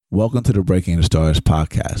Welcome to the Breaking the Stars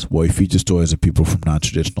podcast, where we feature stories of people from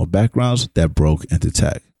non-traditional backgrounds that broke into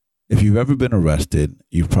tech. If you've ever been arrested,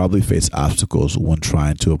 you've probably faced obstacles when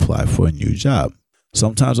trying to apply for a new job.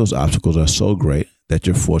 Sometimes those obstacles are so great that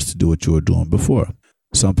you're forced to do what you were doing before.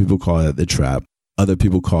 Some people call that the trap. Other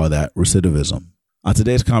people call that recidivism. On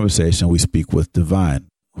today's conversation, we speak with Divine,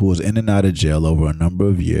 who was in and out of jail over a number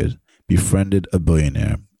of years, befriended a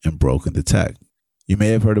billionaire, and broke into tech. You may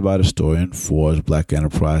have heard about his story in Forbes, Black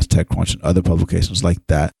Enterprise, TechCrunch, and other publications like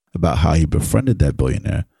that about how he befriended that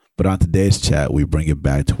billionaire. But on today's chat, we bring it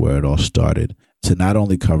back to where it all started to not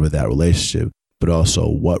only cover that relationship, but also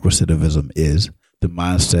what recidivism is, the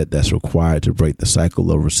mindset that's required to break the cycle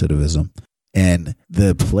of recidivism, and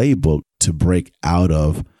the playbook to break out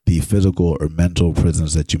of the physical or mental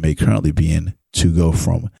prisons that you may currently be in to go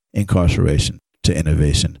from incarceration to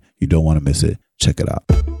innovation. You don't want to miss it. Check it out.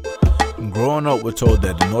 Growing up, we're told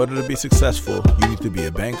that in order to be successful, you need to be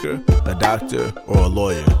a banker, a doctor, or a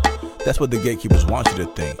lawyer. That's what the gatekeepers want you to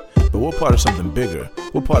think. But we're part of something bigger.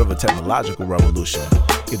 We're part of a technological revolution.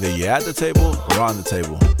 Either you're at the table or on the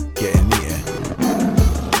table, getting eaten.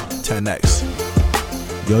 10X.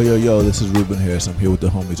 Yo, this is Ruben Harris. I'm here with the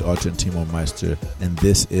homies Archer and Timur Meister, and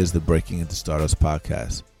this is the Breaking into Startups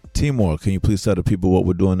podcast. Timur, can you please tell the people what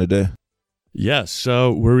we're doing today? Yes,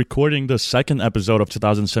 so we're recording the second episode of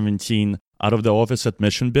 2017 out of the office at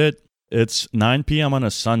Mission Bit. It's 9 p.m. on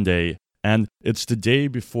a Sunday, and it's the day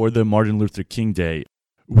before the Martin Luther King Day.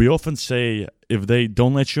 We often say, if they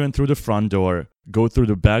don't let you in through the front door, go through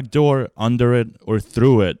the back door, under it, or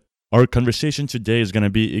through it. Our conversation today is going to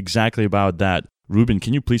be exactly about that. Ruben,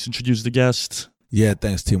 can you please introduce the guest? Yeah,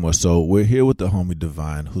 thanks, Timur. So we're here with the homie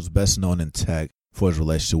Divine, who's best known in tech for his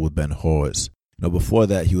relationship with Ben Horowitz. Now, before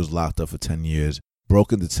that, he was locked up for 10 years,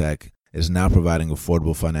 broke into tech, is now providing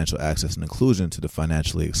affordable financial access and inclusion to the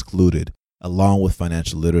financially excluded, along with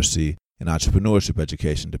financial literacy and entrepreneurship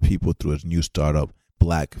education to people through his new startup,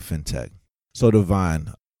 Black FinTech. So,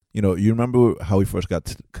 Divine, you remember how we first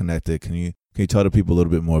got connected? Can you tell the people a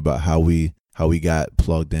little bit more about how we got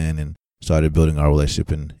plugged in and started building our relationship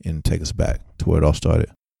and take us back to where it all started?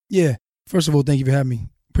 Yeah. First of all, thank you for having me.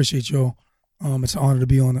 Appreciate y'all. It's an honor to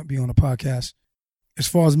be on a podcast. As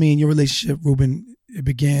far as me and your relationship, Ruben, it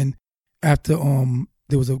began after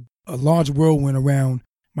there was a large whirlwind around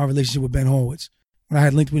my relationship with Ben Horowitz. When I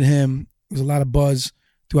had linked with him, there was a lot of buzz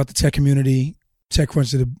throughout the tech community.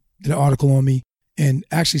 TechCrunch did an article on me, and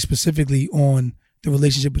actually specifically on the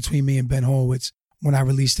relationship between me and Ben Horowitz when I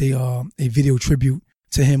released a video tribute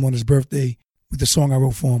to him on his birthday with the song I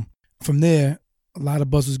wrote for him. From there, a lot of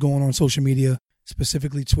buzz was going on social media,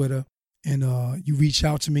 specifically Twitter, and you reached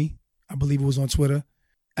out to me. I believe it was on Twitter.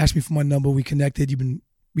 Asked me for my number. We connected.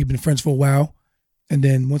 We've been friends for a while. And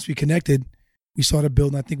then once we connected, we started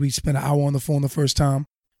building. I think we spent an hour on the phone the first time.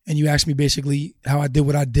 And you asked me basically how I did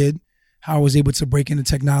what I did, how I was able to break into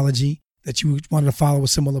technology, that you wanted to follow a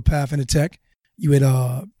similar path into tech. You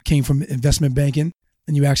had came from investment banking,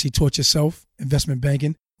 and you actually taught yourself investment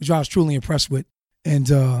banking, which I was truly impressed with. And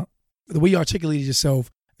the way you articulated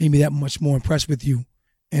yourself made me that much more impressed with you.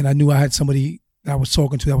 And I knew I had somebody that I was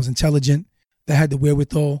talking to that was intelligent, that had the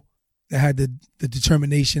wherewithal, that had the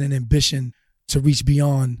determination and ambition to reach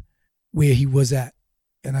beyond where he was at.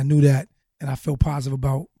 And I knew that, and I felt positive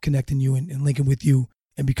about connecting you and linking with you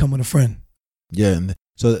and becoming a friend. Yeah, and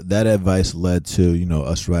so that advice led to,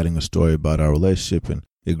 us writing a story about our relationship, and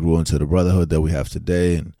it grew into the brotherhood that we have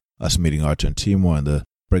today, and us meeting Archer and Timur and the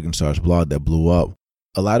Breaking Stars blog that blew up.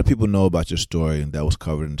 A lot of people know about your story, and that was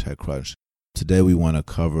covered in TechCrunch. Today we want to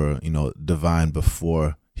cover, Divine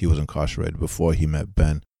before he was incarcerated, before he met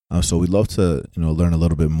Ben. So we'd love to, learn a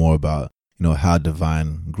little bit more about, how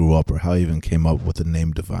Divine grew up or how he even came up with the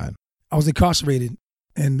name Divine. I was incarcerated,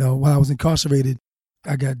 and while I was incarcerated,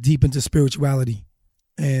 I got deep into spirituality,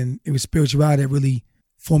 and it was spirituality that really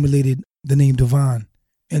formulated the name Divine.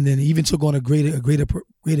 And then it even took on a greater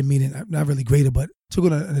meaning, not really greater, but took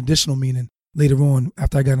on an additional meaning later on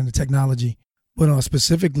after I got into technology. But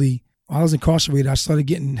specifically, while I was incarcerated, I started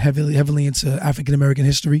getting heavily into African-American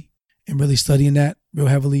history and really studying that real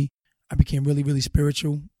heavily. I became really, really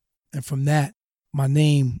spiritual. And from that, my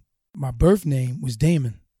birth name was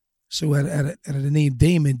Damon. So at the name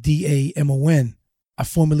Damon, D-A-M-O-N, I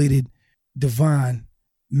formulated Divine,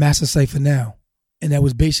 Master Cipher Now. And that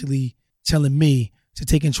was basically telling me to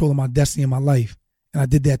take control of my destiny in my life. And I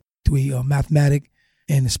did that through a mathematic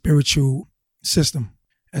and a spiritual system,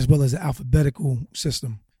 as well as an alphabetical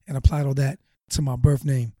system, and applied all that to my birth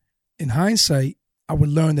name. In hindsight, I would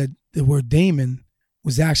learn that the word Damon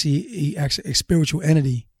was actually a spiritual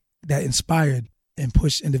entity that inspired and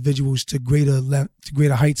pushed individuals to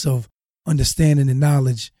greater heights of understanding and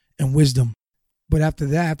knowledge and wisdom. But after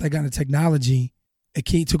that, after I got into technology, it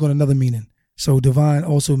took on another meaning. So divine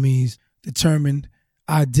also means determined,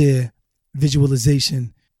 idea,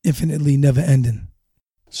 visualization, infinitely never ending.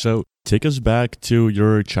 So take us back to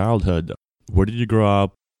your childhood. Where did you grow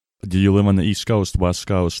up? Did you live on the East Coast, West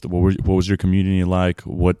Coast? What was your community like?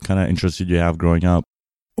 What kind of interests did you have growing up?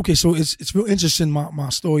 Okay, so it's real interesting, my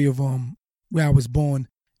story of where I was born,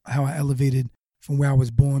 how I elevated from where I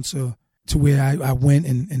was born to where I went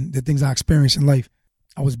and the things I experienced in life.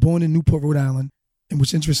 I was born in Newport, Rhode Island, and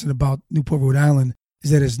what's interesting about Newport, Rhode Island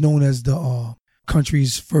is that it's known as the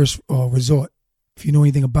country's first resort. If you know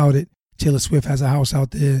anything about it, Taylor Swift has a house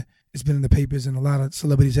out there. It's been in the papers, and a lot of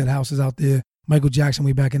celebrities had houses out there. Michael Jackson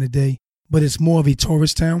way back in the day. But it's more of a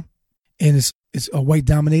tourist town, and it's white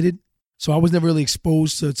dominated. So I was never really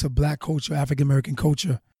exposed to black culture, African American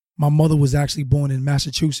culture. My mother was actually born in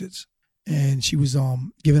Massachusetts, and she was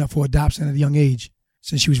given up for adoption at a young age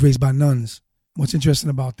since she was raised by nuns. What's interesting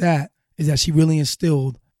about that is that she really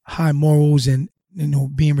instilled high morals and,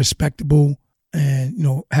 being respectable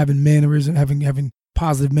and, having mannerism, having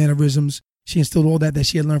positive mannerisms. She instilled all that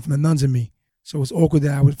she had learned from the nuns in me. So it's awkward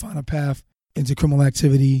that I would find a path into criminal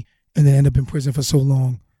activity and then end up in prison for so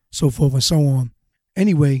long, so forth and so on.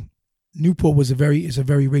 Anyway, Newport is a very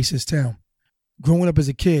racist town. Growing up as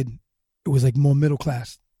a kid, it was like more middle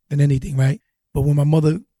class than anything, right? But when my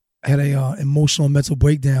mother had a emotional and mental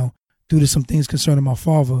breakdown due to some things concerning my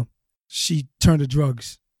father, she turned to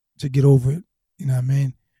drugs to get over it, you know what I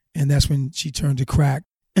mean? And that's when she turned to crack.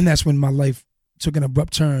 And that's when my life took an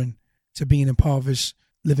abrupt turn to being impoverished,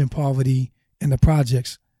 living poverty in the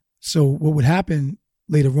projects. So what would happen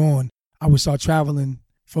later on, I would start traveling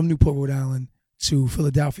from Newport, Rhode Island to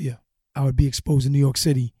Philadelphia. I would be exposed to New York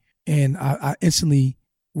City. And I instantly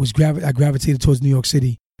I gravitated towards New York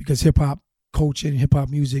City because hip-hop culture and hip-hop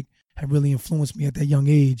music had really influenced me at that young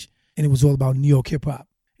age. And it was all about New York hip-hop.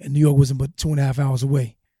 And New York wasn't but 2.5 hours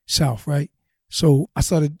away, south, right? So I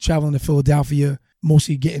started traveling to Philadelphia,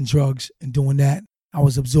 mostly getting drugs and doing that. I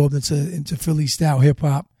was absorbed into Philly-style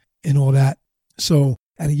hip-hop and all that. So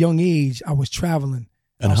at a young age, I was traveling.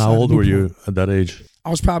 And how old were you at that age? I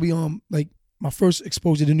was probably my first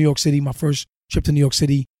exposure to New York City, my first trip to New York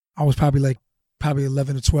City, I was probably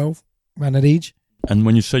 11 or 12, around that age. And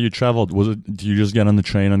when you say you traveled, did you just get on the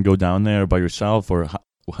train and go down there by yourself, or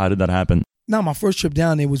how did that happen? No, my first trip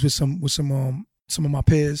down there was with some of my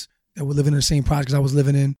peers that were living in the same projects I was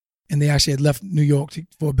living in, and they actually had left New York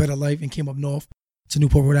for a better life and came up north to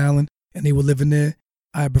Newport, Rhode Island, and they were living there.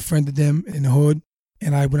 I befriended them in the hood,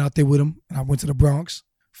 and I went out there with them, and I went to the Bronx.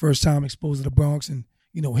 First time exposed to the Bronx and,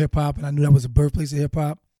 hip hop, and I knew that was the birthplace of hip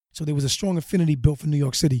hop. So there was a strong affinity built for New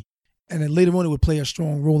York City. And then later on, it would play a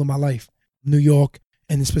strong role in my life. New York,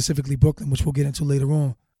 and then specifically Brooklyn, which we'll get into later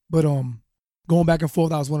on. But going back and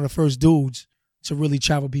forth, I was one of the first dudes to really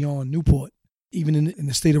travel beyond Newport. Even in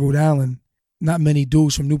the state of Rhode Island, not many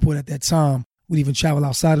dudes from Newport at that time would even travel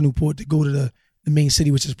outside of Newport to go to the main city,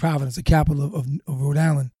 which is Providence, the capital of Rhode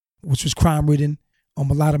Island, which was crime-ridden, a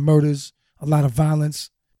lot of murders, a lot of violence,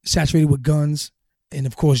 saturated with guns, and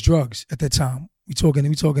of course drugs at that time. We talking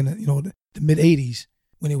the mid-'80s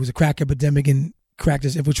when it was a crack epidemic and crack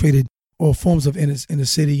just infiltrated all forms of inner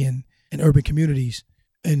city and urban communities.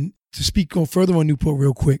 And to speak on further on Newport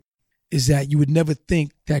real quick is that you would never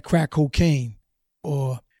think that crack cocaine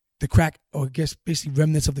or the crack, or I guess basically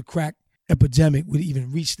remnants of the crack epidemic would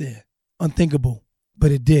even reach there. Unthinkable,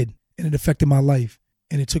 but it did, and it affected my life.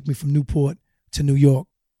 And it took me from Newport to New York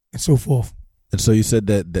and so forth. And so you said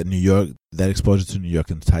that New York, that exposure to New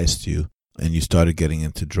York enticed you, and you started getting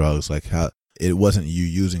into drugs. Like, how it wasn't you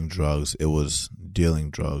using drugs, it was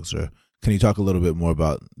dealing drugs. Or can you talk a little bit more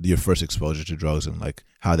about your first exposure to drugs and like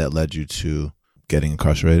how that led you to getting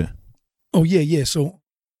incarcerated? Oh yeah. So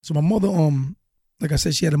my mother, like I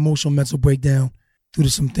said, she had emotional mental breakdown due to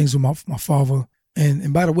some things with my father.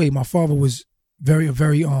 And by the way, my father was very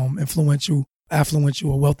influential,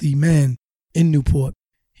 affluential, a wealthy man in Newport.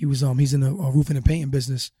 He was he's in a roofing and painting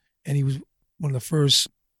business, and he was one of the first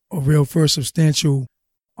substantial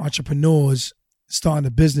entrepreneurs starting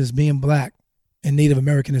a business, being black and Native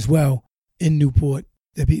American as well, in Newport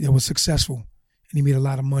that was successful, and he made a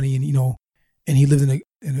lot of money, and he lived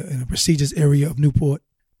in a prestigious area of Newport.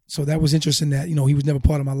 So that was interesting that he was never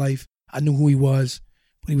part of my life. I knew who he was,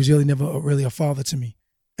 but he was really never really a father to me.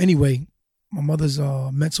 Anyway, my mother's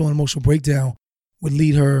mental and emotional breakdown would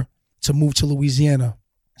lead her to move to Louisiana.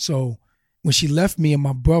 So when she left me and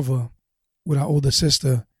my brother with our older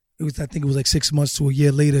sister, I think it was like 6 months to a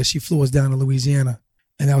year later, she flew us down to Louisiana.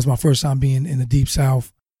 And that was my first time being in the Deep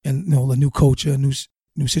South and, a new culture, a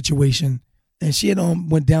new situation. And she had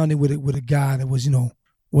went down there with a guy that was,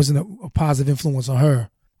 wasn't a positive influence on her.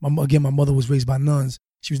 My mother was raised by nuns.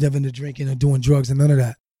 She was never into drinking or doing drugs and none of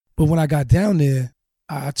that. But when I got down there,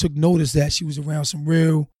 I took notice that she was around some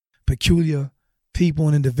real peculiar people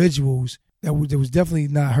and individuals that was definitely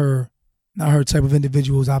not her type of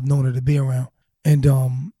individuals I've known her to be around. And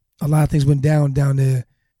a lot of things went down there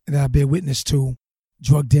that I bear witness to.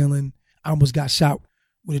 Drug dealing. I almost got shot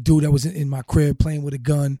with a dude that was in my crib playing with a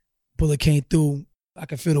gun. Bullet came through. I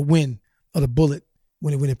could feel the wind of the bullet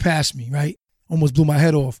when it passed me, right? Almost blew my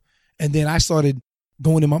head off. And then I started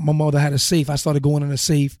going in, my mother had a safe. I started going in a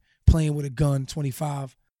safe, playing with a gun,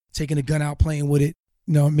 25, taking the gun out, playing with it.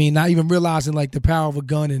 You know what I mean? Not even realizing like the power of a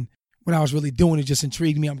gun and what I was really doing. It just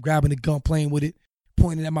intrigued me. I'm grabbing the gun, playing with it,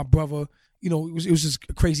 pointing at my brother. You know, it was just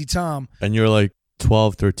a crazy time. And you're like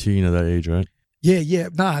 12, 13 at that age, right? Yeah.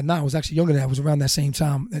 Nah, I was actually younger than that. It was around that same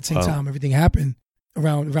time. Time everything happened.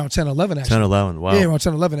 Around 10, 11 actually. 10, 11, wow. Yeah, around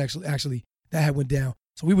 10, 11 actually. That had went down.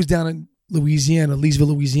 So we was down in Louisiana, Leesville,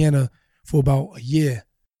 Louisiana for about a year.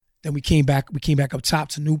 Then we came back up top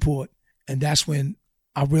to Newport. And that's when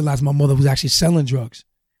I realized my mother was actually selling drugs.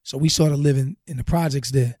 So we started living in the projects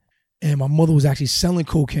there. And my mother was actually selling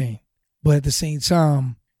cocaine. But at the same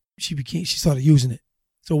time, she started using it.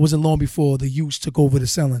 So it wasn't long before the use took over the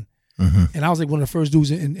selling. Mm-hmm. And I was like one of the first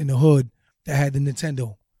dudes in the hood that had the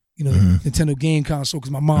Nintendo, the Nintendo game console,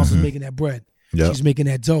 because my mom was making that bread. Yep. She was making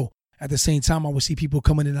that dough. At the same time, I would see people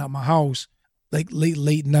coming in and out of my house, like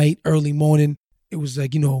late night, early morning. It was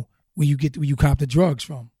like, where you cop the drugs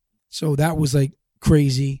from. So that was like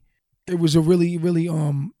crazy. It was a really, really,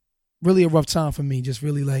 really a rough time for me. Just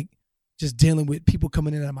really like, just dealing with people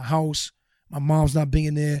coming in and out of my house. My mom's not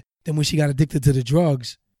being there. Then when she got addicted to the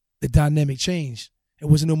drugs, the dynamic changed. It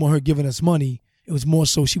wasn't no more her giving us money. It was more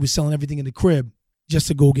so she was selling everything in the crib just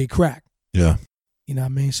to go get crack. Yeah. You know what I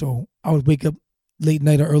mean? So I would wake up late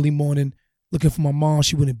night or early morning looking for my mom.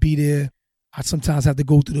 She wouldn't be there. I'd sometimes have to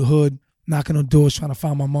go through the hood, knocking on doors, trying to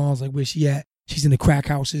find my mom's, like, where she at? She's in the crack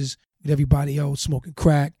houses with everybody else smoking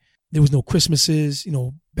crack. There was no Christmases.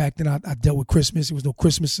 Back then I dealt with Christmas. There was no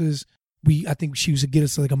Christmases. I think she used to get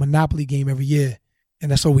us like a Monopoly game every year, and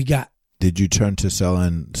that's all we got. Did you turn to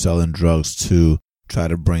selling drugs to try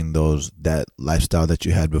to bring that lifestyle that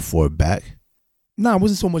you had before back? No, it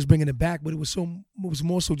wasn't so much bringing it back, but it was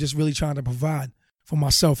more so just really trying to provide for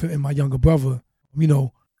myself and my younger brother.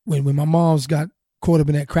 When my mom's got caught up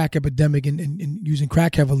in that crack epidemic and using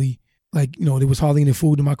crack heavily, like, there was hardly any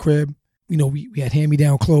food in my crib. We had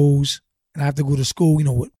hand-me-down clothes, and I have to go to school,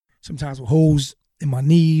 sometimes with holes in my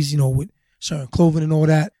knees, with certain clothing and all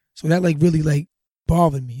that. So that like really like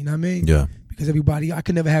bothered me, you know what I mean? Yeah. Because I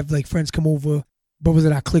could never have like friends come over, brothers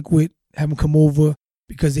that I click with, have them come over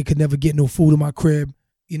because they could never get no food in my crib.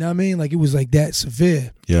 You know what I mean? Like it was like that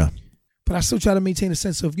severe. Yeah. But I still try to maintain a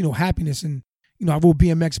sense of, happiness. And, I rode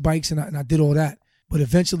BMX bikes and I did all that. But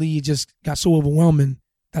eventually it just got so overwhelming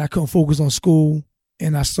that I couldn't focus on school.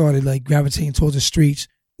 And I started like gravitating towards the streets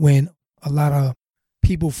when a lot of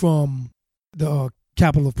people from the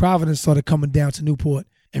capital of Providence started coming down to Newport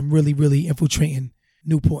and really, really infiltrating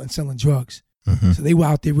Newport and selling drugs. Mm-hmm. So they were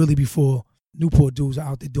out there really before Newport dudes are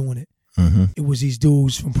out there doing it. Mm-hmm. It was these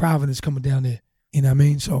dudes from Providence coming down there. You know what I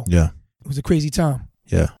mean? So yeah, it was a crazy time.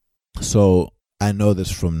 Yeah. So I know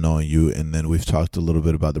this from knowing you, and then we've talked a little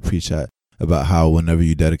bit about the pre-chat about how whenever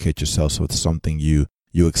you dedicate yourself to something, you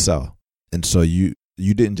excel. And so you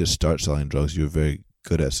didn't just start selling drugs; you were very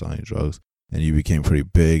good at selling drugs, and you became pretty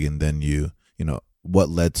big. And then what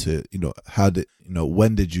led to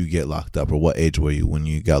when did you get locked up, or what age were you when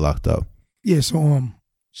you got locked up? Yeah. So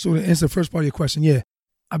to answer the first part of your question, yeah,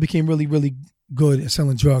 I became really, really good at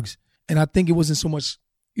selling drugs. And I think it wasn't so much,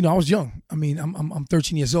 I was young. I mean, I'm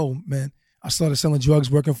 13 years old, man. I started selling drugs,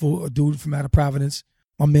 working for a dude from out of Providence.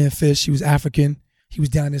 My man Fish, he was African. He was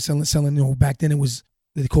down there selling, back then it was,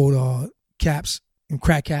 they called caps and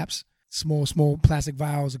crack caps, small plastic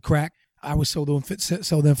vials of crack. I would sell them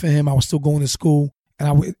for him. I was still going to school.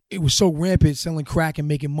 And it was so rampant selling crack and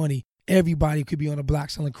making money. Everybody could be on the block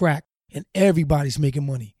selling crack, and everybody's making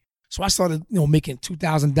money. So I started, making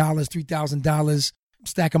 $2,000, $3,000,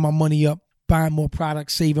 stacking my money up, buying more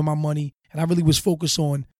products, saving my money. And I really was focused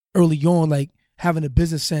on early on, like having a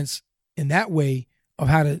business sense in that way of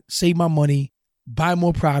how to save my money, buy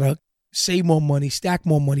more product, save more money, stack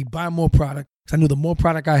more money, buy more product. Because I knew the more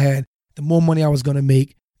product I had, the more money I was going to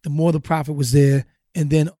make, the more the profit was there. And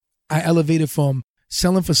then I elevated from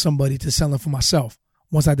selling for somebody to selling for myself.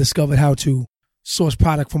 Once I discovered how to source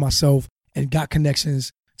product for myself and got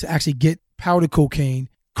connections to actually get powder cocaine,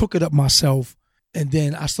 cook it up myself, and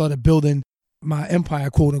then I started building my empire,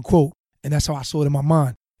 quote unquote, and that's how I saw it in my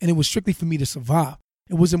mind. And it was strictly for me to survive.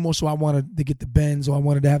 It wasn't more so I wanted to get the Benz or I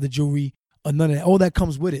wanted to have the jewelry or none of that. All that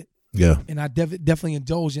comes with it. Yeah. And I definitely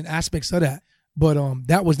indulge in aspects of that. But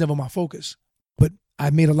that was never my focus. But I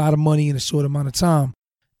made a lot of money in a short amount of time.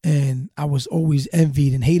 And I was always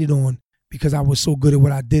envied and hated on because I was so good at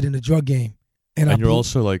what I did in the drug game. And you're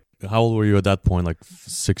also like, how old were you at that point? Like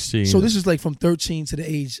 16? So this is like from 13 to the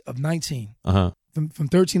age of 19. Uh-huh. From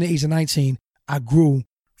 13 to the age of 19, I grew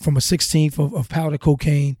from a 16th of powder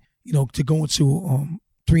cocaine, to going to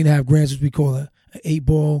 3.5 grams, which we call an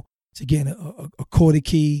 8-ball, to getting a quarter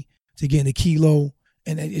key, to getting a kilo,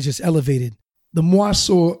 and it just elevated. The more I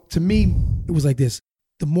saw, to me, it was like this.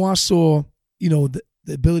 The more I saw, the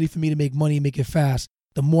ability for me to make money and make it fast,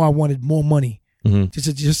 the more I wanted more money,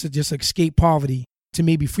 just to escape poverty, to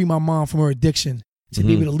maybe free my mom from her addiction, to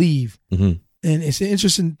be able to leave. And it's an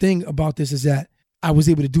interesting thing about this is that I was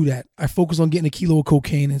able to do that. I focused on getting a kilo of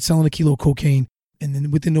cocaine and selling a kilo of cocaine. And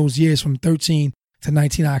then within those years, from 13 to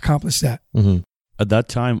 19, I accomplished that. At that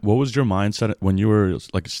time, what was your mindset when you were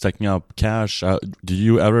like stacking up cash? Did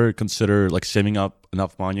you ever consider like saving up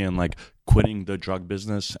enough money and like quitting the drug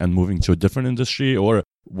business and moving to a different industry? Or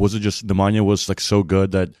was it just the money was like so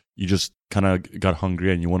good that you just kind of got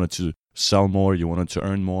hungry and you wanted to sell more, you wanted to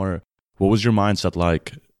earn more? What was your mindset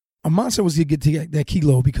like? My mindset was to get that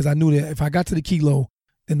kilo because I knew that if I got to the kilo,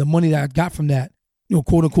 then the money that I got from that,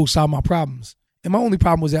 quote unquote, solved my problems. And my only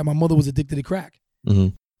problem was that my mother was addicted to crack.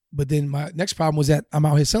 But then my next problem was that I'm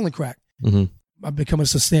out here selling crack. I've become a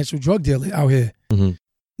substantial drug dealer out here, in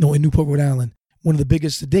Newport, Rhode Island, one of the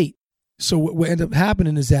biggest to date. So what ended up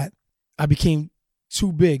happening is that I became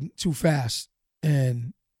too big, too fast.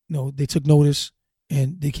 And, they took notice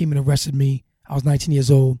and they came and arrested me. I was 19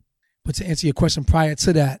 years old. But to answer your question, prior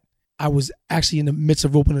to that, I was actually in the midst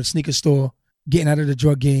of opening a sneaker store, getting out of the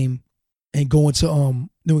drug game, and going to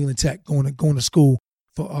New England Tech, going to school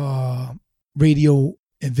for radio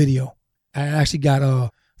and video. I actually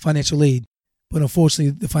got financial aid, but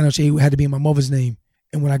unfortunately, the financial aid had to be in my mother's name.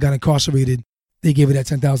 And when I got incarcerated, they gave her that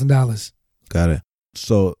 $10,000. Got it.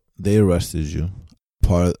 So they arrested you.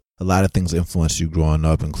 A lot of things influenced you growing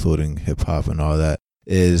up, including hip hop and all that.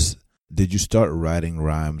 Did you start writing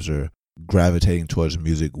rhymes or gravitating towards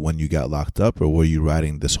music when you got locked up, or were you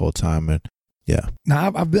writing this whole time? And yeah.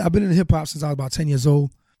 Now I've been in hip hop since I was about 10 years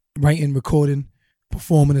old, writing, recording,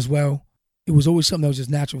 performing as well. It was always something that was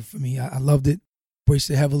just natural for me. I loved it, embraced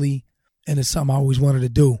it heavily, and it's something I always wanted to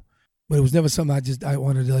do. But it was never something I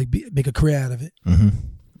wanted to make a career out of it.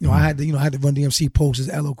 I had to Run DMC posters,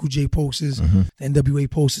 LL Cool J posters, the NWA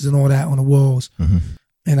posters, and all that on the walls.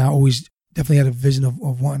 And I always definitely had a vision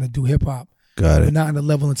of wanting to do hip hop. Got it. But not on the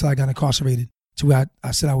level until I got incarcerated. To where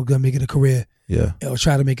I said I was gonna make it a career. Yeah. Or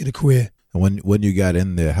try to make it a career. And when you got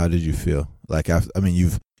in there, how did you feel? Like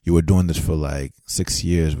you were doing this for like 6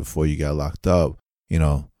 years before you got locked up.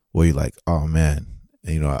 Were you like, oh man,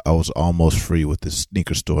 I was almost free with this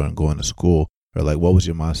sneaker store and going to school? Or like, what was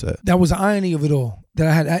your mindset? That was the irony of it all.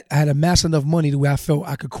 That I had amassed enough money to where I felt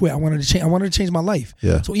I could quit. I wanted to change my life.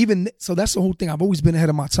 Yeah. So that's the whole thing. I've always been ahead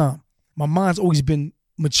of my time. My mind's always been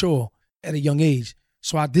mature at a young age.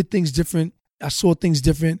 So I did things different. I saw things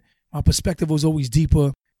different. My perspective was always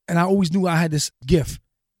deeper. And I always knew I had this gift,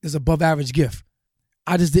 this above average gift.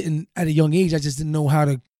 I just didn't, at a young age, I just didn't know how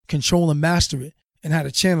to control and master it and how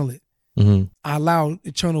to channel it. I allowed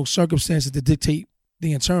internal circumstances to dictate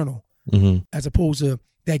the internal, as opposed to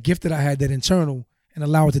that gift that I had, that internal, and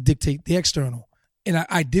allow it to dictate the external. And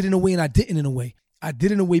I did in a way and I didn't in a way. I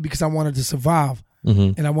did in a way because I wanted to survive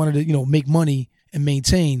and I wanted to, make money and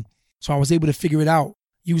maintain. So I was able to figure it out,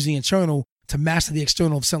 use the internal to master the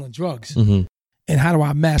external of selling drugs. And how do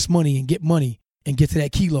I amass money and get to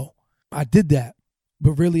that kilo? I did that.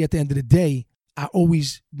 But really, at the end of the day, I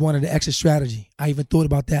always wanted an exit strategy. I even thought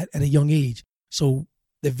about that at a young age. So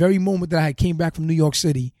the very moment that I came back from New York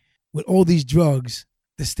City with all these drugs,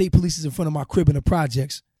 the state police is in front of my crib in the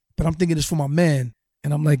projects, but I'm thinking it's for my man.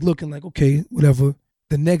 And I'm like looking like, okay, whatever.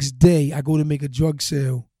 The next day, I go to make a drug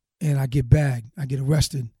sale and I get bagged. I get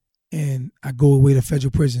arrested and I go away to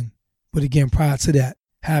federal prison. But again, prior to that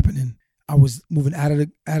happening, I was moving out of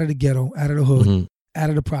the ghetto, out of the hood, out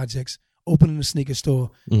of the projects, opening a sneaker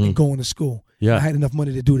store and going to school. Yeah. I had enough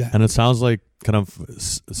money to do that. And it sounds like kind of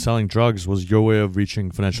selling drugs was your way of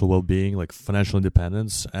reaching financial well-being, like financial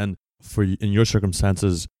independence. And in your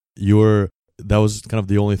circumstances, that was kind of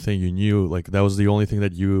the only thing you knew. Like that was the only thing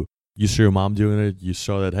that you saw your mom doing it. You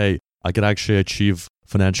saw that, hey, I could actually achieve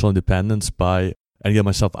financial independence and get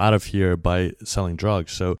myself out of here by selling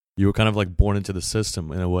drugs. So you were kind of like born into the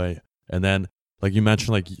system in a way. And then, like you mentioned,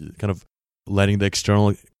 like kind of letting the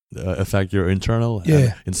external affect your internal.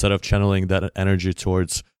 Yeah. Instead of channeling that energy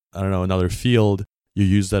towards, I don't know, another field, you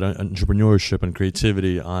use that entrepreneurship and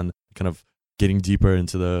creativity on kind of getting deeper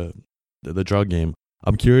into the drug game.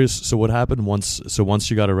 I'm curious. So what happened once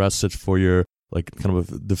you got arrested for your like kind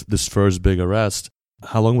of this first big arrest?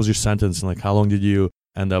 How long was your sentence, and like how long did you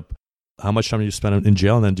end up? How much time did you spend in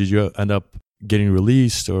jail, and then did you end up getting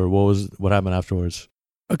released, or what happened afterwards?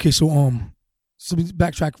 Okay, so we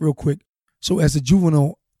backtrack real quick. So as a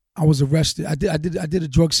juvenile, I was arrested. I did a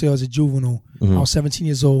drug sale as a juvenile. Mm-hmm. I was 17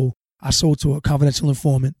 years old. I sold to a confidential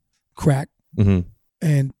informant, crack,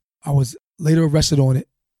 and I was later arrested on it.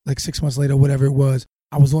 Like 6 months later, whatever it was,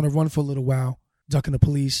 I was on a run for a little while, ducking the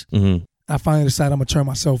police. I finally decided I'm gonna turn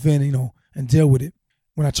myself in, and deal with it.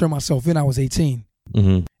 When I turned myself in, I was 18.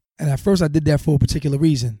 And at first I did that for a particular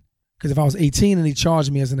reason. Because if I was 18 and they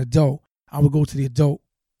charged me as an adult, I would go to the adult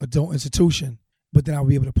institution, but then I would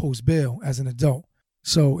be able to post bail as an adult.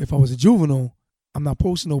 So if I was a juvenile, I'm not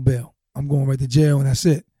posting no bail. I'm going right to jail and that's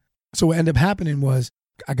it. So what ended up happening was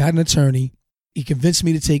I got an attorney. He convinced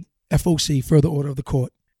me to take FOC, further order of the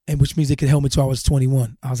court, and which means they could help me till I was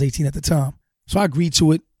 21. I was 18 at the time. So I agreed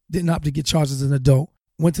to it, didn't opt to get charged as an adult,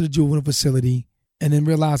 went to the juvenile facility, and then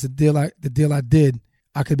realized the deal I did,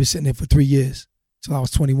 I could be sitting there for 3 years till I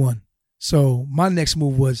was 21. So my next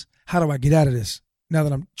move was, how do I get out of this now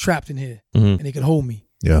that I'm trapped in here and they could hold me?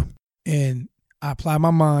 Yeah. And I applied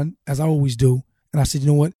my mind, as I always do, and I said, you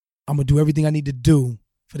know what? I'm going to do everything I need to do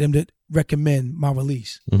for them to recommend my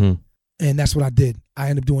release. And that's what I did. I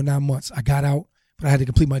ended up doing 9 months. I got out, but I had to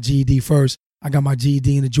complete my GED first. I got my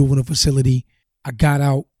GED in the juvenile facility. I got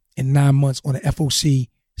out in 9 months on an FOC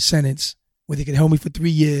sentence where they could hold me for 3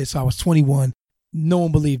 years. So I was 21. No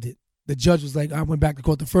one believed it. The judge was like, I went back to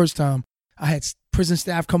court the first time. I had prison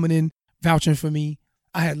staff coming in, vouching for me.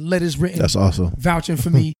 I had letters written. That's awesome. Vouching for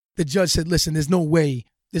me. The judge said, listen, there's no way.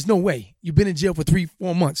 You've been in jail for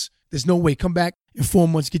 3-4 months. There's no way. Come back in 4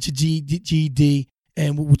 months, get your GED,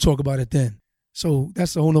 and we'll talk about it then. So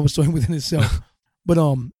that's a whole nother story within itself. But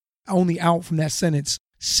I only out from that sentence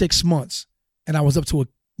 6 months, and I was up to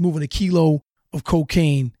moving a kilo of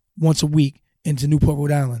cocaine once a week into Newport,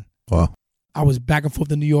 Rhode Island. Wow. I was back and forth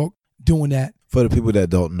to New York doing that. For the people that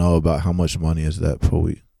don't know about how much money is that per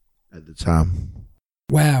week at the time.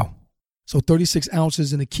 Wow. So 36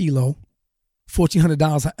 ounces in a kilo,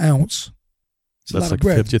 $1,400 an ounce. That's like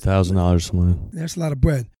 $50,000 somewhere. That's a lot of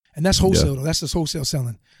bread. And that's wholesale, though. That's just wholesale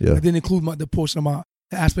selling. Yeah. I didn't include the portion of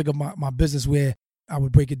the aspect of my business where I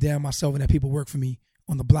would break it down myself and have people work for me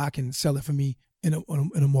on the block and sell it for me in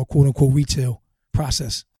a more quote-unquote retail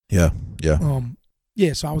process. Yeah.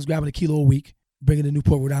 So I was grabbing a kilo a week, bringing it to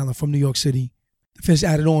Newport, Rhode Island from New York City. Finished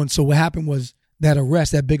added on. So what happened was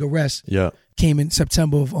that big arrest came in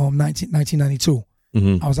September of 1992.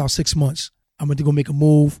 I was out 6 months. I went to go make a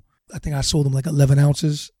move. I think I sold them like 11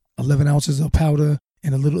 ounces of powder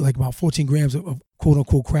and a little, like about 14 grams of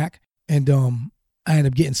quote-unquote crack. And I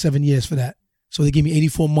ended up getting 7 years for that. So they gave me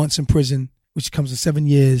 84 months in prison, which comes to 7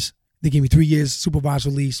 years. They gave me 3 years supervised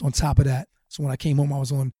release on top of that. So when I came home, I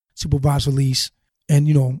was on supervised release. And,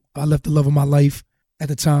 I left the love of my life at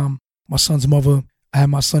the time, my son's mother. I had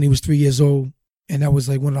my son, he was 3 years old. And that was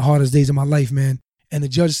like one of the hardest days of my life, man. And the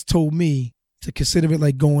judge told me to consider it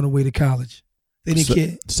like going away to college. They didn't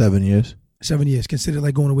care. 7 years? 7 years. Consider it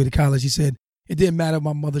like going away to college. He said it didn't matter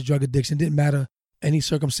my mother's drug addiction. It didn't matter any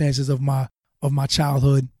circumstances of my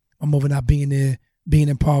childhood, my mother not being there, being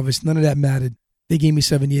impoverished. None of that mattered. They gave me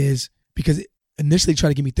 7 years because it initially tried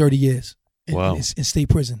to give me 30 years in state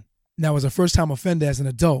prison. Now, as a first-time offender as an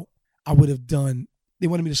adult, I would have done, they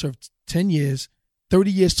wanted me to serve 10 years, 30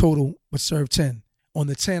 years total, but serve 10. On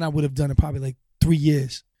the 10, I would have done it probably like 3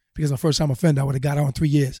 years because I'm a first-time offender. I would have got out in 3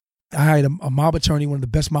 years. I hired a mob attorney, one of the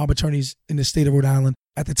best mob attorneys in the state of Rhode Island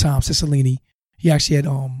at the time, Cicilline. He actually had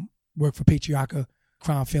worked for Patriarca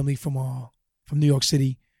crime family from New York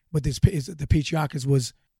City, but the Patriarcas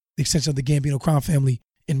was the extension of the Gambino crime family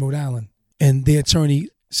in Rhode Island. And their attorney,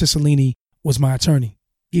 Cicilline, was my attorney.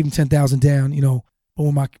 Gave him $10,000 down, but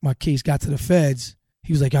when my case got to the feds,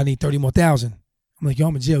 he was like, I need 30 more thousand. I'm like, yo,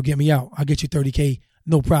 I'm in jail, get me out. I'll get you 30K,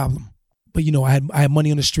 no problem. But I had money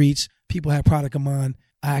on the streets. People had product of mine.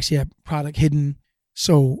 I actually had product hidden.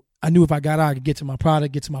 So I knew if I got out, I could get to my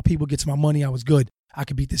product, get to my people, get to my money. I was good. I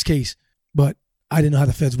could beat this case. But I didn't know how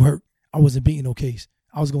the feds work. I wasn't beating no case.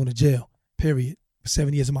 I was going to jail, period, for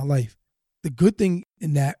 7 years of my life. The good thing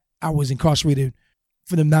in that I was incarcerated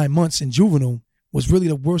for them 9 months in juvenile was really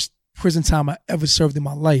the worst prison time I ever served in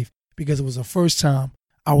my life because it was the first time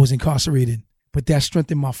I was incarcerated. But that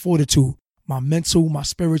strengthened my fortitude, my mental, my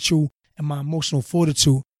spiritual, and my emotional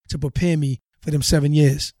fortitude to prepare me for them 7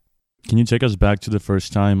 years. Can you take us back to the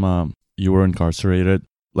first time you were incarcerated?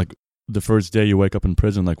 Like the first day you wake up in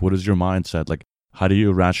prison, like what is your mindset? Like How do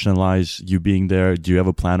you rationalize you being there? Do you have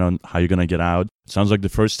a plan on how you're going to get out? Sounds like the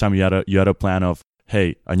first time you had a plan of,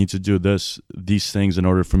 hey, I need to do these things in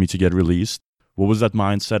order for me to get released. What was that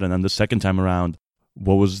mindset? And then the second time around,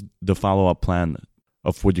 what was the follow-up plan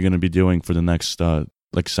of what you're going to be doing for the next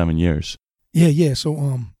 7 years? Yeah.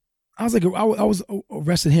 So I was I was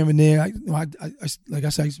arrested here and there. I like I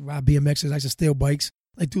said, I used to ride BMXs. I used to steal bikes,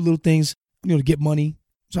 like do little things, to get money.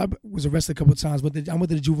 So I was arrested a couple of times, but I went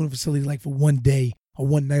to the juvenile facility like for one day or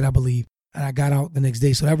one night, I believe, and I got out the next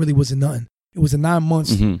day. So that really wasn't nothing. It was the 9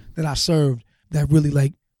 months that I served that really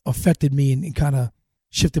like affected me and kind of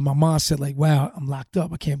shifted my mindset. Like, wow, I'm locked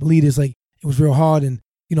up. I can't believe this. Like, it was real hard. And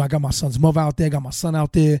I got my son's mother out there, got my son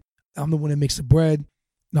out there. I'm the one that makes the bread.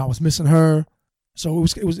 I was missing her. So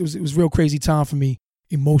it was real crazy time for me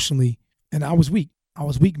emotionally, and I was weak. I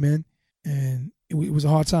was weak, man, and it was a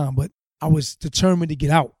hard time. But I was determined to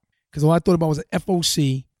get out because all I thought about was an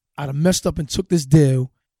FOC. I'd have messed up and took this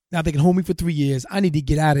deal. Now they can hold me for 3 years. I need to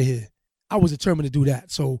get out of here. I was determined to do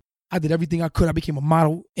that. So I did everything I could. I became a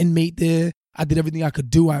model inmate there. I did everything I could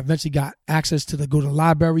do. I eventually got access to go to the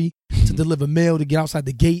library to deliver mail, to get outside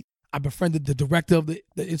the gate. I befriended the director of the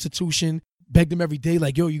institution, begged him every day,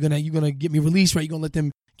 like, yo, you're gonna get me released, right? You're gonna let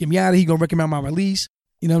them get me out of here. You're gonna recommend my release.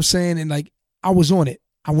 You know what I'm saying? And like, I was on it.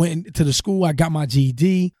 I went into the school. I got my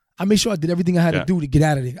GED. I made sure I did everything I had to do to get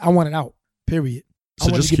out of there. I wanted out, period. So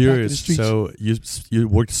just curious, so you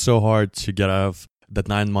worked so hard to get out of that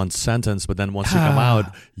 9 month sentence, but then once you come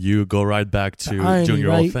out, you go right back to doing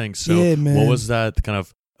your own thing. So what was that kind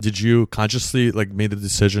of, did you consciously like made the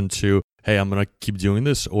decision to, hey, I'm going to keep doing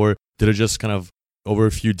this? Or did it just kind of over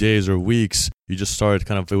a few days or weeks, you just started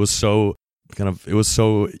it was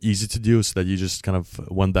so easy to do so that you just kind of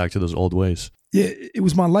went back to those old ways? Yeah, it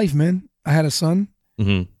was my life, man. I had a son,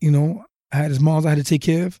 I had his moms I had to take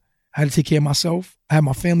care of. I had to take care of myself. I had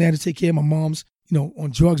my family I had to take care of. My mom's,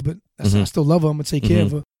 on drugs, but I still love her. I'm going to take care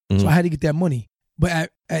of her. So I had to get that money. But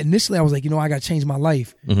initially I was like, I got to change my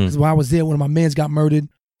life. Because while I was there, one of my mans got murdered.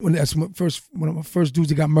 One of my first dudes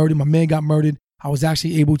that got murdered, my man got murdered. I was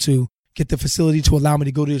actually able to get the facility to allow me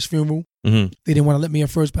to go to his funeral. They didn't want to let me in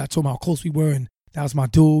first, but I told them how close we were, and that was my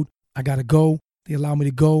dude. I got to go. They allowed me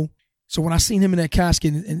to go. So when I seen him in that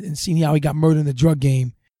casket and seen how he got murdered in the drug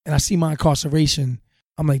game, and I see my incarceration,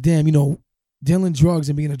 I'm like, damn, dealing drugs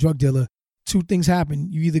and being a drug dealer, two things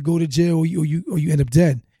happen. You either go to jail or you end up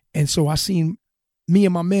dead. And so I seen me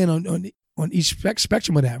and my man on each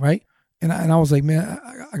spectrum of that, right? And I was like, man,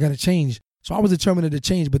 I got to change. So I was determined to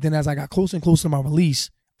change. But then as I got closer and closer to my release,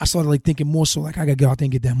 I started like thinking more so like I got to get out there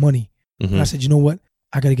and get that money. And I said, you know what?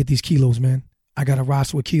 I got to get these kilos, man. I got to rise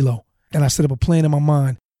to a kilo. And I set up a plan in my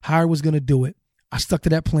mind, how I was going to do it. I stuck to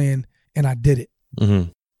that plan and I did it. You know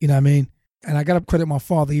what I mean? And I got to credit my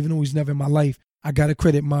father, even though he's never in my life. I got to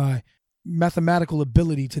credit my mathematical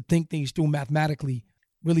ability to think things through mathematically,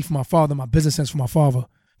 really for my father, my business sense for my father,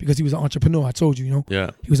 because he was an entrepreneur. I told you,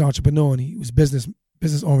 he was an entrepreneur and he was business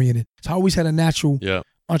oriented. So I always had a natural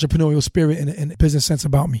entrepreneurial spirit and a business sense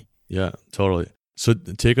about me. Yeah, totally. So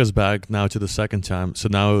take us back now to the second time. So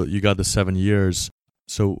now you got the 7 years.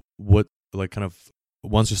 So what, like kind of,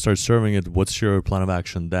 once you start serving it, what's your plan of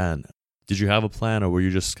action then? Did you have a plan, or were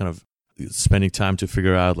you just kind of spending time to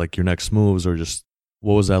figure out like your next moves, or just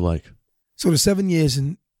what was that like? So the 7 years,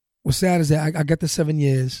 and what's sad is that I got the 7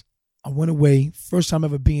 years. I went away, first time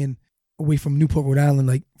ever being away from Newport, Rhode Island,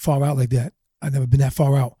 like far out like that. I've never been that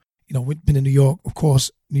far out. Been in New York, of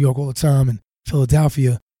course, New York all the time, and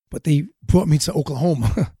Philadelphia, but they brought me to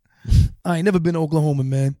Oklahoma. I ain't never been to Oklahoma,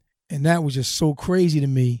 man. And that was just so crazy to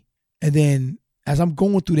me. And then as I'm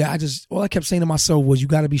going through that, all I kept saying to myself was, you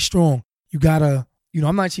got to be strong. You got to,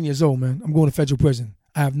 I'm 19 years old, man. I'm going to federal prison.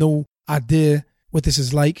 I have no idea what this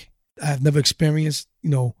is like. I have never experienced,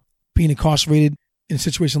 being incarcerated in a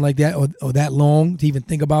situation like that or that long to even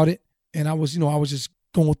think about it. And I was just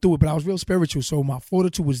going through it, but I was real spiritual. So my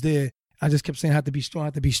fortitude was there. I just kept saying I have to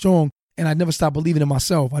be strong. And I never stopped believing in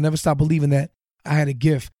myself. I never stopped believing that I had a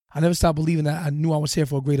gift. I never stopped believing that I knew I was here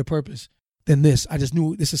for a greater purpose than this. I just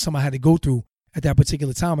knew this is something I had to go through at that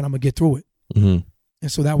particular time, and I'm going to get through it. And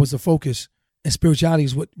so that was the focus. And spirituality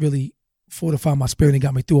is what really fortified my spirit and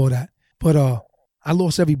got me through all that. But I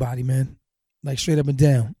lost everybody, man, like straight up and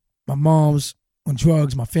down. My mom's on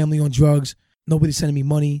drugs, my family on drugs. Nobody's sending me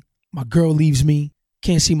money. My girl leaves me.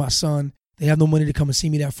 Can't see my son. They have no money to come and see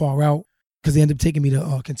me that far out because they ended up taking me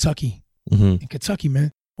to Kentucky. In Kentucky,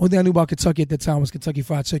 man. Only thing I knew about Kentucky at that time was Kentucky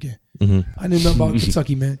Fried Chicken. I knew nothing about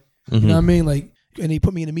Kentucky, man. You know what I mean? Like, and they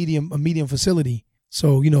put me in a medium facility.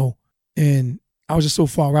 So, and I was just so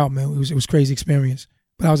far out, man. It was a crazy experience.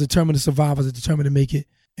 But I was determined to survive. I was determined to make it.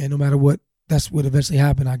 And no matter what, that's what eventually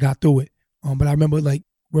happened. I got through it. But I remember like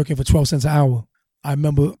working for 12 cents an hour. I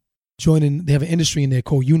remember joining, they have an industry in there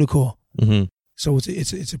called Unicor. Mm-hmm. So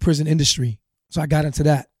it's a prison industry. So I got into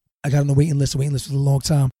that. I got on the waiting list. The waiting list was a long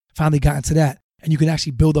time. Finally got into that. And you can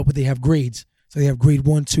actually build up what they have grades. So they have grade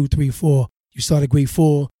 1, 2, 3, 4. You start at grade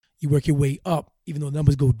 4, you work your way up, even though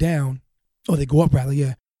numbers go down, or they go up rather,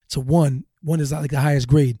 to 1. 1 is like the highest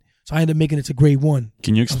grade. So I ended up making it to grade 1.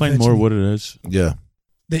 Can you explain more what it is? Yeah.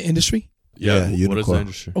 The industry? Yeah, Unicor. what is the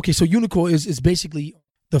industry? Okay, so Unicor is basically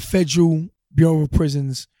the Federal Bureau of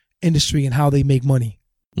Prisons industry and how they make money.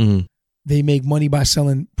 Mm-hmm. They make money by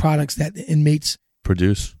selling products that the inmates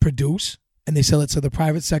Produce. and they sell it to the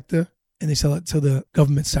private sector, and they sell it to the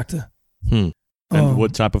government sector. And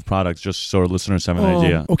what type of products, just so our listeners have an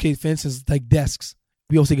idea? Okay, for instance, like desks.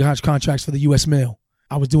 We also got contracts for the U.S. Mail.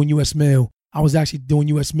 I was doing U.S. Mail. I was actually doing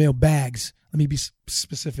U.S. Mail bags. Let me be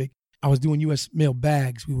specific. I was doing U.S. Mail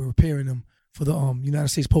bags. We were repairing them for the United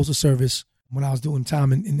States Postal Service when I was doing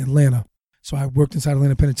time in Atlanta. So I worked inside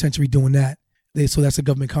Atlanta Penitentiary doing that. So that's a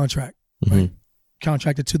government contract, right?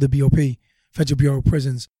 Contracted to the BOP, Federal Bureau of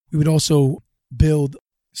Prisons. We would also build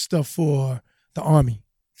stuff for the Army,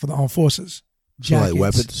 for the armed forces. Jackets. So like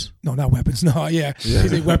weapons? No, not weapons. No, yeah. They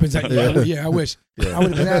say weapons. I wish. I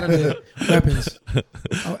would have been out of the weapons.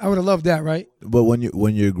 I would have loved that, right? But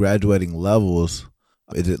when you're graduating levels,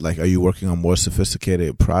 is it like, are you working on more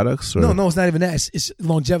sophisticated products? Or? No, it's not even that. It's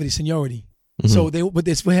longevity, seniority. Mm-hmm.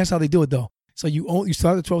 So here's how they do it though. So you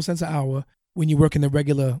start at 12 cents an hour when you work in the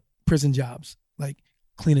regular prison jobs, like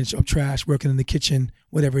cleaning up trash, working in the kitchen,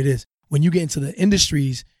 whatever it is. When you get into the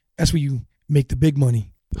industries, that's where you make the big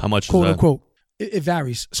money. How much Quote is that? unquote. It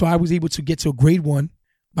varies. So I was able to get to a grade 1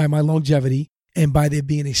 by my longevity and by there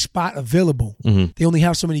being a spot available. Mm-hmm. They only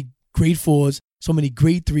have so many grade 4s, so many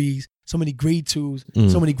grade 3s, so many grade 2s,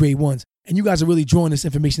 so many grade 1s. And you guys are really drawing this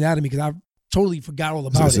information out of me because I totally forgot all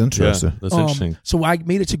about That's it. interesting. Yeah, that's interesting. So I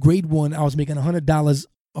made it to grade 1. I was making $100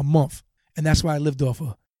 a month. And that's what I lived off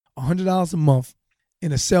of. $100 a month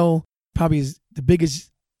in a cell, probably is the biggest,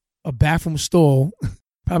 a bathroom stall,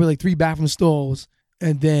 probably like 3 bathroom stalls,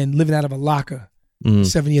 and then living out of a locker.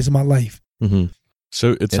 7 years of my life. Mm-hmm.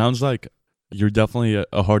 So it sounds like you're definitely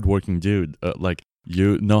a hardworking dude. Like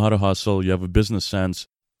you know how to hustle. You have a business sense.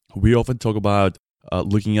 We often talk about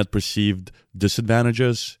looking at perceived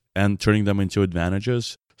disadvantages and turning them into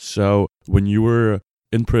advantages. So when you were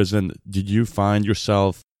in prison, did you find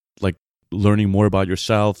yourself like learning more about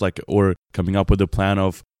yourself, like, or coming up with a plan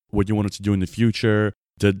of what you wanted to do in the future?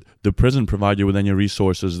 Did the prison provide you with any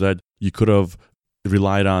resources that you could have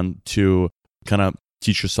relied on to kind of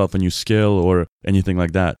teach yourself a new skill or anything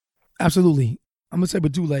like that? Absolutely. I'm the type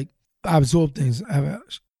of dude, like, I absorb things. I have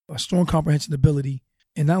a strong comprehension ability.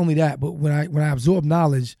 And not only that, but when I absorb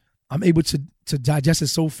knowledge, I'm able to digest it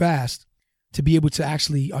so fast to be able to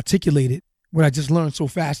actually articulate it, what I just learned so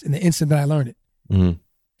fast in the instant that I learned it. Mm-hmm.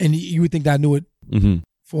 And you would think that I knew it Mm-hmm.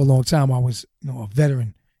 for a long time. I was, a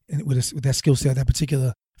veteran and with that skill set, that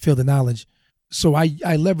particular field of knowledge. So I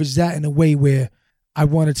leveraged that in a way where I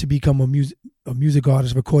wanted to become a music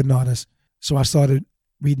artist, recording artist. So I started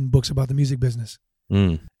reading books about the music business.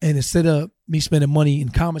 Mm. And instead of me spending money in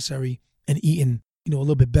commissary and eating, a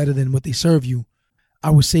little bit better than what they serve you,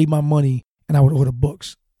 I would save my money and I would order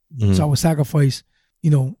books. Mm. So I would sacrifice,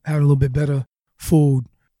 having a little bit better food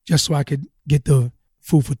just so I could get the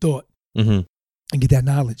food for thought Mm-hmm. and get that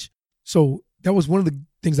knowledge. So that was one of the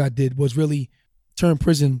things I did, was really turn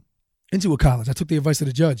prison into a college. I took the advice of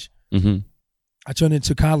the judge. Mm-hmm. I turned it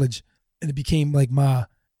into college, and it became like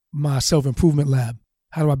my self-improvement lab.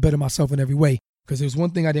 How do I better myself in every way? Because there was one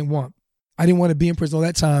thing I didn't want. I didn't want to be in prison all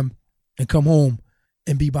that time and come home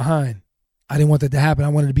and be behind. I didn't want that to happen. I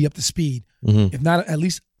wanted to be up to speed. Mm-hmm. If not, at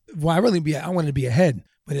least, I wanted to be ahead.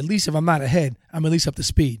 But at least if I'm not ahead, I'm at least up to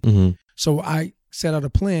speed. Mm-hmm. So I set out a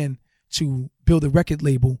plan to build a record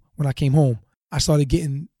label when I came home. I started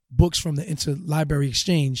getting books from the Interlibrary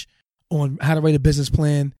Exchange on how to write a business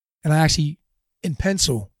plan. And I actually, in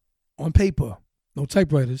pencil, on paper, no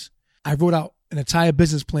typewriters, I wrote out an entire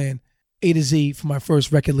business plan, A to Z, for my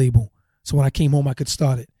first record label. So when I came home, I could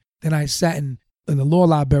start it. Then I sat in the law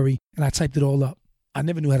library and I typed it all up. I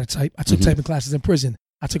never knew how to type. I took typing classes in prison.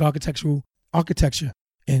 I took architecture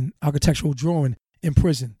and architectural drawing in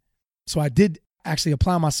prison. So I did actually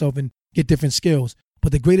apply myself and get different skills.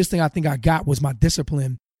 But the greatest thing I think I got was my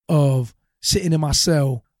discipline of sitting in my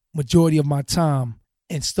cell majority of my time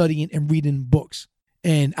and studying and reading books.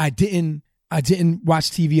 And I didn't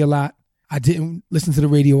watch TV a lot. I didn't listen to the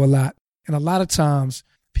radio a lot. And a lot of times,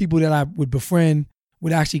 people that I would befriend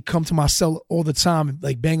would actually come to my cell all the time and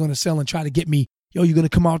like bang on the cell and try to get me, yo, you're going to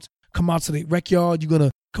come out to the rec yard. You're going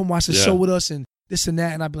to come watch the show with us. And this and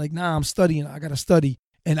that. And I'd be like, nah, I'm studying. I got to study.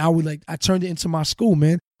 And I turned it into my school,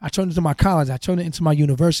 man. I turned it into my college. I turned it into my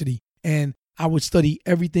university. And I would study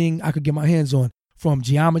everything I could get my hands on, from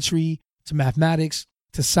geometry to mathematics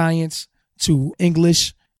to science to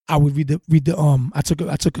English. I would read the I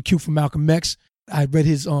took a cue from Malcolm X. I read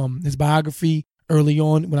his biography early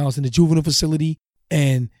on when I was in the juvenile facility.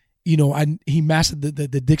 And, he mastered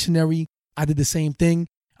the dictionary. I did the same thing.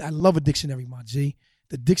 I love a dictionary, my G.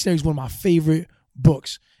 The dictionary is one of my favorite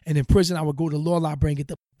books. And in prison, I would go to the law library and get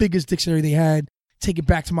the biggest dictionary they had, take it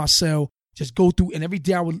back to my cell, just go through. And every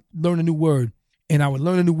day I would learn a new word. And I would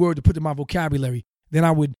learn a new word to put in my vocabulary. Then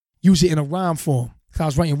I would use it in a rhyme form. Because I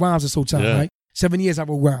was writing rhymes this whole time, right? 7 years I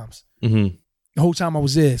wrote rhymes. Mm-hmm. The whole time I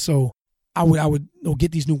was there. So I would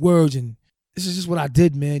get these new words. And this is just what I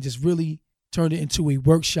did, man. Just really turned it into a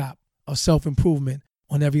workshop of self-improvement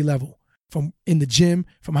on every level. From in the gym,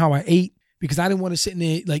 from how I ate. Because I didn't want to sit in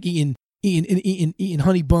there like eating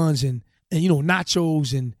honey buns and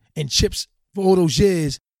nachos and chips for all those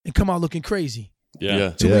years and come out looking crazy.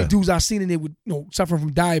 Yeah. Too many dudes I've seen in there with suffering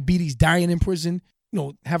from diabetes, dying in prison,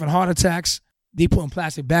 having heart attacks. They putting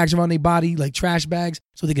plastic bags around their body, like trash bags,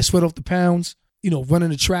 so they can sweat off the pounds, running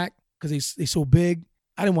the track because they so big.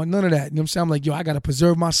 I didn't want none of that. You know what I'm saying? I'm like, I got to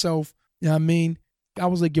preserve myself. You know what I mean? I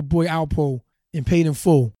was like your boy Alpo in Paid in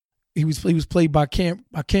Full. He was played by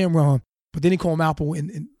Cameron, but then they call him Alpo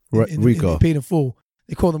in Rico. In Paid in Full.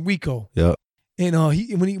 They called him Rico. Yeah. And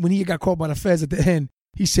when he got caught by the feds at the end,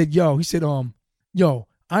 he said, I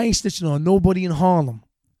ain't snitching on nobody in Harlem.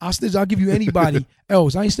 I'll give you anybody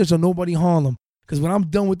else. I ain't snitching on nobody in Harlem. Because when I'm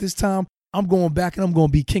done with this time, I'm going back and I'm going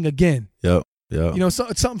to be king again. Yep. Yeah.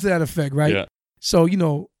 Something to that effect, right? Yeah. So,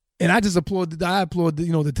 and I just applaud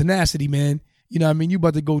the tenacity, man. You know what I mean? You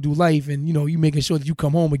about to go do life and, you making sure that you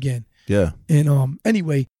come home again. Yeah. And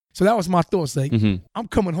anyway, so that was my thoughts. Like, I'm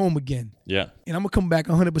coming home again. Yeah. And I'm going to come back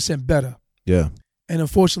 100% better. Yeah. And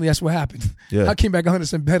unfortunately, that's what happened. Yeah. I came back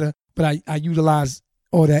 100% better, but I utilized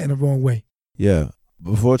all that in the wrong way. Yeah.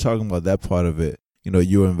 Before talking about that part of it,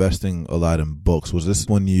 you were investing a lot in books. Was this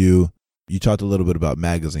when you talked a little bit about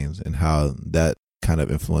magazines and how that kind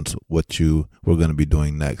of influenced what you were going to be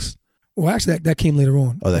doing next? Well, actually, that came later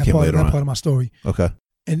on. Oh, that came later on. That part of my story. Okay.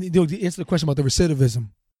 And to answer the question about the recidivism.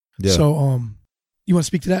 Yeah. So, you want to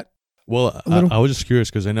speak to that? Well, I was just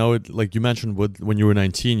curious because I know it, like you mentioned, when you were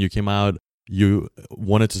 19, you came out, you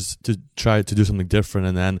wanted to try to do something different,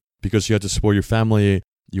 and then because you had to support your family,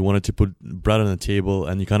 you wanted to put bread on the table,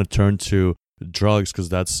 and you kind of turned to drugs because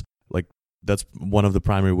that's one of the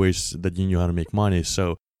primary ways that you knew how to make money.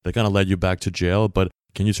 So that kind of led you back to jail. But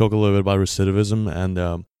can you talk a little bit about recidivism and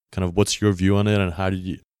kind of what's your view on it, and how did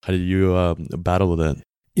you battle with it?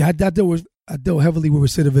 Yeah, I dealt heavily with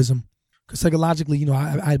recidivism because psychologically,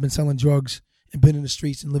 I had been selling drugs and been in the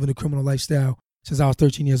streets and living a criminal lifestyle since I was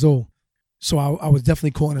 13 years old. So I was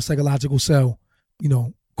definitely caught in a psychological cell,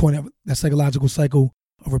 caught in that psychological cycle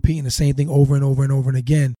of repeating the same thing over and over and over and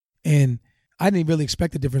again. And I didn't really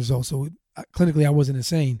expect a different result. So clinically, I wasn't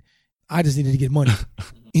insane. I just needed to get money.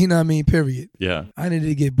 You know what I mean? Period. Yeah. I needed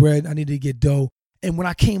to get bread. I needed to get dough. And when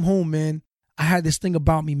I came home, man, I had this thing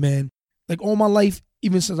about me, man. Like all my life,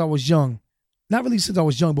 even since I was young, not really since I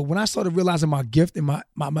was young, but when I started realizing my gift and my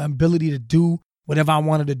ability to do whatever I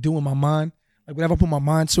wanted to do in my mind, like whatever I put my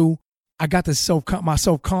mind to, I got my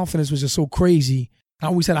self-confidence was just so crazy. I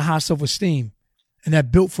always had a high self-esteem. And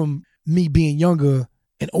that built from me being younger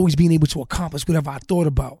and always being able to accomplish whatever I thought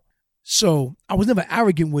about. So I was never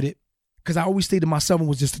arrogant with it because I always stayed to myself and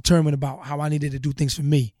was just determined about how I needed to do things for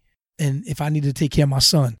me. And if I needed to take care of my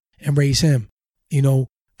son and raise him,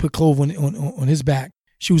 put clothes on his back,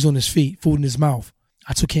 shoes on his feet, food in his mouth.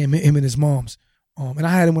 I took care of him and his mom's. And I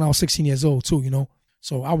had him when I was 16 years old too,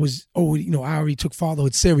 So I was already, I already took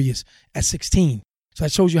fatherhood serious at 16. So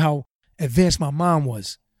that shows you how advanced my mind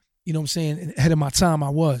was. You know what I'm saying? And ahead of my time I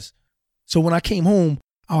was. So when I came home,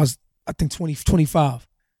 I was, I think 25.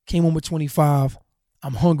 Came home at 25.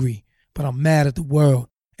 I'm hungry, but I'm mad at the world.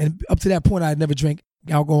 And up to that point, I had never drank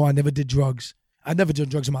alcohol. I never did drugs. I never did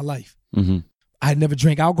drugs in my life. Mm-hmm. I had never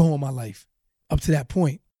drank alcohol in my life up to that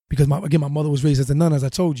point because, my mother was raised as a nun, as I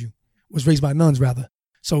told you. Was raised by nuns, rather.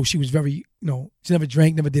 So she was very, she never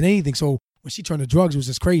drank, never did anything. So when she turned to drugs, it was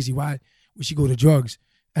just crazy. Why would she go to drugs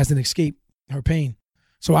as an escape her pain?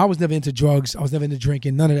 So I was never into drugs. I was never into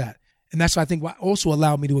drinking, none of that. And that's what I think what also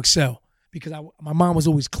allowed me to excel because my mind was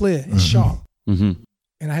always clear and sharp. Mm-hmm.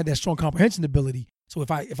 And I had that strong comprehension ability. So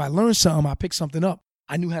if I learned something, I picked something up,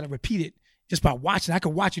 I knew how to repeat it just by watching. I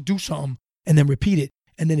could watch you do something and then repeat it.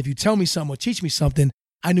 And then if you tell me something or teach me something,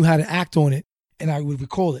 I knew how to act on it and I would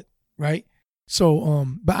recall it, right? So,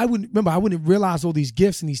 but I wouldn't realize all these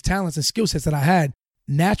gifts and these talents and skill sets that I had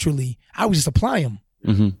naturally. I would just apply them.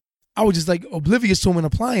 Mm-hmm. I was just like oblivious to them and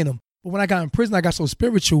applying them. But when I got in prison, I got so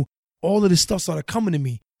spiritual, all of this stuff started coming to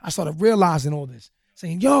me. I started realizing all this,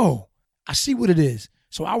 saying, yo, I see what it is.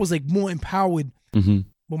 So I was like more empowered with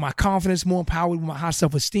my confidence, more empowered with my high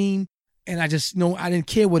self-esteem. And I just, I didn't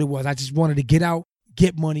care what it was. I just wanted to get out,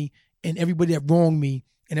 get money, and everybody that wronged me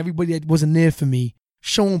and everybody that wasn't there for me,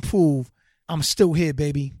 show and prove I'm still here,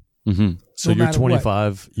 baby. Mm-hmm. So No you're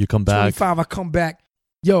 25, you come back. 25, I come back.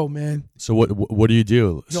 Yo, man. So what do you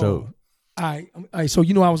do? Yo, So all right. So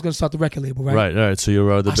I was going to start the record label, right? Right. So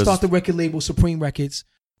you're the I business. started the record label, Supreme Records.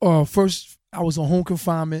 First, I was on home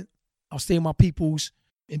confinement. I was staying with my peoples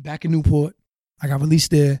back in Newport. I got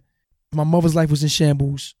released there. My mother's life was in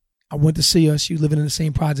shambles. I went to see her. She was living in the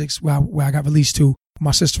same projects where I got released to.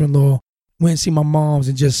 My sister-in-law. Went and see my mom's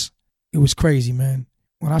and just, it was crazy, man.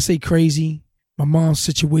 When I say crazy, my mom's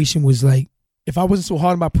situation was like, if I wasn't so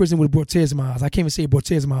hard in my prison, it would have brought tears in my eyes. I can't even say it brought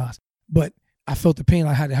tears in my eyes, but I felt the pain.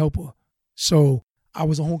 I had to help her. So I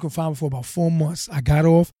was on home confinement for about 4 months. I got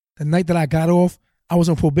off. The night that I got off, I was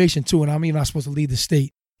on probation too, and I'm even not supposed to leave the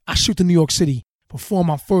state. I shoot to New York City, perform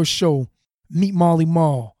my first show, meet Marley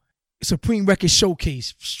Marl, Supreme Records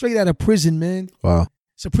Showcase, straight out of prison, man. Wow.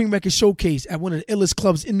 Supreme Records Showcase at one of the illest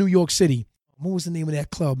clubs in New York City. What was the name of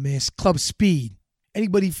that club, man? It's Club Speed.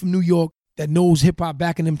 Anybody from New York that knows hip-hop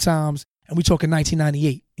back in them times, and we talking 1998,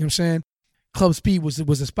 you know what I'm saying? Club Speed was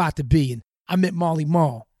a spot to be, and I met Marley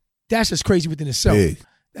Marl. That's just crazy within itself. Big.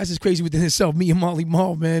 That's just crazy within itself. Meeting Marley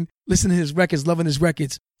Marl, man. Listening to his records, loving his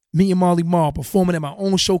records. Meeting Marley Marl, performing at my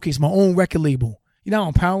own showcase, my own record label. You know how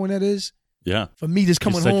empowering that is? Yeah. For me just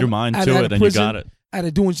coming You set home. your mind out to of it and prison, you got it. Out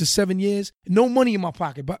of doing just 7 years. No money in my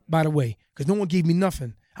pocket, by the way, because no one gave me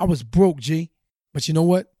nothing. I was broke, G. But you know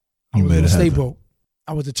what? I You was made going it to stay happen. broke.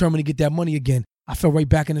 I was determined to get that money again. I fell right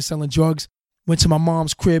back into selling drugs. Went to my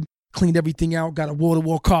mom's crib, cleaned everything out, got a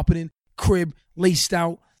wall-to-wall carpeting, crib, laced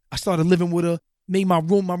out. I started living with her, made my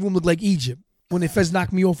room look like Egypt. When the feds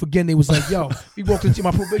knocked me off again, they was like, yo, we walked into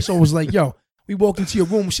my probation was like, yo, we walked into your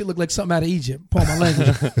room, shit looked like something out of Egypt. Pardon my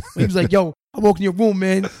language. But he was like, yo, I walked in your room,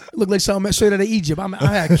 man. It looked like something straight out of Egypt.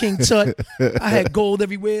 I had King Tut. I had gold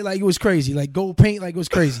everywhere. Like, it was crazy. Like, gold paint. Like, it was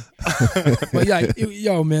crazy. But, yeah,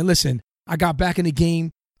 yo, man, listen. I got back in the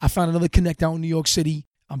game. I found another connect out in New York City.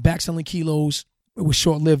 I'm back selling kilos. It was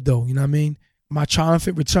short-lived, though. You know what I mean? My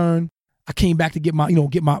triumphant return. I came back to get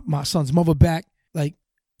my son's mother back. Like,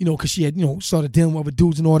 because she had, started dealing with other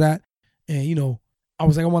dudes and all that. And, I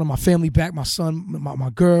was like, I wanted my family back, my son, my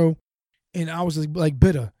girl. And I was like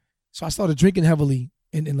bitter. So I started drinking heavily.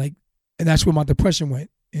 And that's where my depression went,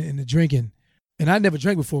 in the drinking. And I never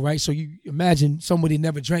drank before, right? So you imagine somebody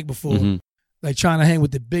never drank before, like trying to hang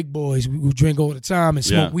with the big boys who drink all the time and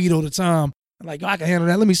smoke weed all the time. I'm like, I can handle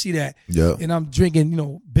that. Let me see that. Yeah. And I'm drinking,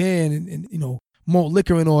 Ben and malt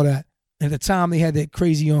liquor and all that. And at the time they had that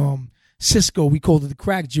crazy Cisco, we called it the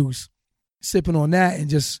crack juice, sipping on that and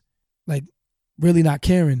just like really not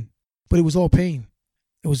caring. But it was all pain.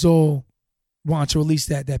 It was all wanting to release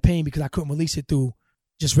that pain because I couldn't release it through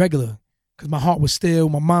just regular. Because my heart was still,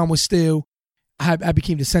 my mind was still. I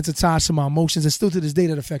became desensitized to my emotions, and still to this day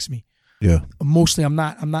that affects me. Yeah. Emotionally, I'm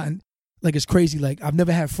not like, it's crazy. Like, I've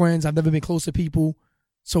never had friends. I've never been close to people.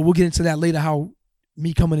 So we'll get into that later, how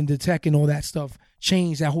me coming into tech and all that stuff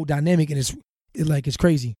changed that whole dynamic, and it's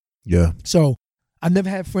crazy. Yeah. So I never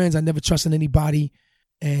had friends. I never trusted anybody,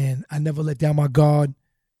 and I never let down my guard.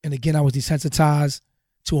 And again, I was desensitized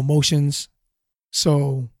to emotions.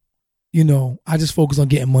 So, I just focused on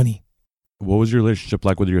getting money. What was your relationship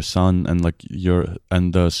like with your son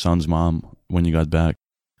and the son's mom when you got back?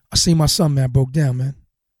 I seen my son, man, broke down, man.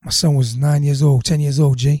 My son was 10 years old, G.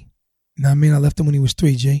 You know what I mean? I left him when he was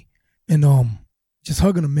 3, G. And just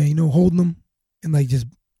hugging him, man, holding him and like just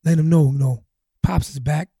letting him know, Pops is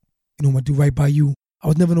back. I'm gonna do right by you. I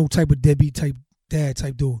was never no type of deadbeat type dad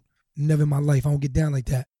type dude. Never in my life. I don't get down like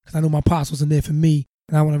that. Because I know my pops wasn't there for me,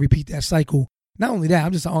 and I want to repeat that cycle. Not only that,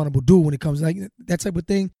 I'm just an honorable dude when it comes to like that type of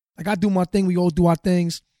thing. Like, I do my thing. We all do our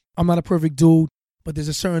things. I'm not a perfect dude, but there's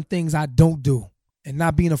a certain things I don't do. And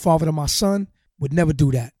not being a father to my son would never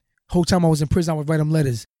do that. Whole time I was in prison, I would write him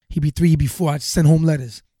letters. He'd be 3, he'd be 4. I'd send home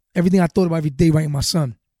letters. Everything I thought about every day writing my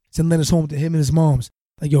son. Send letters home to him and his moms.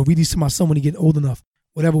 Like, yo, read these to my son when he get old enough.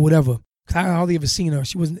 Whatever. Because I hardly ever seen her.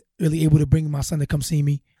 She wasn't really able to bring my son to come see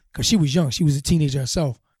me because she was young. She was a teenager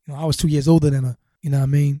herself. I was 2 years older than her. You know what I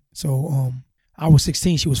mean? So I was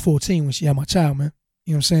 16. She was 14 when she had my child, man.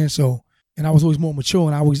 You know what I'm saying? So, and I was always more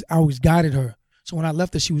mature, and I always guided her. So when I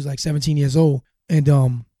left her, she was like 17 years old. And,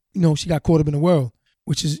 she got caught up in the world,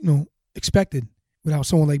 which is, expected without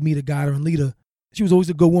someone like me to guide her and lead her She was always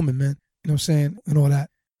a good woman, man. You know what I'm saying? And all that.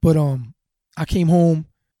 But I came home,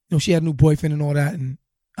 she had a new boyfriend and all that, and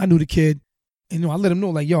I knew the kid. And I let him know,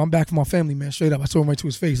 like, yo, I'm back for my family, man. Straight up. I told him right to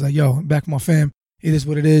his face, like, yo, I'm back for my fam. It is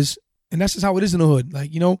what it is. And that's just how it is in the hood.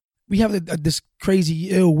 Like, we have this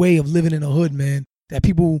crazy, ill way of living in the hood, man, that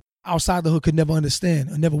people outside the hood could never understand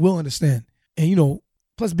or never will understand. And,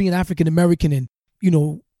 plus being African American and,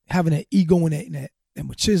 having that ego and that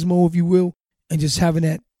machismo, if you will, and just having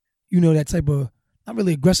that, that type of, not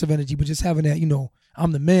really aggressive energy, but just having that,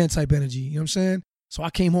 I'm the man type energy. You know what I'm saying? So I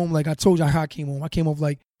came home, like I told you how I came home. I came home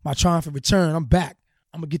like my triumphant return. I'm back.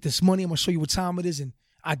 I'm going to get this money. I'm going to show you what time it is. And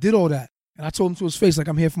I did all that. And I told him to his face, like,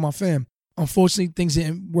 I'm here for my fam. Unfortunately, things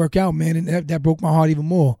didn't work out, man. And that broke my heart even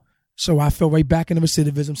more. So I fell right back into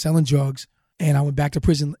recidivism, selling drugs. And I went back to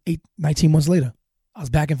prison 19 months later. I was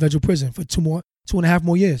back in federal prison for 2.5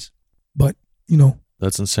 more years. But,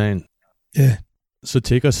 That's insane. Yeah. So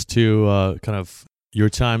take us to kind of your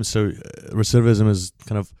time. So recidivism is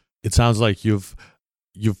kind of, it sounds like you've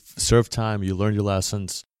served time, you learned your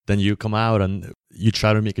lessons, then you come out and you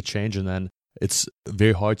try to make a change, and then it's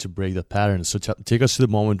very hard to break that pattern. So take us to the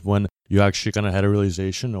moment when you actually kind of had a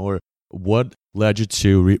realization, or what led you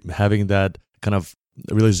to having that kind of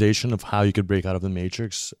realization of how you could break out of the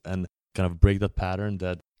matrix and kind of break that pattern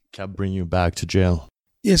that kept bringing you back to jail.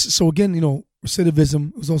 Yes. So again,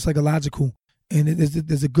 recidivism was all psychological, and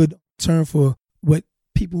there's a good term for what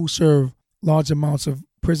people who serve large amounts of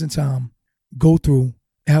prison time go through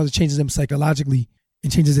and how it changes them psychologically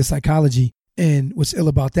and changes their psychology. And what's ill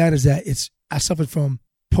about that is that I suffered from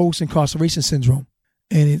post-incarceration syndrome,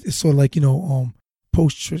 and it's sort of like,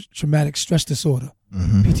 post-traumatic stress disorder,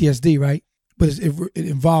 PTSD, right? But it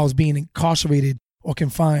involves being incarcerated or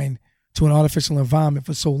confined to an artificial environment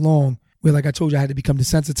for so long, where, like I told you, I had to become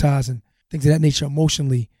desensitized and things of that nature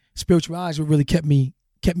emotionally. Spirituality is what really kept me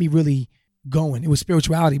really going. It was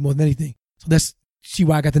spirituality more than anything. So that's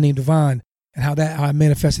why I got the name Divine and how I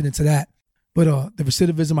manifested into that. But the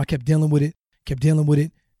recidivism, I kept dealing with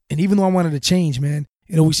it. And even though I wanted to change, man,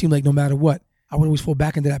 it always seemed like no matter what, I would always fall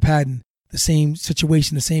back into that pattern, the same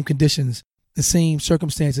situation, the same conditions, the same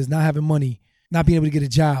circumstances, not having money, not being able to get a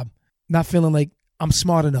job, not feeling like I'm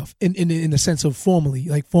smart enough in the sense of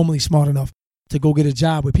formally smart enough to go get a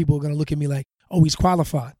job where people are going to look at me like, oh, he's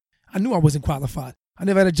qualified. I knew I wasn't qualified. I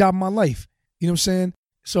never had a job in my life. You know what I'm saying?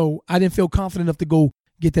 So I didn't feel confident enough to go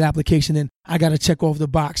get that application in. I got to check off the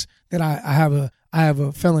box that I have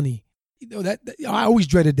a felony. That I always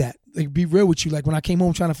dreaded that. Like, be real with you. Like, when I came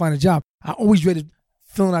home trying to find a job, I always dreaded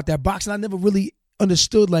filling out that box, and I never really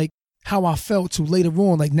understood like how I felt till later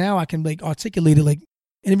on. Like, now I can like articulate it, like,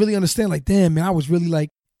 and really understand. Like, damn, man, I was really like,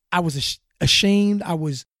 I was ashamed. I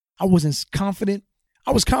wasn't confident.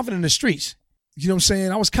 I was confident in the streets. You know what I'm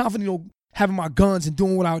saying? I was confident, having my guns and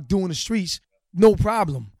doing what I would do in the streets, no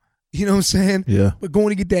problem. You know what I'm saying? Yeah. But going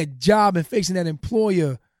to get that job and facing that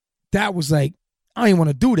employer, that was like, I didn't want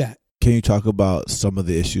to do that. Can you talk about some of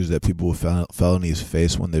the issues that people with felonies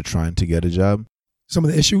face when they're trying to get a job? Some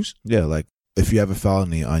of the issues? Yeah, like if you have a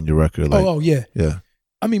felony on your record. Like, oh, yeah. Yeah.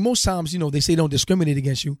 I mean, most times, they say don't discriminate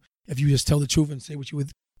against you if you just tell the truth and say what if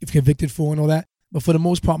you're convicted for and all that. But for the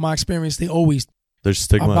most part, my experience, there's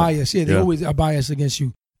stigma. Are biased. Yeah, they always are biased against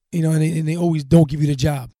you. And they always don't give you the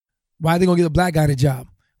job. Why are they going to give a black guy the job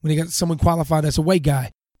when they got someone qualified that's a white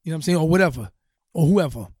guy? You know what I'm saying? Or whatever. Or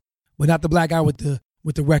whoever. But not the black guy with the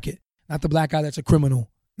record. Not the black guy that's a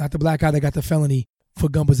criminal. Not the black guy that got the felony for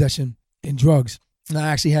gun possession and drugs. And I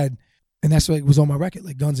actually had, and that's what was on my record,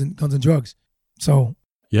 like guns and drugs. So.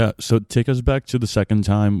 Yeah. So take us back to the second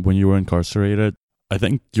time when you were incarcerated. I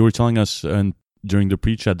think you were telling us during the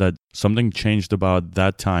pre-chat that something changed about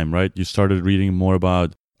that time, right? You started reading more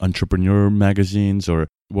about entrepreneur magazines, or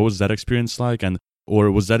what was that experience like?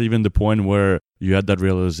 Or was that even the point where you had that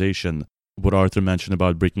realization, what Arthur mentioned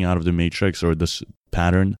about breaking out of the matrix or this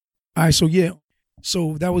pattern? All right,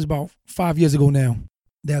 so that was about 5 years ago now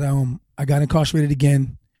that I got incarcerated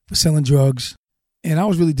again for selling drugs, and I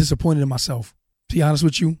was really disappointed in myself, to be honest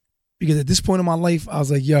with you, because at this point in my life, I was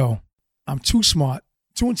like, yo, I'm too smart,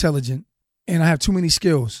 too intelligent, and I have too many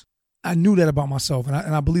skills. I knew that about myself, and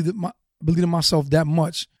I believed in myself that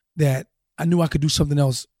much that I knew I could do something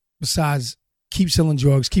else besides keep selling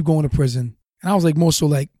drugs, keep going to prison. And I was like more so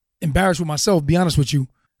like embarrassed with myself, be honest with you.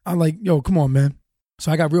 I'm like, yo, come on, man.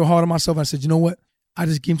 So I got real hard on myself, and I said, you know what? I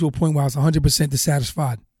just came to a point where I was 100%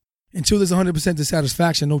 dissatisfied. Until there's 100%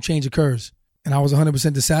 dissatisfaction, no change occurs. And I was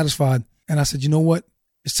 100% dissatisfied, and I said, you know what?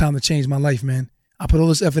 It's time to change my life, man. I put all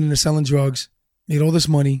this effort into selling drugs, made all this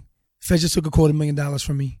money. Fed just took $250,000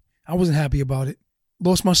 from me. I wasn't happy about it.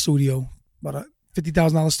 Lost my studio, about a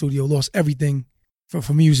 $50,000 studio, lost everything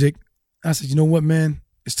for music. I said, you know what, man?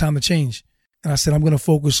 It's time to change. And I said, I'm going to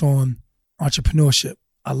focus on entrepreneurship.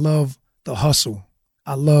 I love the hustle.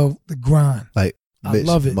 I love the grind. Like Mitch,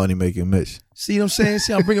 I love it. Money making Mitch. See what I'm saying?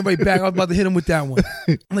 See, I'm bringing it right back. I was about to hit him with that one.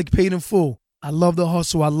 I'm like paid in full. I love the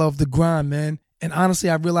hustle. I love the grind, man. And honestly,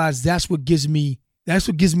 I realized that's what gives me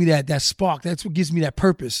that spark. That's what gives me that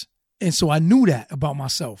purpose. And so I knew that about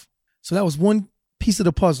myself. So that was one piece of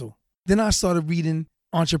the puzzle. Then I started reading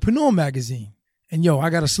Entrepreneur magazine. And I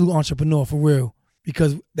got to salute Entrepreneur for real,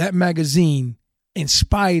 because that magazine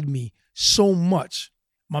inspired me so much.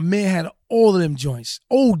 My man had all of them joints,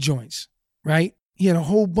 old joints, right? He had a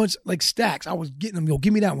whole bunch, like stacks. I was getting them,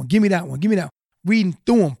 give me that one, give me that one, give me that one. Reading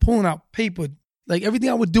through them, pulling out paper, like everything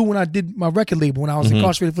I would do when I did my record label, when I was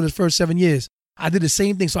incarcerated for the first 7 years. I did the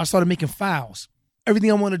same thing. So I started making files.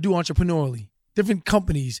 Everything I wanted to do entrepreneurially, different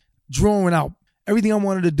companies, drawing out, everything I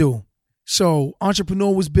wanted to do. So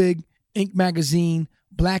Entrepreneur was big, Inc. magazine,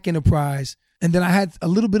 Black Enterprise. And then I had a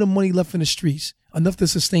little bit of money left in the streets, enough to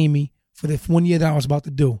sustain me for the 1 year that I was about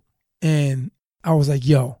to do. And I was like,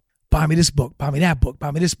 buy me this book, buy me that book,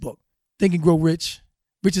 buy me this book. Think and Grow Rich,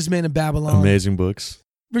 Richest Man in Babylon. Amazing books.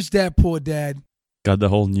 Rich Dad, Poor Dad. Got the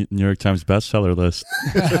whole New York Times bestseller list.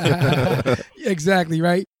 Exactly,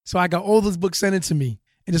 right? So I got all those books sent in to me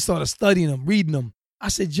and just started studying them, reading them. I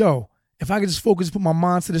said, if I could just focus, put my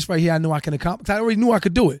mind to this right here, I know I can accomplish. I already knew I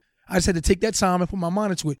could do it. I just had to take that time and put my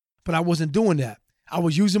mind into it. But I wasn't doing that. I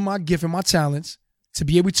was using my gift and my talents to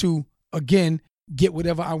be able to, again, get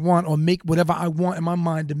whatever I want or make whatever I want in my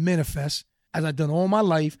mind to manifest, as I've done all my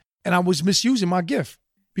life. And I was misusing my gift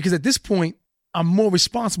because at this point, I'm more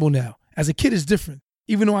responsible now. As a kid, it's different.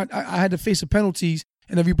 Even though I had to face the penalties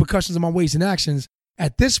and the repercussions of my ways and actions,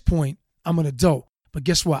 at this point, I'm an adult. But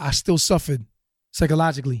guess what? I still suffered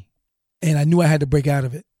psychologically, and I knew I had to break out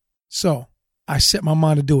of it. So I set my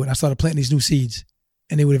mind to do it. I started planting these new seeds,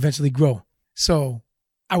 and they would eventually grow. So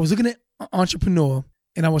I was looking at Entrepreneur,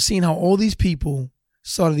 and I was seeing how all these people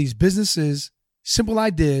started these businesses, simple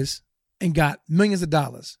ideas, and got millions of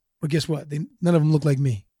dollars. But guess what? None of them looked like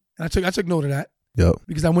me. And I took note of that. Yep.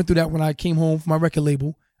 Because I went through that when I came home from my record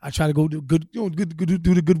label. I tried to go do do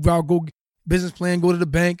the good route, go business plan, go to the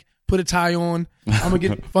bank, put a tie on. I'm gonna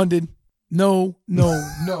get funded. No.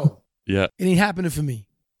 Yeah. It ain't happening for me.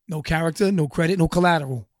 No character, no credit, no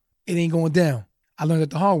collateral. It ain't going down. I learned it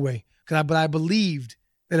the hard way. But I believed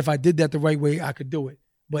that if I did that the right way, I could do it.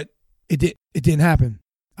 But it didn't happen.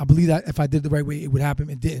 I believed that if I did the right way, it would happen.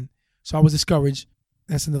 It didn't. So I was discouraged.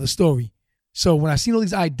 That's another story. So when I seen all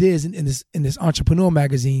these ideas in this Entrepreneur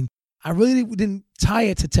magazine, I really didn't tie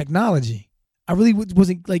it to technology. I really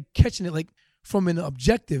wasn't like catching it like from an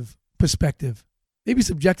objective perspective. Maybe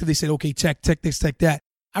subjective, they said, okay, tech this, tech that.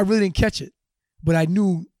 I really didn't catch it. But I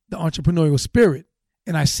knew the entrepreneurial spirit,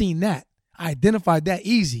 and I seen that. I identified that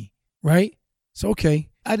easy, right? So, okay,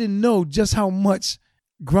 I didn't know just how much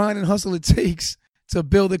grind and hustle it takes to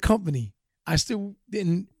build a company. I still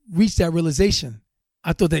didn't reach that realization.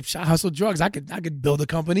 I thought that if I hustled drugs, I could build a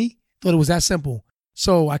company. Thought it was that simple.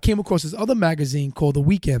 So I came across this other magazine called The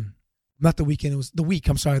Weekend. Not The Weekend, it was The Week.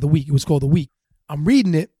 I'm sorry, The Week. It was called The Week. I'm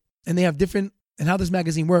reading it, and they have different, and how this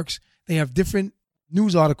magazine works, they have different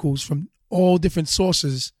news articles from all different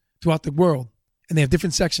sources throughout the world. And they have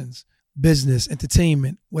different sections, business,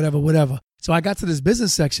 entertainment, whatever. So I got to this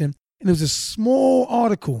business section, and it was a small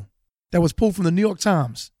article that was pulled from the New York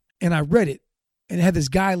Times. And I read it, and it had this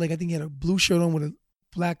guy, like I think he had a blue shirt on with a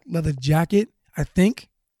black leather jacket, I think.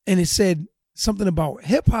 And it said something about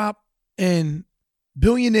hip hop and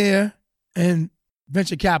billionaire and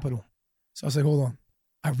venture capital. So I was like, hold on.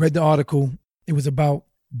 I read the article. It was about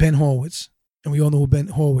Ben Horowitz. And we all know who Ben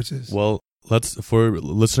Horowitz is. Well, for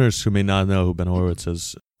listeners who may not know who Ben Horowitz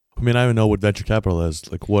is, who may not even know what venture capital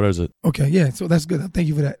is, like what is it? Okay, yeah. So that's good. Thank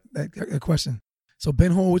you for that question. So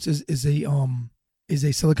Ben Horowitz is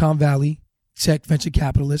a Silicon Valley tech venture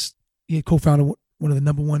capitalist. He co-founded one of the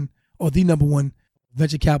number one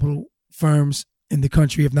venture capital firms in the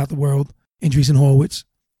country, if not the world, Andreessen Horowitz,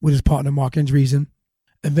 with his partner Mark Andreessen.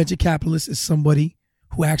 A venture capitalist is somebody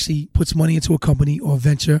who actually puts money into a company or a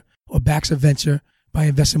venture or backs a venture by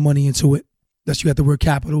investing money into it. Thus you have the word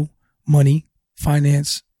capital, money,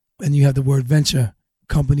 finance, and you have the word venture,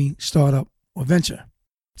 company, startup, or venture.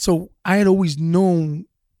 So I had always known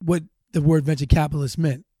what the word venture capitalist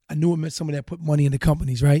meant. I knew it meant somebody that put money into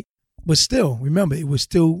companies, right? But still, remember, it was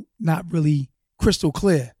still not really crystal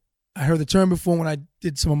clear. I heard the term before when I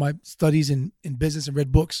did some of my studies in business and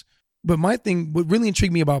read books. But my thing, what really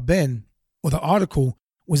intrigued me about Ben, or the article,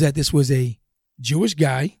 was that this was a Jewish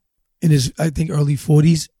guy in his, I think, early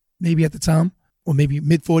 40s, maybe at the time, or maybe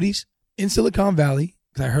mid 40s, in Silicon Valley,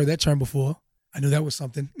 because I heard that term before, I knew that was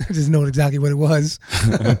something. I just know exactly what it was.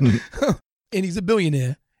 And he's a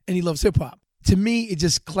billionaire, and he loves hip hop. To me, it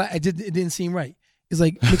didn't seem right. It's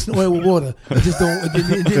like mixing oil with water.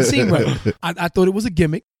 It didn't seem right. I thought it was a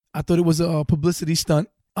gimmick. I thought it was a publicity stunt,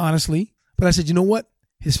 honestly. But I said, you know what?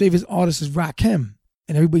 His favorite artist is Rakim.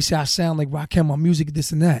 And everybody say I sound like Rakim, my music,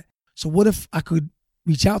 this and that. So what if I could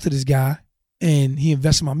reach out to this guy and he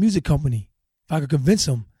invests in my music company? If I could convince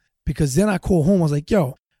him. Because then I called home. I was like,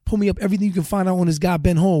 yo, pull me up everything you can find out on this guy,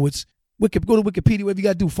 Ben Horowitz. Go to Wikipedia, whatever you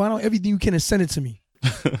got to do. Find out everything you can and send it to me.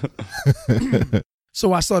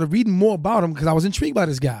 So I started reading more about him because I was intrigued by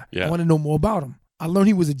this guy. Yeah. I want to know more about him. I learned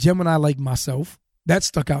he was a Gemini like myself. That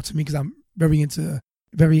stuck out to me because I'm very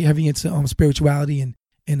heavy into spirituality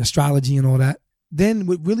and astrology and all that. Then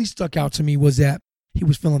what really stuck out to me was that he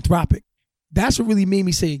was philanthropic. That's what really made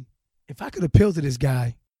me say, if I could appeal to this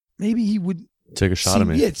guy, maybe he would take a shot at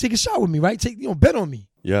me. Yeah, take a shot with me, right? Bet on me.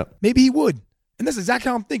 Yeah. Maybe he would. And that's exactly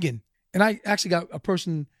how I'm thinking. And I actually got a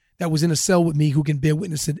person that was in a cell with me who can bear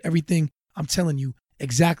witness to everything I'm telling you,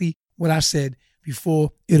 exactly what I said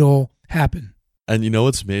before it all happened. And you know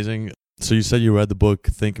what's amazing? So you said you read the book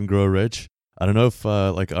Think and Grow Rich. I don't know if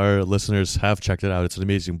our listeners have checked it out. It's an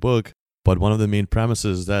amazing book. But one of the main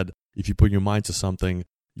premises is that if you put your mind to something,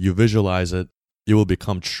 you visualize it, it will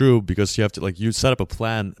become true because you have to, you set up a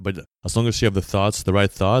plan, but as long as you have the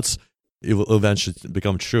right thoughts, it will eventually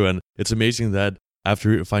become true. And it's amazing that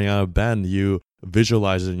after finding out about Ben, you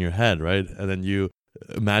visualize it in your head, right? And then you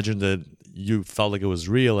imagine that you felt like it was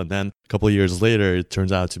real, and then a couple of years later, it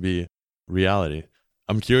turns out to be reality.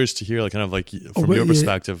 I'm curious to hear, from your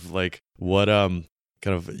perspective, what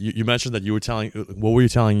you mentioned that what were you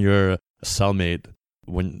telling your cellmate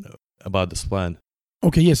about this plan?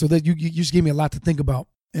 Okay, yeah. So that you just gave me a lot to think about,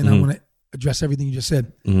 and I want to address everything you just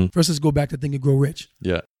said. Mm-hmm. First, let's go back to Think and Grow Rich.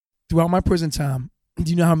 Yeah. Throughout my prison time, do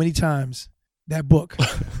you know how many times that book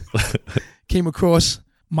came across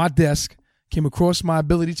my desk, came across my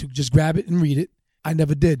ability to just grab it and read it? I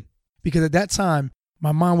never did, because at that time,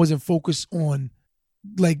 my mind wasn't focused on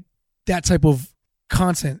that type of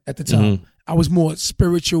content at the time. Mm-hmm. I was more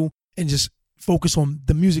spiritual and just focused on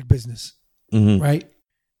the music business, right?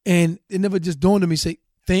 And it never just dawned on me, say,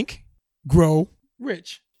 think, grow,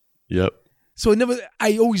 rich. Yep. So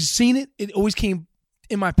I always seen it. It always came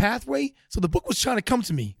in my pathway. So the book was trying to come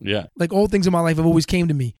to me. Yeah. Like all things in my life have always came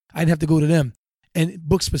to me. I didn't have to go to them. And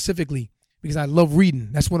books specifically, because I love reading.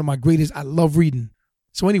 That's one of my greatest. I love reading.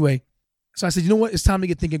 So anyway, I said, you know what? It's time to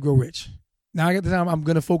get Think and Grow Rich. Now I got the time. I'm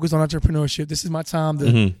going to focus on entrepreneurship. This is my time.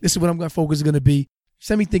 This is what I'm going to focus going to be.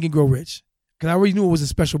 Send me Think and Grow Rich. Because I already knew it was a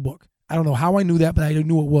special book. I don't know how I knew that, but I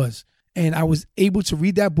knew it was. And I was able to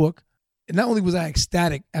read that book. And not only was I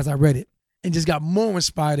ecstatic as I read it, and just got more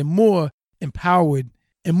inspired and more empowered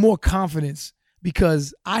and more confidence,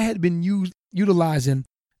 because I had been utilizing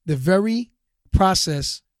the very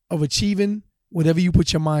process of achieving whatever you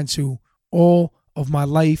put your mind to all of my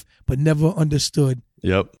life, but never understood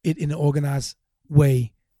it in an organized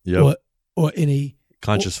way, or in a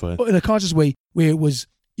conscious way, or in a conscious way where it was,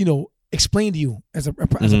 explained to you as a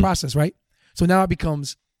process, right? So now it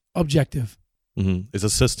becomes objective. Mm-hmm. It's a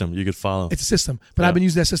system you could follow. It's a system, but I've been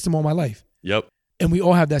using that system all my life. Yep. And we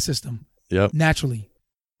all have that system. Yep. Naturally.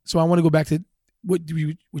 So I want to go back to what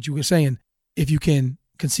you were saying. If you can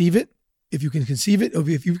conceive it, if you can conceive it, or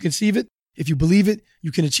if you conceive it, if you believe it,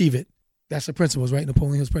 you can achieve it. That's the principles, right?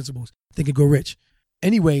 Napoleon Hill's principles. Think and Grow Rich.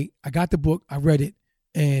 Anyway, I got the book, I read it,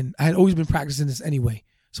 and I had always been practicing this anyway.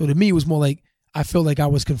 So to me, it was more like I felt like I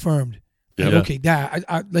was confirmed. Okay, Dad,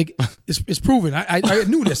 I it's proven. I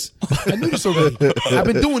knew this. I knew this already. I've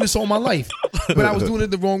been doing this all my life, but I was doing it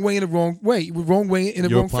the wrong way in the wrong field.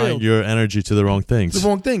 You're applying your energy to the wrong things. The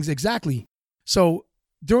wrong things, exactly. So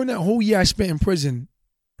during that whole year I spent in prison,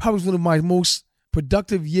 probably was one of my most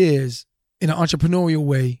productive years in an entrepreneurial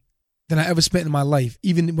way than I ever spent in my life,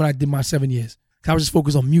 even when I did my 7 years. I was just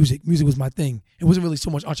focused on music. Music was my thing. It wasn't really so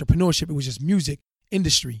much entrepreneurship. It was just music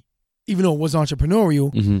industry. Even though it was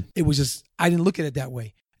entrepreneurial, it was just, I didn't look at it that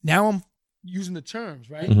way. Now I'm using the terms,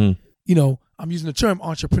 right? I'm using the term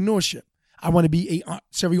entrepreneurship. I want to be a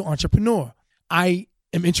serial entrepreneur. I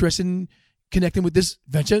am interested in connecting with this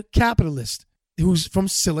venture capitalist who's from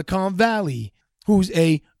Silicon Valley, who's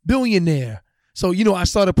a billionaire. So, I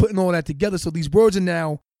started putting all that together. So these words are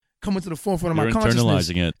now coming to the forefront of my consciousness.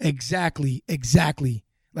 Internalizing it. Exactly.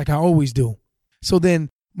 Like I always do. So then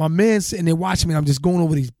my man's sitting there watching me, and I'm just going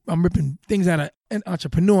over these. I'm ripping things out of an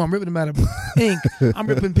entrepreneur. I'm ripping them out of Inc. I'm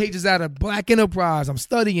ripping pages out of Black Enterprise. I'm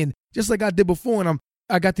studying just like I did before, and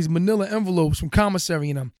I got these manila envelopes from commissary,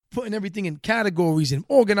 and I'm putting everything in categories and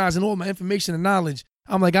organizing all my information and knowledge.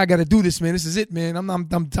 I'm like, I got to do this, man. This is it, man. I'm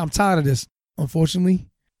tired of this. unfortunately,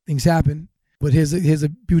 things happen. But here's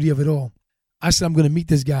the beauty of it all. I said, I'm going to meet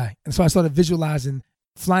this guy. And so I started visualizing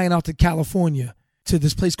flying out to California to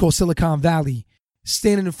this place called Silicon Valley,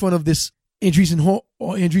 standing in front of this Andreessen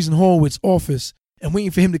Horowitz office and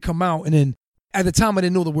waiting for him to come out. And then at the time, I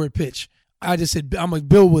didn't know the word pitch. I just said, I'm going to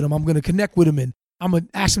build with him. I'm going to connect with him. And I'm going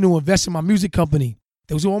to ask him to invest in my music company.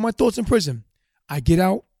 Those were all my thoughts in prison. I get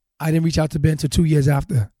out. I didn't reach out to Ben until 2 years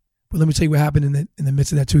after. But let me tell you what happened in the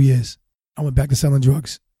midst of that 2 years. I went back to selling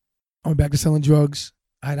drugs. I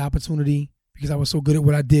had opportunity because I was so good at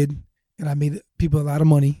what I did. And I made people a lot of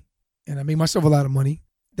money. And I made myself a lot of money.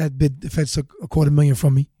 That bid, the feds took $250,000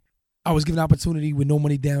 from me. I was given opportunity with no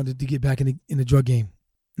money down to get back in the drug game.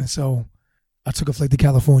 And so I took a flight to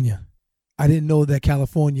California. I didn't know that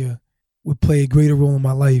California would play a greater role in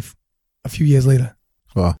my life a few years later.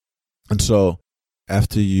 Wow. And so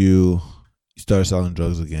after you started selling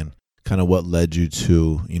drugs again, kind of what led you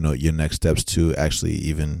to, your next steps to actually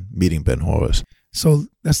even meeting Ben Horowitz? So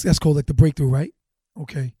that's called like the breakthrough, right?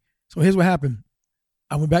 Okay. So here's what happened.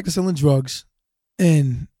 I went back to selling drugs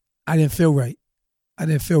and I didn't feel right.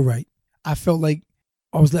 I felt like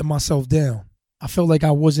I was letting myself down. I felt like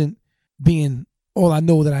I wasn't being all I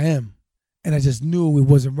know that I am. And I just knew it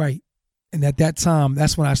wasn't right. And at that time,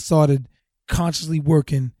 that's when I started consciously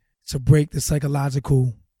working to break the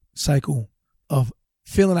psychological cycle of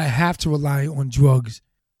feeling I have to rely on drugs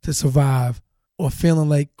to survive or feeling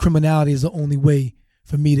like criminality is the only way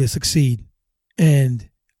for me to succeed. And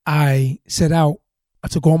I set out, I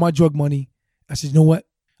took all my drug money. I said, you know what?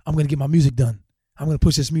 I'm going to get my music done. I'm going to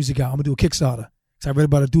push this music out. I'm going to do a Kickstarter. So I read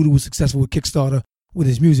about a dude who was successful with Kickstarter with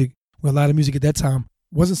his music, where a lot of music at that time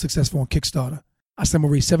wasn't successful on Kickstarter. I said I'm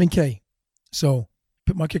going to raise $7,000. So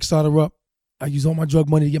put my Kickstarter up. I used all my drug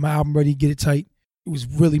money to get my album ready, get it tight. It was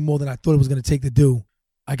really more than I thought it was going to take to do.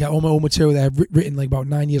 I got all my old material that I had written like about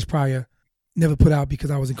 9 years prior, never put out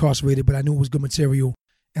because I was incarcerated, but I knew it was good material.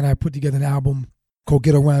 And I put together an album called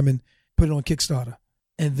Ghetto Rhyming, put it on Kickstarter.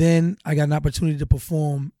 And then I got an opportunity to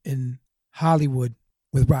perform in Hollywood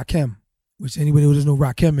with Rakim, which anybody who doesn't know who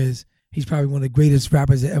Rakim is, he's probably one of the greatest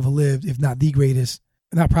rappers that ever lived, if not the greatest.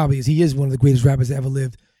 Not probably is, he is one of the greatest rappers that ever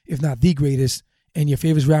lived, if not the greatest. And your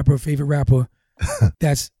favorite rapper,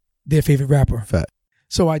 that's their favorite rapper. Fact.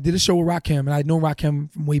 So I did a show with Rakim, and I'd known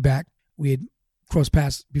Rakim from way back. We had crossed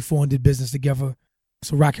paths before and did business together.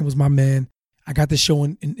 So Rakim was my man. I got the show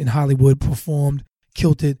in Hollywood, performed,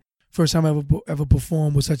 killed it. First time I ever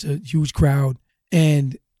performed with such a huge crowd.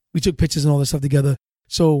 And we took pictures and all this stuff together.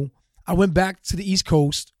 So I went back to the East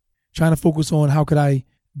Coast, trying to focus on how could I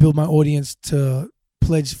build my audience to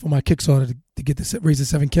pledge for my Kickstarter to get raise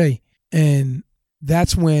the $7,000. And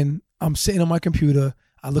that's when I'm sitting on my computer.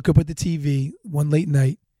 I look up at the TV one late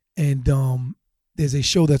night, and there's a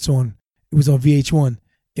show that's on. It was on VH1.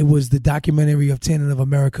 It was the documentary of Tannin of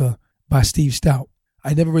America by Steve Stout.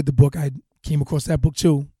 I never read the book. I came across that book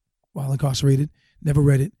too while incarcerated. Never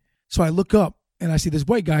read it. So I look up, and I see this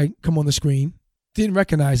white guy come on the screen. Didn't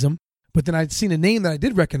recognize him, but then I'd seen a name that I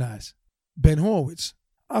did recognize, Ben Horowitz.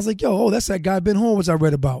 I was like, yo, that's that guy Ben Horowitz I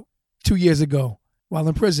read about 2 years ago while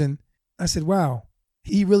in prison. I said, wow,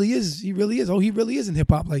 he really is. Oh, he really is in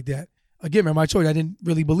hip-hop like that. Again, remember I told you I didn't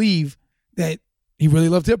really believe that he really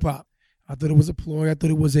loved hip-hop. I thought it was a ploy. I thought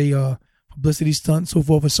it was a publicity stunt, so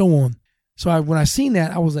forth and so on. So when I seen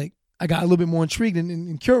that, I was like, I got a little bit more intrigued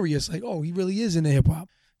and curious. Like, oh, he really is into hip-hop.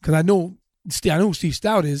 Because I know who Steve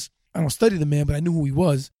Stout is. I don't study the man, but I knew who he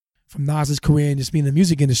was from Nas's career and just being in the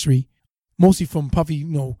music industry. Mostly from Puffy,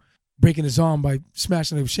 breaking his arm by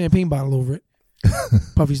smashing a champagne bottle over it.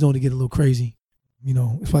 Puffy's known to get a little crazy.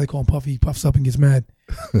 That's why they call him Puffy. He puffs up and gets mad.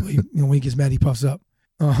 When he gets mad, he puffs up.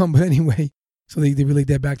 But anyway, so they relate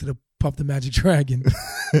that back to the Puff the Magic Dragon.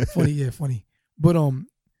 Funny. But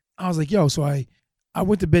I was like, yo, so I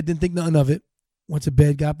went to bed, didn't think nothing of it. Went to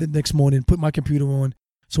bed, got up the next morning, put my computer on.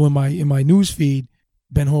 So in my news feed,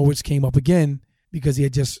 Ben Horowitz came up again because he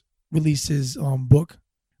had just released his book,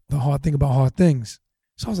 The Hard Thing About Hard Things.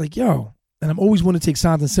 So I was like, yo, and I'm always want to take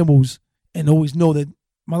signs and symbols and always know that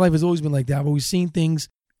my life has always been like that. I've always seen things,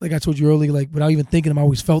 like I told you earlier, like without even thinking them, I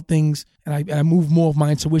always felt things. And I move more of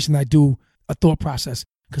my intuition than I do a thought process,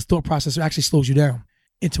 because thought process actually slows you down.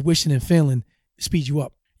 Intuition and feeling speeds you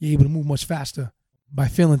up. You're able to move much faster by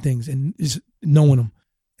feeling things and just knowing them.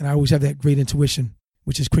 And I always have that great intuition,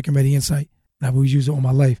 which is quick and ready insight. And I've always used it all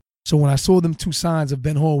my life. So when I saw them two signs of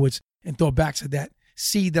Ben Horowitz and thought back to that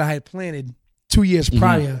seed that I had planted 2 years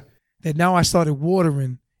prior, that now I started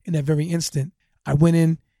watering in that very instant, I went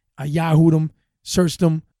in, I Yahoo'd him, searched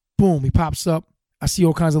him, boom, he pops up. I see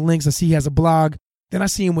all kinds of links. I see he has a blog. Then I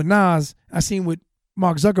see him with Nas. I see him with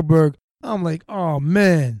Mark Zuckerberg. I'm like, oh,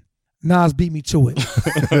 man, Nas beat me to it.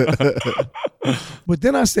 But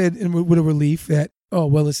then I said, with a relief, that, oh,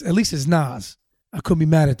 well, at least it's Nas. I couldn't be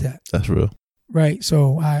mad at that. That's real. Right?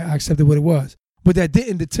 So I accepted what it was. But that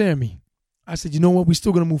didn't deter me. I said, you know what? We're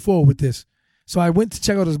still going to move forward with this. So I went to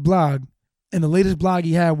check out his blog, and the latest blog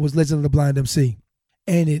he had was Legend of the Blind MC.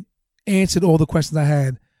 And it answered all the questions I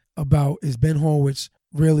had about, is Ben Horowitz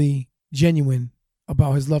really genuine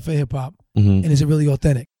about his love for hip-hop, and is it really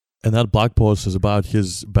authentic? And that blog post is about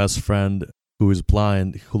his best friend who is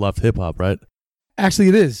blind, who loved hip-hop, right? Actually,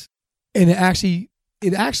 it is. And it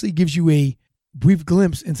actually gives you a brief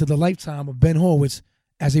glimpse into the lifetime of Ben Horowitz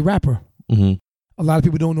as a rapper. Mm-hmm. A lot of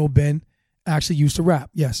people don't know Ben actually used to rap.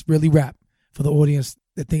 Yes, really rap. For the audience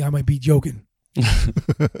that think I might be joking.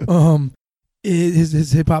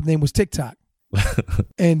 His hip-hop name was TikTok.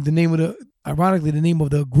 And ironically, the name of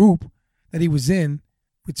the group that he was in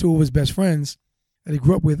with two of his best friends that he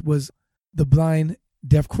grew up with was the Blind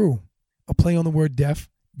Deaf Crew. A play on the word deaf,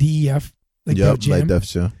 DEF, like Def Jam. Like Def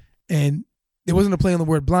Jam. And there wasn't a play on the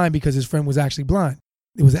word blind because his friend was actually blind.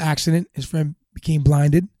 It was an accident. His friend became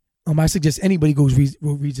blinded. I suggest anybody goes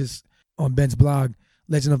reads this on Ben's blog,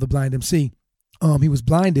 Legend of the Blind MC. He was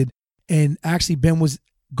blinded, and actually Ben was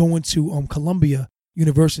going to Columbia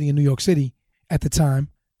University in New York City at the time,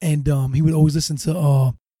 and he would always listen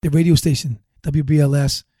to the radio station,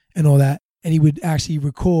 WBLS, and all that, and he would actually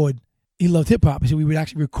record. He loved hip-hop, so we would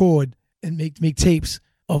actually record and make tapes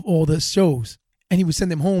of all the shows, and he would send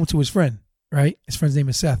them home to his friend, right? His friend's name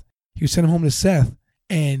is Seth. He would send them home to Seth,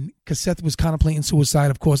 and because Seth was contemplating suicide,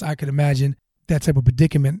 of course, I could imagine that type of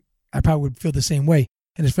predicament. I probably would feel the same way,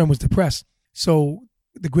 and his friend was depressed. So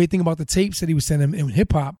the great thing about the tapes that he would send him in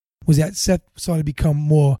hip-hop was that Seth started to become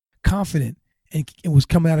more confident and was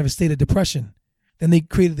coming out of a state of depression. Then they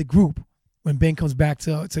created the group when Ben comes back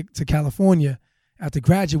to California after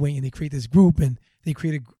graduating. They create this group, and they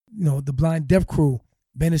created, the Blind Deaf Crew.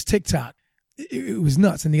 Ben is TikTok. It was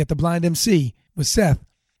nuts. And they got the Blind MC with Seth.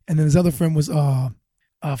 And then his other friend was, I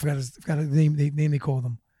forgot the name they called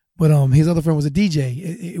him. But his other friend was a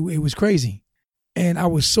DJ. It was crazy. And I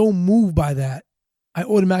was so moved by that, I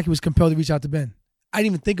automatically was compelled to reach out to Ben. I didn't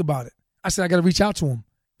even think about it. I said, I got to reach out to him.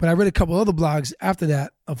 But I read a couple other blogs after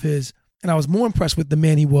that of his, and I was more impressed with the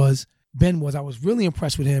man Ben was. I was really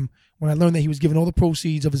impressed with him when I learned that he was giving all the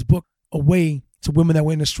proceeds of his book away to women that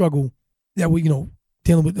were in a struggle, that were,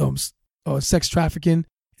 dealing with sex trafficking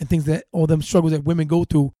and things, that all them struggles that women go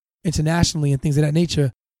through internationally and things of that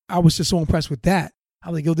nature. I was just so impressed with that. I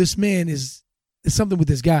was like, yo, this man is something with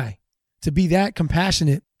this guy. To be that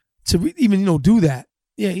compassionate, to even, do that.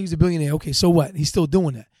 Yeah, he was a billionaire. Okay, so what? He's still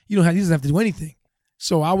doing that. He doesn't have to do anything.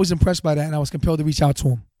 So I was impressed by that, and I was compelled to reach out to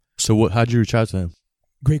him. So how'd you reach out to him?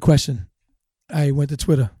 Great question. I went to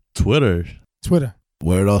Twitter. Twitter?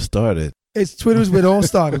 Where it all started. Twitter's where it all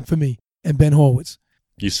started for me and Ben Horowitz.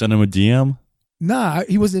 You sent him a DM? Nah,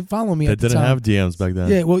 he wasn't following me at the time. They didn't have DMs back then.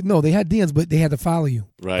 Yeah, well, no, they had DMs, but they had to follow you.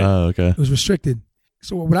 Right. Oh, okay. It was restricted.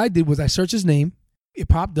 So what I did was I searched his name. It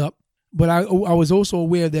popped up. But I was also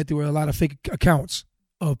aware that there were a lot of fake accounts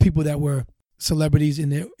of people that were celebrities in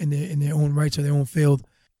their own rights or their own field.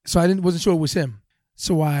 So I wasn't sure it was him.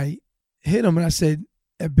 So I hit him and I said,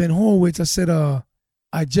 at Ben Horowitz, I said,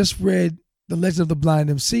 I just read the Legend of the Blind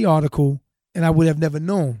MC article and I would have never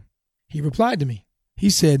known. He replied to me. He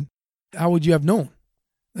said, how would you have known?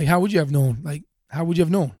 Like, how would you have known? Like, how would you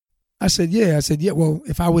have known? I said, yeah. Well,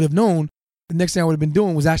 if I would have known, the next thing I would have been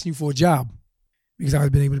doing was asking you for a job. Because I would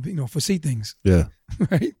have been able to, foresee things. Yeah.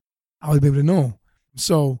 Right? I would be able to know.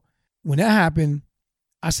 So when that happened,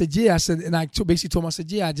 I said, yeah. And I basically told him, I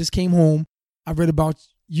said, yeah, I just came home. I read about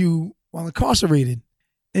you while incarcerated.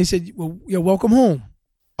 And he said, well, welcome home.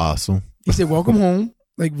 Awesome. He said, welcome home.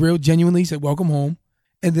 Like, real genuinely, he said, welcome home.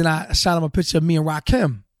 And then I shot him a picture of me and Rakim.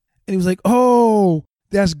 And he was like, oh,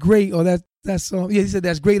 that's great. Or that's he said,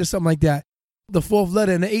 that's great or something like that. The 4th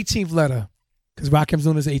letter and the 18th letter. Because Rakim's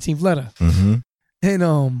known as the 18th letter. Mm-hmm.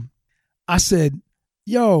 And I said,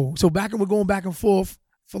 yo, so we're going back and forth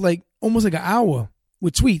for like almost like an hour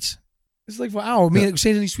with tweets. It's like for an hour, me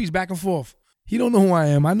exchanging these tweets back and forth. He don't know who I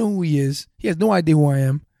am. I know who he is. He has no idea who I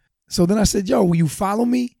am. So then I said, yo, will you follow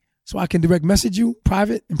me so I can direct message you in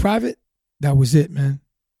private? That was it, man.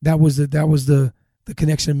 That was the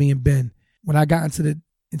connection of me and Ben. When I got into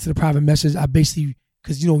the private message, I basically,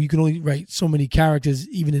 because you can only write so many characters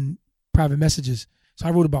even in private messages. So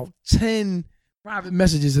I wrote about 10 private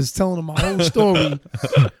messages that's telling them my whole story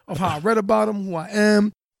of how I read about him, who I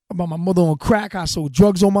am, about my mother on crack, how I sold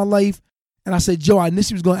drugs all my life. And I said, Joe, I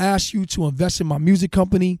initially was going to ask you to invest in my music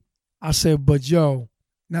company. I said, but Joe,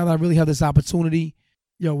 now that I really have this opportunity,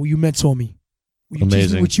 will you mentor me? Will you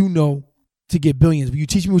teach me what you know to get billions. Will you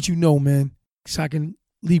teach me what you know, man, so I can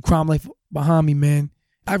leave crime life behind me, man?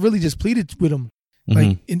 I really just pleaded with him,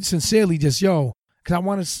 like, and sincerely, just, yo, because I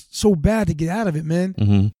wanted so bad to get out of it,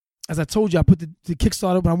 man. As I told you, I put the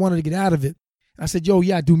Kickstarter, but I wanted to get out of it. I said, yo,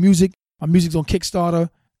 yeah, I do music. My music's on Kickstarter.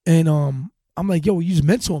 And I'm like, yo, you just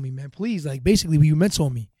mentor me, man. Please, like, basically, will you mentor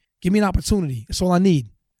me? Give me an opportunity. That's all I need.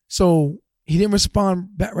 So he didn't respond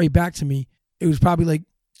right back to me. It was probably like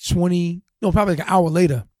probably like an hour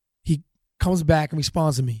later. He comes back and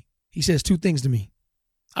responds to me. He says 2 things to me.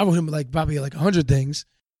 I wrote him like probably like 100 things.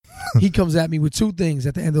 He comes at me with 2 things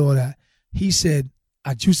at the end of all that. He said,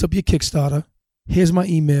 I juiced up your Kickstarter. Here's my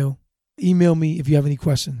email. Email me if you have any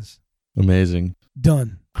questions. Amazing.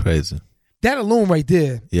 Done. Crazy. That alone right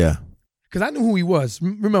there. Yeah. Because I knew who he was.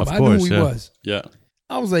 Remember, Of I knew course, who he was. Yeah.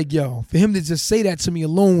 I was like, yo, for him to just say that to me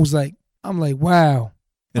alone was like, I'm like, wow.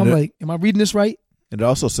 And I'm like, am I reading this right? And it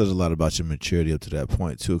also says a lot about your maturity up to that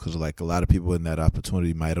point, too, because, like, a lot of people in that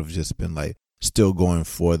opportunity might have just been, like, still going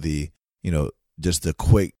for the, just the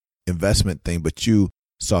quick investment thing, but you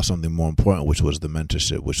saw something more important, which was the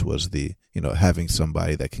mentorship, which was the, having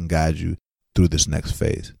somebody that can guide you through this next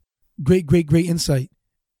phase. Great, great, great insight,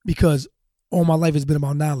 because all my life has been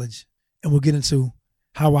about knowledge, and we'll get into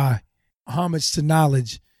how I homage to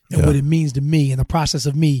knowledge and what it means to me and the process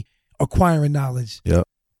of me acquiring knowledge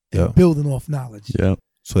and building off knowledge. Yeah.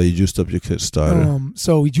 So you juiced up your Kickstarter.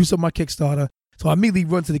 So he juiced up my Kickstarter. So I immediately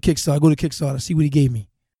run to the Kickstarter, go to Kickstarter, see what he gave me.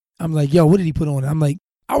 I'm like, yo, what did he put on it? I'm like,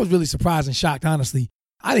 I was really surprised and shocked, honestly.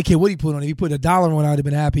 I didn't care what he put on it. If he put $1 on it, I would have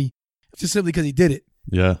been happy, just simply because he did it.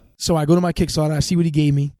 Yeah. So I go to my Kickstarter, I see what he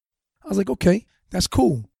gave me. I was like, okay, that's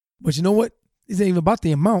cool. But you know what? It's not even about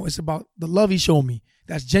the amount. It's about the love he showed me.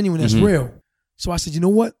 That's genuine. That's real. So I said, you know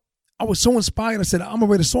what? I was so inspired. I said, I'm going to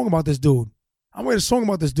write a song about this dude. I'm going to write a song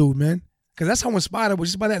about this dude, man. Because that's how inspired I was,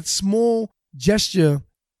 just by that small gesture,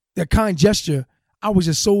 that kind gesture. I was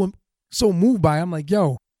just so moved by it. I'm like,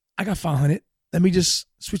 yo, I got 500. Let me just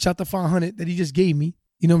switch out the 500 that he just gave me.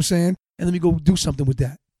 You know what I'm saying? And let me go do something with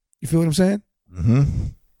that. You feel what I'm saying? Mm-hmm.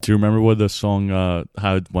 Do you remember what the song,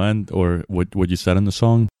 how it went, or what you said in the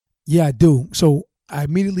song? Yeah, I do. So I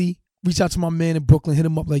immediately reached out to my man in Brooklyn, hit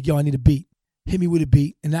him up like, yo, I need a beat. Hit me with a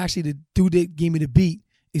beat. And actually the dude that gave me the beat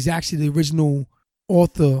is actually the original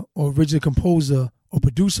author or original composer or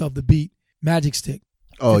producer of the beat, Magic Stick.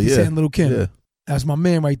 Oh, 50 yeah. Cent and Lil' Kim. Yeah. That's my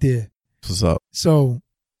man right there. What's up? So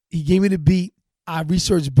he gave me the beat. I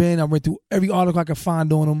researched Ben. I went through every article I could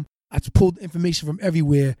find on him. I pulled information from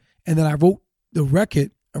everywhere. And then I wrote the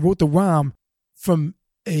record. I wrote the rhyme from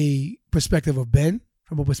a perspective of Ben,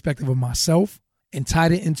 from a perspective of myself, and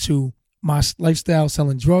tied it into my lifestyle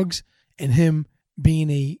selling drugs and him being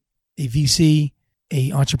a VC,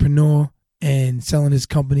 a entrepreneur, and selling his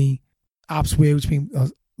company, Opsware, which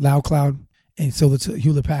means Loud Cloud, and sold it to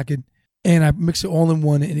Hewlett Packard. And I mixed it all in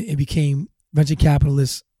one, and it became Venture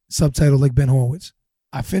Capitalist, subtitled like Ben Horowitz.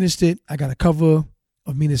 I finished it. I got a cover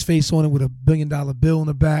of me and his face on it with $1 billion bill in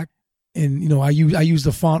the back. And, I used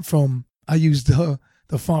the font from, the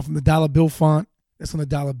font from the dollar bill font. That's on the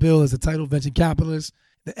dollar bill as the title, Venture Capitalist.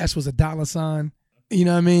 The S was a $. You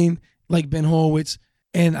know what I mean? Like Ben Horowitz.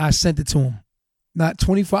 And I sent it to him. Not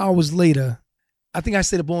 24 hours later, I think I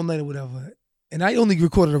stayed up all night or whatever. And I only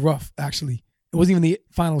recorded a rough, actually. It wasn't even the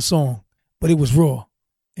final song, but it was raw.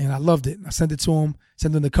 And I loved it. I sent it to him,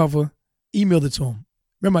 sent him the cover, emailed it to him.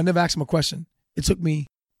 Remember, I never asked him a question. It took me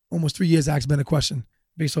almost 3 years to ask Ben a question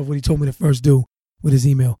based off what he told me to first do with his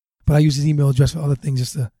email. But I used his email address for other things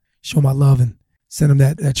just to show my love and send him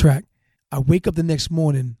that track. I wake up the next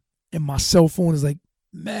morning and my cell phone is like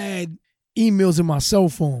mad emails in my cell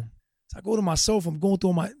phone. So I go to my cell phone, I'm going through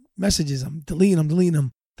all my messages. I'm deleting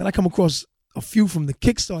them. Then I come across a few from the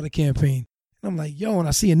Kickstarter campaign. And I'm like, yo, and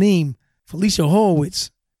I see a name, Felicia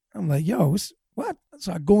Horowitz. I'm like, yo, what?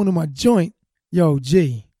 So I go into my joint. Yo,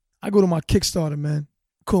 G, I go to my Kickstarter, man.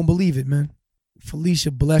 Couldn't believe it, man.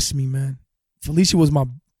 Felicia blessed me, man. Felicia was my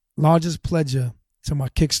largest pledger to my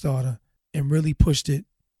Kickstarter and really pushed it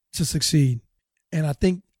to succeed. And I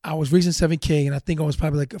think I was raising $7K, and I think I was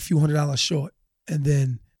probably like a few $100s short. And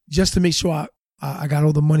then just to make sure I got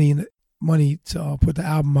all the money to put the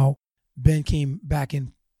album out, Ben came back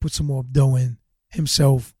and put some more dough in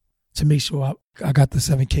himself to make sure I got the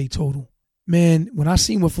 $7K total. Man, when I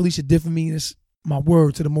seen what Felicia did for me, it's my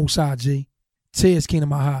word to the Most High, G. Tears came to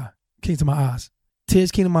my eyes.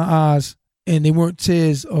 Tears came to my eyes, and they weren't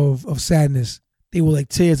tears of sadness. They were like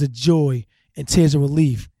tears of joy and tears of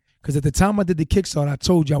relief. Because at the time I did the Kickstarter, I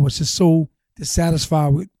told you I was just so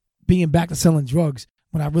dissatisfied with being back to selling drugs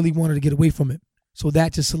when I really wanted to get away from it. So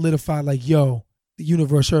that just solidified like, yo, the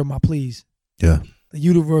universe heard my pleas. Yeah. The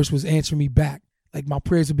universe was answering me back. like my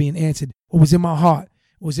prayers were being answered. What was in my heart,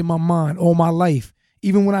 what was in my mind all my life,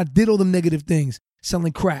 even when I did all them negative things,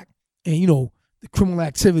 selling crack and, you know, the criminal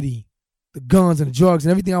activity, the guns and the drugs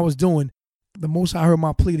and everything I was doing, the most I heard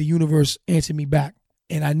my plea, the universe answered me back.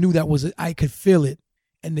 And I knew that was it. I could feel it.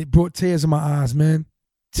 And it brought tears in my eyes, man.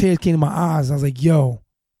 Tears came to my eyes. I was like, yo.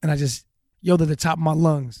 And I just yelled at the top of my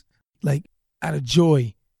lungs, like out of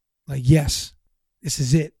joy, like, yes, this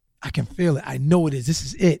is it. I can feel it. I know it is. This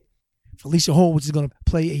is it. Felicia Horowitz is going to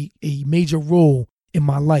play a major role in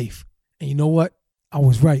my life. And you know what? I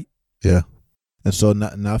was right. Yeah. And so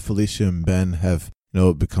now Felicia and Ben have,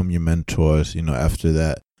 become your mentors. After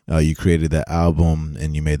that, you created that album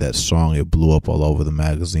and you made that song. It blew up all over the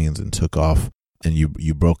magazines and took off. And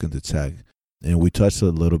you broke into tech. And we touched a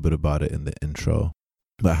little bit about it in the intro.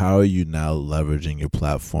 But how are you now leveraging your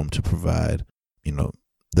platform to provide,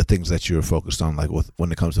 the things that you're focused on, like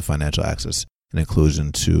when it comes to financial access and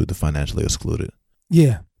inclusion to the financially excluded?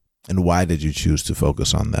 Yeah. And why did you choose to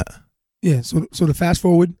focus on that? Yeah. So to fast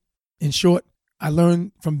forward, in short, I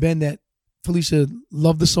learned from Ben that Felicia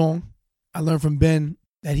loved the song. I learned from Ben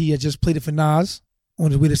that he had just played it for Nas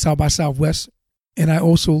on his way to South by Southwest. And I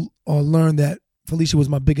also learned that Felicia was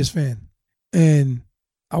my biggest fan. And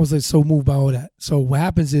I was like so moved by all that. So what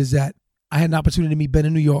happens is that I had an opportunity to meet Ben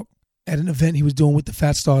in New York at an event he was doing with the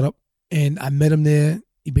Fat Startup. And I met him there.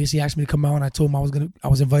 He basically asked me to come out and I told him I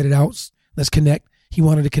was invited out. Let's connect. He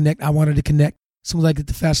wanted to connect. I wanted to connect. As soon as I get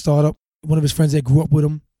the Fat Startup, one of his friends that grew up with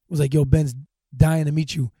him was like, yo, Ben's dying to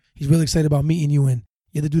meet you. He's really excited about meeting you. And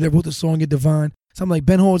you're the dude that wrote the song, You're Divine. So I'm like,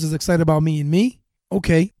 Ben Horowitz is excited about meeting me?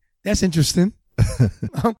 Okay, that's interesting.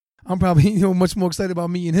 I'm probably much more excited about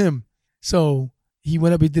meeting him. So he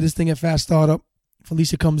went up, he did his thing at Fast Startup.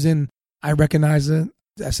 Felicia comes in. I recognize her.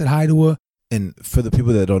 I said hi to her. And for the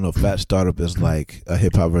people that don't know, Fat Startup is like a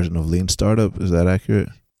hip hop version of Lean Startup. Is that accurate?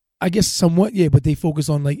 I guess somewhat, yeah, but they focus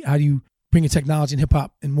on like how do you bring a technology and hip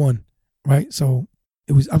hop in one, right? So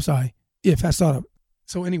it was, Fat Startup.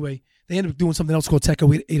 So anyway, they ended up doing something else called Tech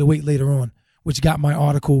 808 later on, which got my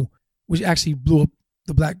article, which actually blew up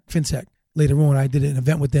the Black FinTech later on. I did an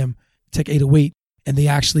event with them, Tech 808, and they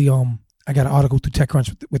actually, I got an article through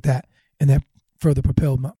TechCrunch with that, and that further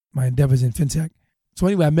propelled my endeavors in FinTech. So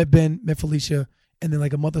anyway, I met Ben, met Felicia, and then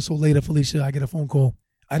like a month or so later, Felicia, I get a phone call.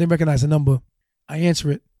 I didn't recognize the number. I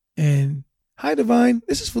answer it, and hi, Divine,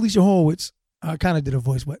 this is Felicia Horowitz. I kind of did a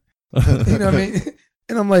voice, but you know what I mean?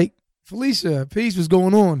 And I'm like, Felicia, peace, what's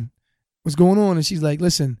going on? What's going on? And she's like,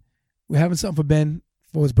 listen, we're having something for Ben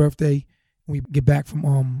for his birthday when we get back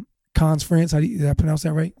from Cannes, France. Did I pronounce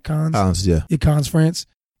that right? Cannes, yeah. Yeah, Cannes, France.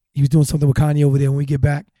 He was doing something with Kanye over there. When we get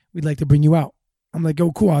back, we'd like to bring you out. I'm like,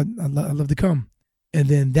 oh, cool. I'd love to come. And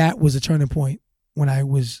then that was a turning point when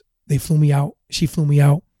they flew me out. She flew me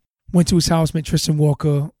out. Went to his house, met Tristan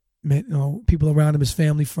Walker, met people around him, his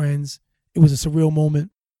family, friends. It was a surreal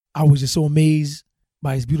moment. I was just so amazed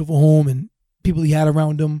by his beautiful home and people he had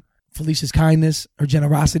around him, Felicia's kindness, her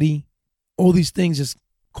generosity. All these things just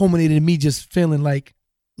culminated in me just feeling like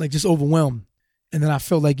just overwhelmed. And then I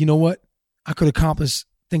felt like, you know what? I could accomplish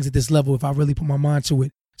things at this level if I really put my mind to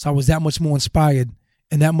it. So I was that much more inspired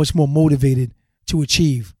and that much more motivated to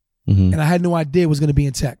achieve. Mm-hmm. And I had no idea it was going to be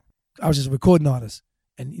in tech. I was just a recording artist.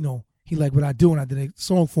 And, he liked what I do, and I did a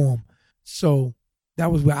song for him. So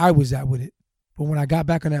that was where I was at with it. But when I got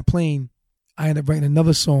back on that plane, I ended up writing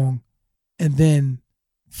another song. And then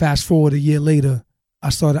fast forward a year later, I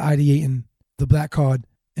started ideating the Black Card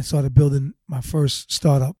and started building my first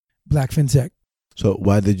startup, Black FinTech. So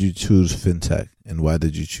why did you choose FinTech? And why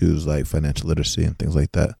did you choose like financial literacy and things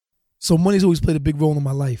like that? So money's always played a big role in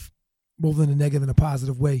my life, both in a negative and a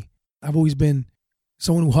positive way. I've always been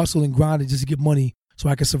someone who hustled and grinded just to get money so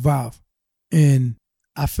I could survive. And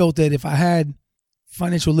I felt that if I had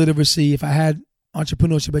financial literacy, if I had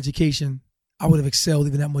entrepreneurship education, I would have excelled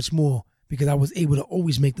even that much more because I was able to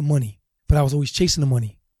always make the money, but I was always chasing the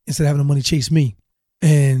money instead of having the money chase me.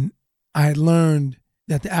 And I had learned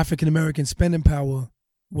that the African-American spending power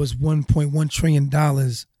was $1.1 trillion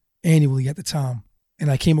annually at the time. And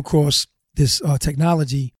I came across this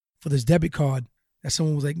technology for this debit card that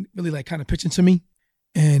someone was really kind of pitching to me.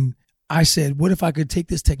 And I said, what if I could take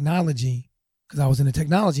this technology, because I was into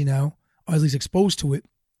technology now, or at least exposed to it.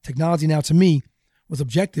 Technology now to me was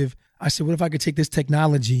objective. I said, what if I could take this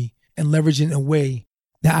technology and leverage it in a way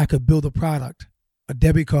that I could build a product, a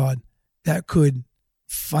debit card that could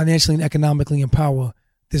financially and economically empower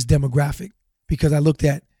this demographic? Because I looked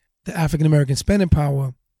at the African-American spending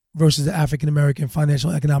power versus the African-American financial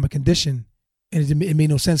and economic condition, and it made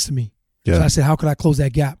no sense to me. Yeah. So I said, how could I close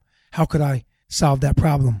that gap? How could I solve that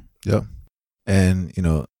problem? Yeah. And,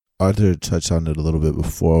 Arthur touched on it a little bit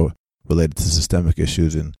before related to systemic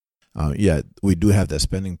issues. And we do have that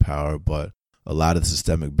spending power, but a lot of the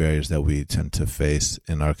systemic barriers that we tend to face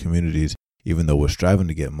in our communities, even though we're striving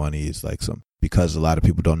to get money, is like because a lot of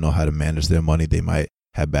people don't know how to manage their money. They might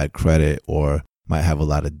have bad credit or might have a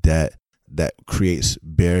lot of debt that creates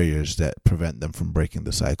barriers that prevent them from breaking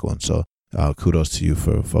the cycle. And so kudos to you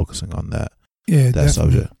for focusing on that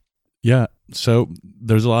subject. Yeah. So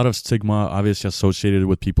there's a lot of stigma obviously associated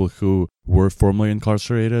with people who were formerly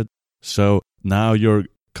incarcerated. So now you're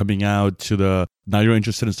coming out now you're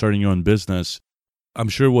interested in starting your own business. I'm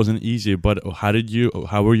sure it wasn't easy, but how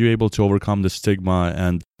were you able to overcome the stigma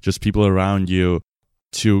and just people around you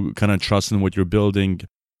to kind of trust in what you're building?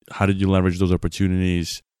 How did you leverage those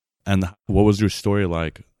opportunities? And what was your story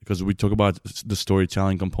like? Because we talk about the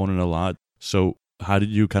storytelling component a lot. So how did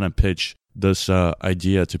you kind of pitch this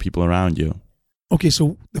idea to people around you? Okay,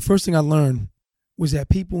 so the first thing I learned was that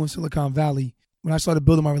people in Silicon Valley, when I started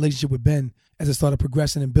building my relationship with Ben, as I started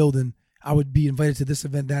progressing and building, I would be invited to this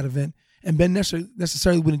event, that event. And Ben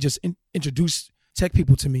necessarily wouldn't just introduce tech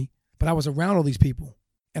people to me, but I was around all these people.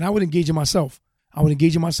 And I would engage in myself. I would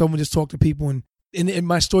engage in myself and just talk to people. And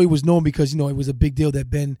my story was known because, it was a big deal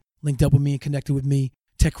that Ben linked up with me and connected with me.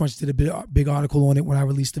 TechCrunch did a big article on it when I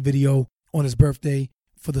released the video on his birthday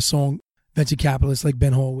for the song Venture Capitalists like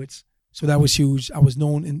Ben Horowitz. So that was huge. I was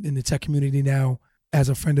known in the tech community now as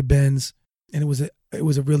a friend of Ben's. And it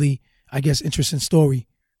was a really, I guess, interesting story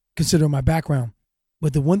considering my background.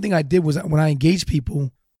 But the one thing I did was when I engaged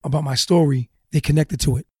people about my story, they connected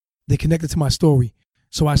to it. They connected to my story.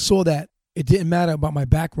 So I saw that it didn't matter about my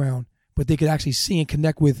background, but they could actually see and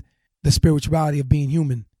connect with the spirituality of being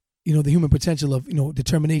human, the human potential of,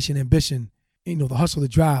 determination, ambition, the hustle, the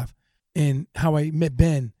drive, and how I met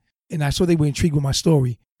Ben. And I saw they were intrigued with my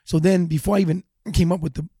story. So then before I even came up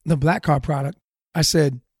with the Black Card product, I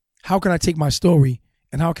said, how can I take my story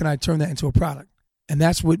and how can I turn that into a product? And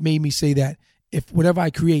that's what made me say that if whatever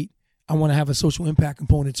I create, I want to have a social impact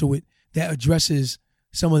component to it that addresses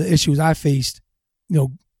some of the issues I faced,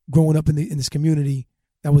 growing up in this community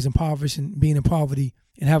that was impoverished and being in poverty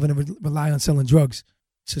and having to rely on selling drugs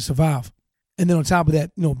to survive. And then on top of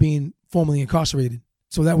that, being formerly incarcerated.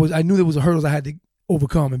 So I knew there was hurdles I had to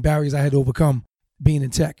overcome and barriers I had to overcome being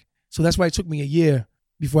in tech. So that's why it took me a year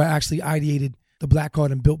before I actually ideated the Black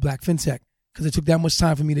Card and built Black FinTech, because it took that much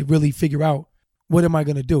time for me to really figure out, what am I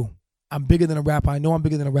going to do? I'm bigger than a rapper. I know I'm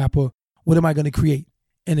bigger than a rapper. What am I going to create?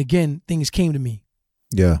 And again, things came to me.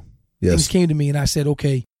 Yeah. Yes. Things came to me and I said,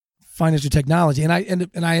 okay, financial technology. And I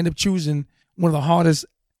end up choosing one of the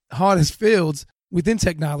hardest fields within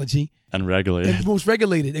technology. And regulated. And most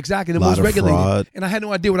regulated. Exactly. The lot most of regulated. fraud. And I had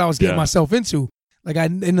no idea what I was getting myself into. Like I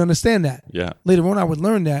didn't understand that. Yeah. Later on I would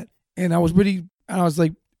learn that. And I was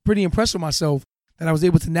pretty impressed with myself that I was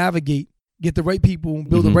able to navigate, get the right people,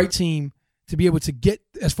 build the right team to be able to get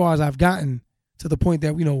as far as I've gotten to the point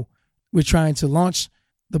that, we're trying to launch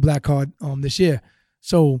the Black Card this year.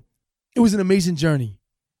 So it was an amazing journey.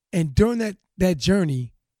 And during that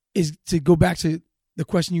journey is to go back to the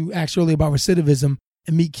question you asked earlier about recidivism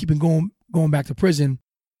and me keeping going back to prison.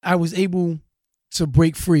 I was able to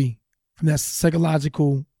break free from that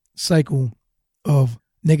psychological cycle of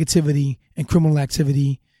negativity and criminal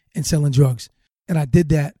activity and selling drugs. And I did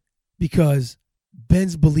that because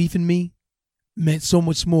Ben's belief in me meant so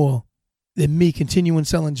much more than me continuing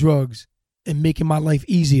selling drugs and making my life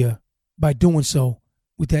easier by doing so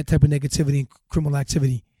with that type of negativity and criminal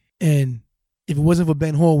activity. And if it wasn't for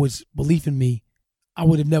Ben Horowitz's belief in me, I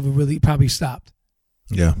would have never really probably stopped.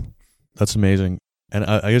 Yeah. That's amazing. And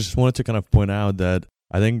I just wanted to kind of point out that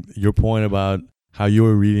I think your point about how you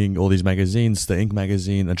were reading all these magazines, the Inc.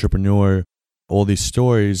 magazine, Entrepreneur, all these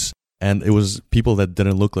stories, and it was people that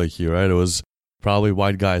didn't look like you, right? It was probably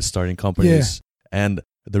white guys starting companies. Yeah. And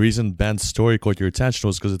the reason Ben's story caught your attention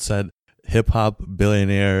was because it said hip-hop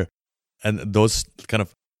billionaire, and those kind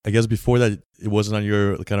of, I guess before that, it wasn't on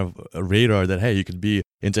your kind of radar that, hey, you could be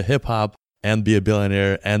into hip-hop and be a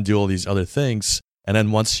billionaire and do all these other things. And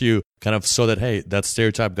then once you kind of saw that, hey, that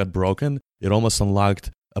stereotype got broken, it almost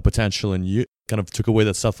unlocked a potential in you, kind of took away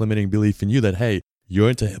that self-limiting belief in you that, hey, you're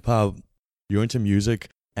into hip-hop, you're into music,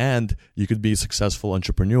 and you could be a successful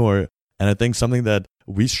entrepreneur. And I think something that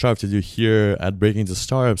we strive to do here at Breaking Into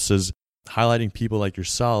Startups is highlighting people like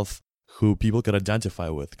yourself who people could identify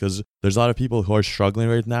with, because there's a lot of people who are struggling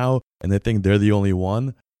right now and they think they're the only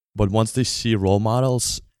one. But once they see role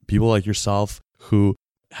models, people like yourself who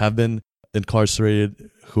have been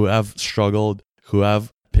incarcerated, who have struggled, who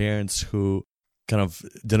have parents who kind of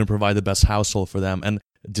didn't provide the best household for them, and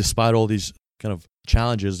despite all these kind of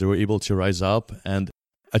challenges, they were able to rise up and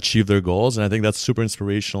achieve their goals. And I think that's super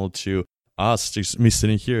inspirational to us, just me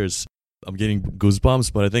sitting here, I'm getting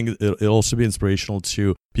goosebumps, but I think it'll also be inspirational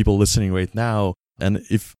to people listening right now. And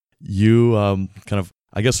if you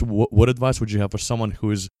I guess, what advice would you have for someone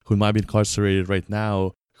who might be incarcerated right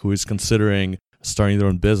now, who is considering starting their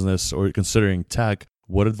own business or considering tech?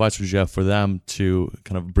 What advice would you have for them to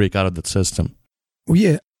kind of break out of that system? Well,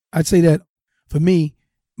 yeah, I'd say that for me,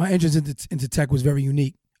 my entrance into tech was very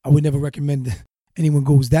unique. I would never recommend that anyone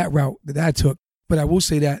goes that route that I took, but I will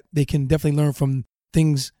say that they can definitely learn from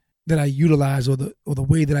things that I utilize or the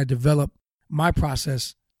way that I develop my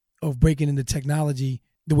process of breaking into technology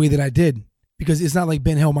the way that I did. Because it's not like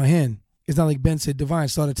Ben held my hand. It's not like Ben said, Divine,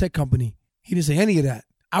 start a tech company. He didn't say any of that.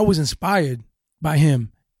 I was inspired by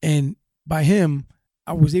him. And by him,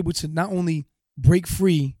 I was able to not only break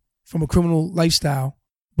free from a criminal lifestyle,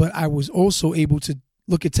 but I was also able to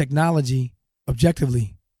look at technology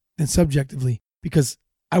objectively and subjectively, because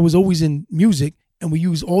I was always in music and we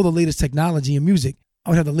use all the latest technology in music.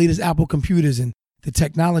 I would have the latest Apple computers and the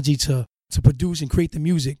technology to produce and create the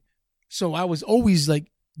music. So I was always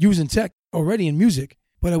like using tech already in music,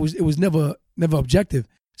 but it was never objective.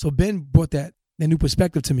 So Ben brought that new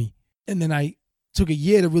perspective to me. And then I took a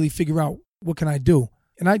year to really figure out what can I do.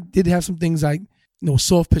 And I did have some things I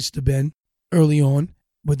soft pitched to Ben early on,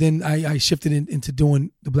 but then I shifted into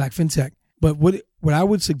doing the Black FinTech. But what I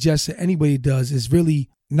would suggest that anybody does is really,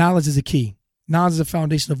 knowledge is a key. Knowledge is the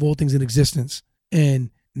foundation of all things in existence.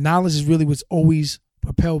 And knowledge is really what's always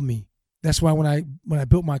propelled me. That's why when I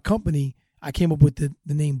built my company, I came up with the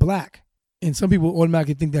name Black. And some people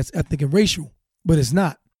automatically think that's ethnic and racial, but it's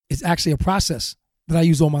not. It's actually a process that I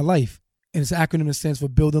use all my life. And it's an acronym that stands for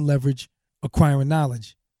building leverage, acquiring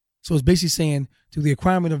knowledge. So it's basically saying through the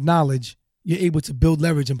acquirement of knowledge, you're able to build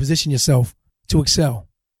leverage and position yourself to excel,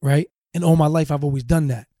 right? And all my life, I've always done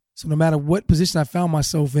that. So no matter what position I found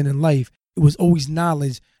myself in life, it was always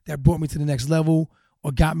knowledge that brought me to the next level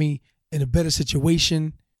or got me in a better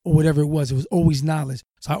situation or whatever it was. It was always knowledge.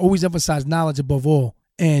 So I always emphasize knowledge above all.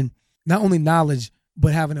 And not only knowledge,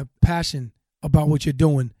 but having a passion about what you're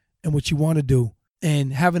doing and what you want to do,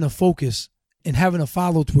 and having a focus and having a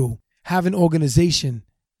follow through, having organization,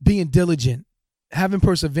 being diligent, having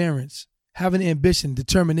perseverance, having ambition,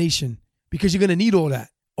 determination, because you're going to need all that.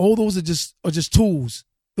 All those are just tools.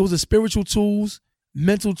 Those are spiritual tools,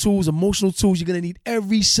 mental tools, emotional tools. You're going to need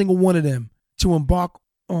every single one of them to embark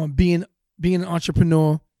on being an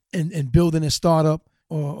entrepreneur and building a startup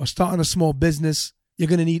or starting a small business. You're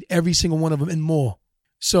going to need every single one of them and more.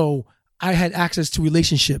 So I had access to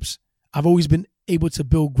relationships. I've always been able to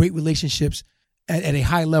build great relationships at a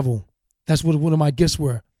high level. That's what one of my gifts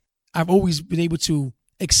were. I've always been able to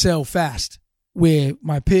excel fast, where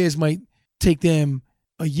my peers might take them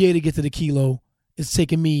a year to get to the kilo. It's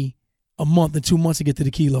taking me a month and 2 months to get to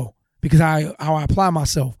the kilo, because how I apply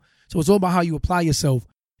myself. So it's all about how you apply yourself,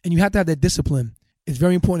 and you have to have that discipline. It's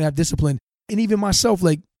very important to have discipline. And even myself,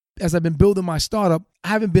 like as I've been building my startup, I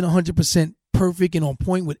haven't been 100% perfect and on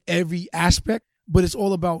point with every aspect, but it's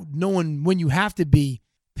all about knowing when you have to be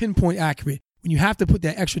pinpoint accurate, when you have to put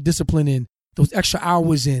that extra discipline in, those extra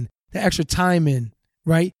hours in, that extra time in,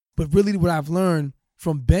 right? But really what I've learned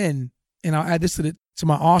from Ben, and I'll add this to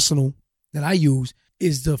my arsenal that I use,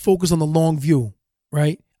 is the focus on the long view,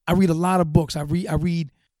 right? I read a lot of books. I read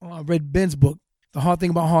Ben's book, The Hard Thing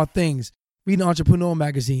About Hard Things, read an Entrepreneur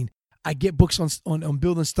magazine. I get books on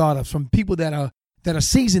building startups from people that are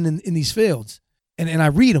seasoned in these fields. And I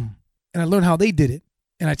read them and I learn how they did it.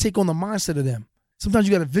 And I take on the mindset of them. Sometimes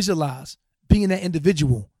you got to visualize being that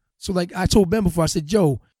individual. So like I told Ben before, I said,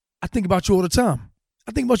 Joe, I think about you all the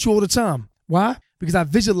time. Why? Because I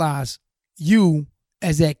visualize you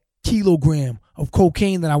as that kilogram of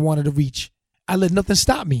cocaine that I wanted to reach. I let nothing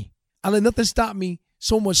stop me.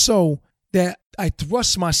 So much so that I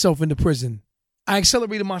thrust myself into prison. I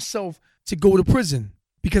accelerated myself to go to prison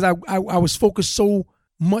because I was focused so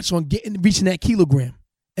much on reaching that kilogram.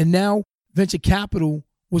 And now venture capital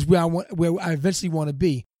was where I eventually want to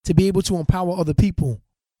be able to empower other people,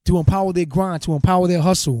 to empower their grind, to empower their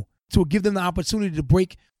hustle, to give them the opportunity to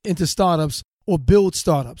break into startups or build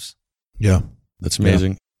startups. Yeah, that's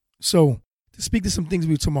amazing. Yeah. So to speak to some things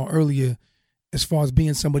we were talking about earlier, as far as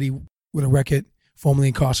being somebody with a record, formerly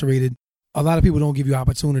incarcerated, a lot of people don't give you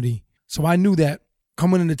opportunity. So I knew that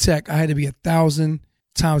coming into tech, I had to be 1,000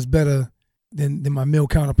 times better than my male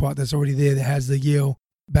counterpart that's already there, that has the Yale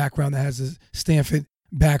background, that has the Stanford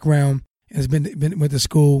background, and has went to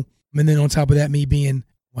school. And then on top of that, me being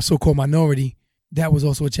a so-called minority, that was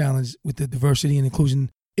also a challenge with the diversity and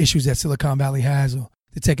inclusion issues that Silicon Valley has or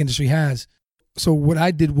the tech industry has. So what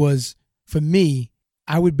I did was, for me,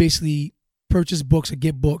 I would basically purchase books or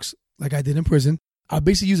get books like I did in prison. I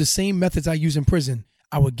basically use the same methods I use in prison.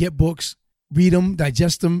 I would get books, read them,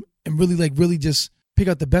 digest them, and really just pick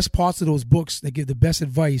out the best parts of those books that give the best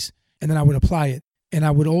advice, and then I would apply it. And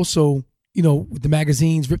I would also, with the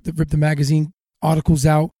magazines, rip the magazine articles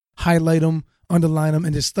out, highlight them, underline them,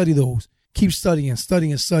 and just study those. Keep studying.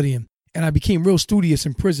 And I became real studious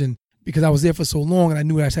in prison because I was there for so long, and I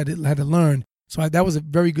knew I had to learn. So that was a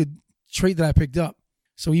very good trait that I picked up.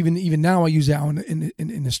 So even now I use that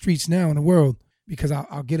in the streets now in the world, because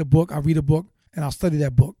I'll get a book, I'll read a book, and I'll study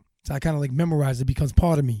that book. So I kind of like memorize it, becomes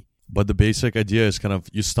part of me. But the basic idea is kind of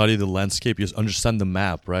you study the landscape, you understand the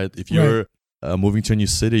map, right? If you're moving to a new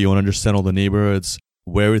city, you want to understand all the neighborhoods,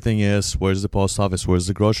 where everything is, where's the post office, where's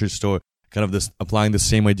the grocery store, kind of this applying the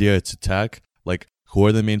same idea to tech, like who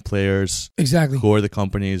are the main players, exactly, who are the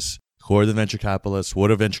companies, who are the venture capitalists,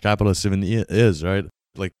 what a venture capitalist even is, right?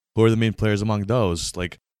 Like who are the main players among those,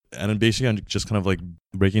 like, and then basically I'm just kind of like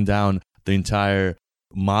breaking down the entire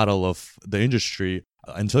model of the industry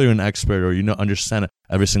until you're an expert or understand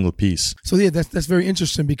every single piece. So yeah, that's very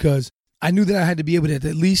interesting, because I knew that I had to be able to at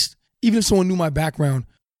least, even if someone knew my background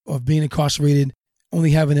of being incarcerated,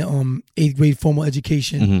 only having an 8th grade formal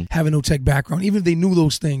education, having no tech background, even if they knew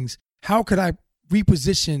those things, how could I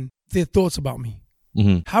reposition their thoughts about me?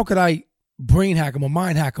 How could I brain hack them or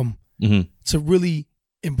mind hack them to really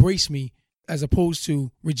embrace me as opposed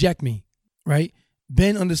to reject me, right?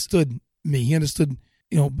 Ben understood me. He understood,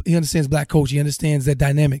 he understands Black culture. He understands that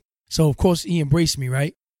dynamic. So, of course, he embraced me,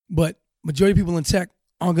 right? But majority of people in tech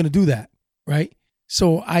aren't going to do that, right?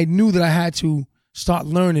 So I knew that I had to start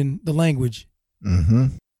learning the language,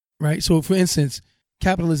 right? So, for instance,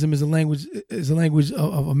 capitalism is a language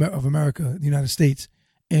of America, the United States.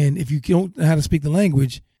 And if you don't know how to speak the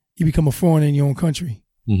language, you become a foreigner in your own country.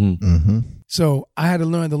 So I had to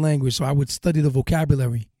learn the language. So I would study the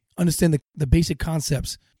vocabulary, understand the basic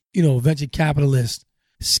concepts, venture capitalist,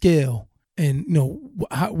 scale, and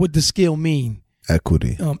what does scale mean?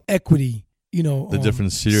 Equity. Equity. The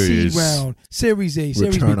different series. Seed round, Series A,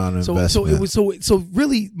 Series B. Return on investment. So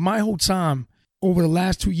really my whole time over the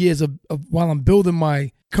last 2 years of while I'm building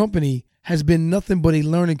my company has been nothing but a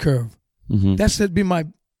learning curve. That's been my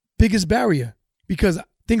biggest barrier, because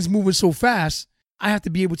things moving so fast, I have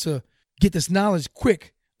to be able to get this knowledge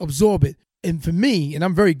quick, absorb it. And for me, and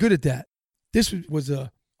I'm very good at that, this was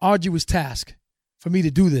a arduous task for me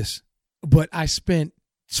to do this. But I spent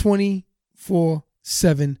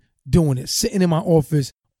 24/7 doing it, sitting in my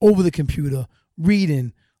office over the computer,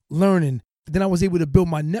 reading, learning. Then I was able to build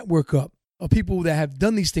my network up of people that have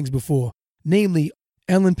done these things before, namely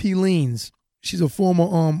Ellen P. Leans. She's a former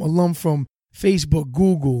alum from Facebook,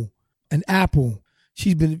 Google, and Apple.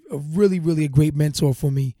 She's been really a great mentor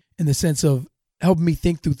for me in the sense of helping me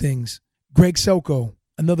think through things. Greg Selko,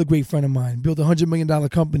 another great friend of mine, built a $100 million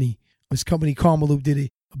company. His company, Karma Loop,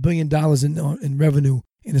 did $1 billion in revenue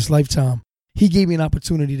in his lifetime. He gave me an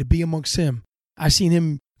opportunity to be amongst him. I seen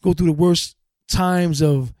him go through the worst times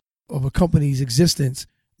of a company's existence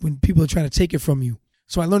when people are trying to take it from you.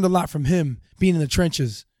 So I learned a lot from him, being in the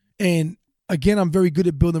trenches. And again, I'm very good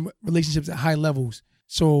at building relationships at high levels.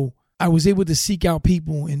 So I was able to seek out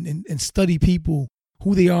people and study people,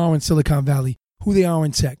 who they are in Silicon Valley, who they are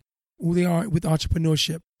in tech, who they are with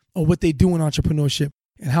entrepreneurship, or what they do in entrepreneurship,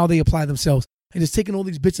 and how they apply themselves. And just taking all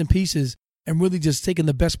these bits and pieces and really just taking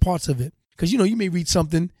the best parts of it. Because, you may read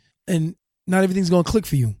something and not everything's going to click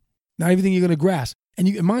for you. Not everything you're going to grasp.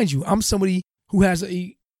 And mind you, I'm somebody who has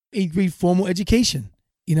a 8th grade formal education.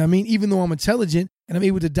 You know what I mean? Even though I'm intelligent and I'm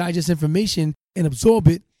able to digest information and absorb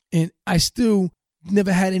it, and I still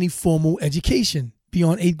never had any formal education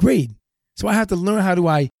beyond 8th grade. So I have to learn how do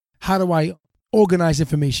I organize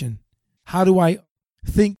information? How do I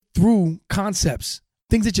think through concepts?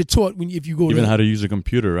 Things that you're taught if you go even how to use a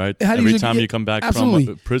computer, right? Every time you come back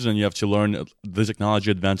from prison, you have to learn the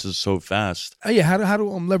technology advances so fast. Yeah, how to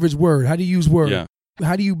leverage Word? How do you use Word? Yeah.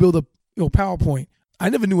 How do you build a PowerPoint? I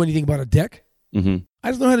never knew anything about a deck. I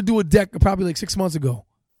just learned how to do a deck probably like 6 months ago.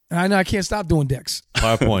 And I know I can't stop doing decks.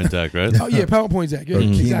 PowerPoint deck, right? Oh, yeah, PowerPoint deck. Yeah,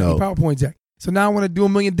 exactly, PowerPoint deck. So now I want to do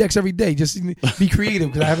 1 million decks every day, just to be creative,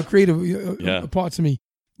 because I have a creative part to me.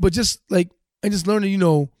 But just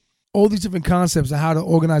learning, all these different concepts of how to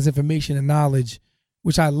organize information and knowledge,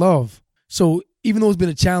 which I love. So even though it's been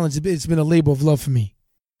a challenge, it's been a labor of love for me.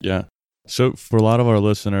 Yeah. So for a lot of our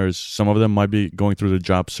listeners, some of them might be going through the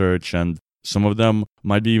job search, and some of them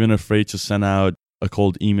might be even afraid to send out a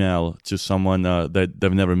cold email to someone that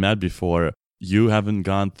they've never met before. You haven't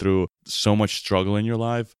gone through so much struggle in your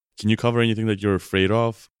life. Can you cover anything that you're afraid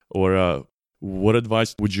of? Or what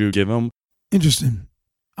advice would you give them? Interesting.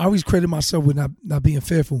 I always credit myself with not being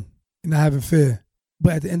fearful and not having fear.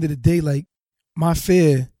 But at the end of the day, my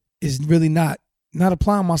fear is really not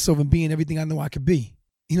applying myself and being everything I know I could be.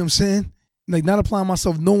 You know what I'm saying? Like not applying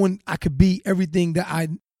myself, knowing I could be everything that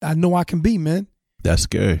I know I can be, man. That's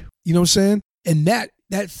scary. You know what I'm saying? And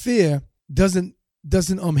that fear doesn't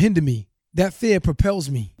hinder me. That fear propels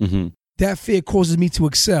me. Mm-hmm. That fear causes me to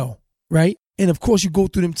excel, right? And of course, you go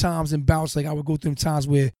through them times and bouts. Like I would go through them times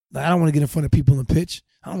where like, I don't want to get in front of people and pitch.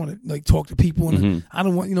 I don't want to like talk to people. And I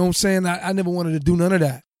don't want, you know what I'm saying? I never wanted to do none of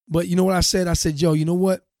that. But you know what I said? I said, yo, you know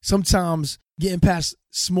what? Sometimes getting past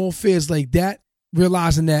small fears like that,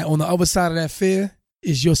 realizing that on the other side of that fear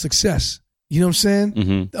is your success. You know what I'm saying?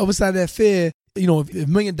 Mm-hmm. The other side of that fear, you know, if $1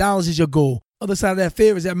 million is your goal, other side of that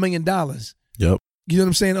fear is that $1 million. Yep. You know what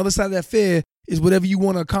I'm saying? The other side of that fear is whatever you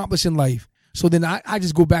want to accomplish in life. So then I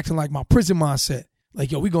just go back to like my prison mindset.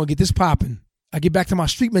 Like, yo, we going to get this popping. I get back to my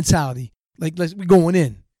street mentality. Like, we going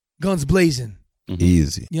in. Guns blazing. Mm-hmm.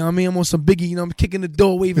 Easy. You know what I mean? I'm on some Biggie, you know, I'm kicking the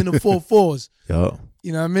door, waving the 4-4s. Yep.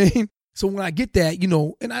 You know what I mean? So when I get that, you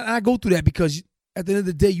know, and I go through that because at the end of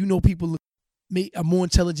the day, you know, people are more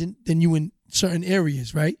intelligent than you in certain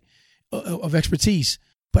areas, right, of expertise.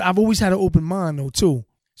 But I've always had an open mind, though, too.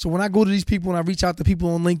 So when I go to these people and I reach out to people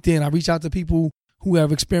on LinkedIn, I reach out to people who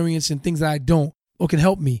have experience in things that I don't or can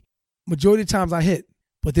help me. Majority of the times I hit,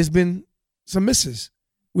 but there's been some misses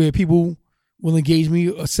where people will engage me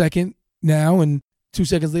a second now and 2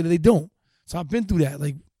 seconds later they don't. So I've been through that,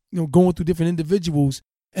 like, you know, going through different individuals.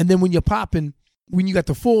 And then when you're popping, when you got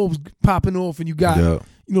the Forbes popping off and you got,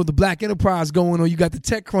 you know, the Black Enterprise going or you got the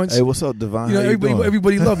TechCrunch. Hey, what's up, Divine? You know,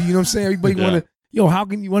 everybody love you. You know what I'm saying? Everybody Yeah. want to, yo, how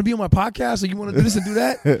can you want to be on my podcast or you want to do this and do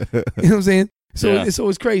that? You know what I'm saying? So Yeah. it's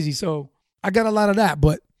always crazy. So I got a lot of that,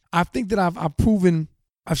 but I think that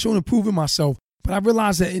I've shown and proven myself. But I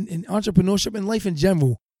realized that in entrepreneurship and life in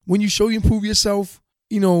general, when you show you improve yourself,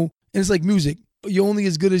 you know, and it's like music, you're only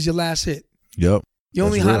as good as your last hit. Yep. You're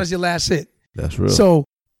only That's hot real. as your last hit. That's real. So,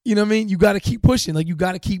 you know what I mean? You got to keep pushing. Like, you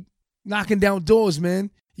got to keep knocking down doors, man.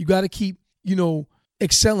 You got to keep, you know,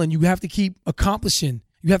 excelling. You have to keep accomplishing.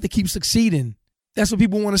 You have to keep succeeding. That's what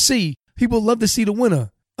people want to see. People love to see the winner.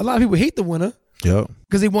 A lot of people hate the winner Yep.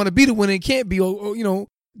 because they want to be the winner and can't be or, you know,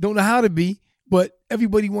 don't know how to be. But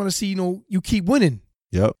everybody want to see, you know, you keep winning.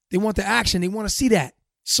 Yep. They want the action. They want to see that.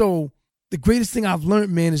 So the greatest thing I've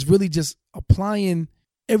learned, man, is really just applying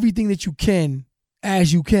everything that you can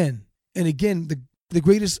as you can. And again, the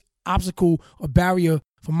greatest obstacle or barrier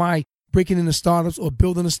for my breaking into startups or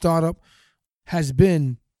building a startup has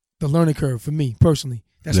been the learning curve for me personally.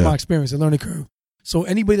 That's my experience, the learning curve. So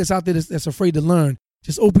anybody that's out there that's afraid to learn,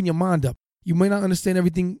 just open your mind up. You may not understand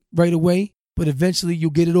everything right away, but eventually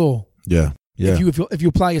you'll get it all. Yeah. Yeah. If you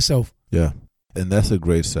apply yourself. Yeah. And that's a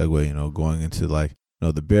great segue, you know, going into like, you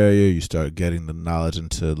know, the barrier, you start getting the knowledge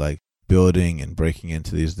into like building and breaking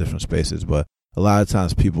into these different spaces. But a lot of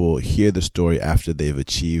times people hear the story after they've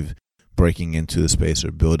achieved breaking into the space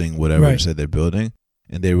or building whatever it is that they're building.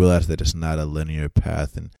 And they realize that it's not a linear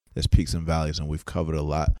path and there's peaks and valleys, and we've covered a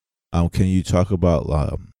lot. Can you talk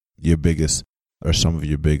about your biggest or some of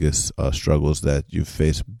your biggest struggles that you've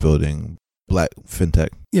faced building Black FinTech?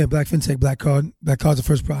 Yeah, Black FinTech, Black Card. Black Card's the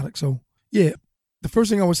first product. So, yeah, the first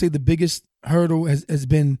thing I would say the biggest hurdle has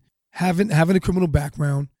been having a criminal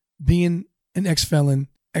background, being an ex-felon,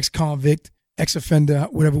 ex-convict, ex-offender,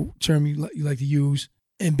 whatever term you like to use,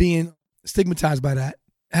 and being stigmatized by that.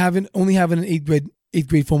 Only having an eighth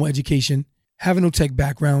grade formal education, having no tech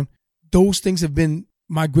background. Those things have been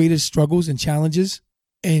my greatest struggles and challenges.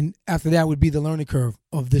 And after that would be the learning curve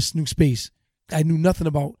of this new space. I knew nothing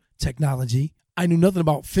about technology. I knew nothing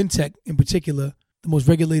about FinTech in particular, the most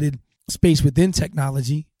regulated space within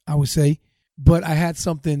technology, I would say. But I had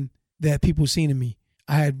something that people seen in me.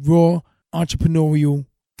 I had raw entrepreneurial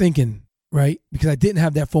thinking, right? Because I didn't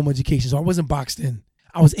have that formal education. So I wasn't boxed in.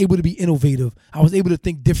 I was able to be innovative. I was able to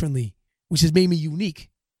think differently, which has made me unique,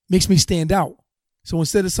 makes me stand out. So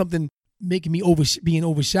instead of something making me being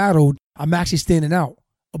overshadowed, I'm actually standing out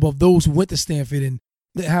above those who went to Stanford and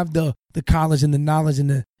that have the college and the knowledge and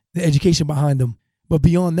the education behind them. But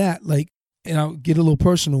beyond that, like, and I'll get a little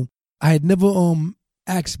personal, I had never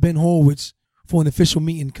asked Ben Horowitz for an official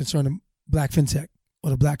meeting concerning Black FinTech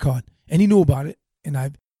or the Black Card. And he knew about it. And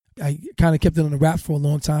I kind of kept it on the wraps for a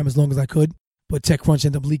long time, as long as I could. But TechCrunch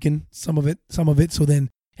ended up leaking some of it. So then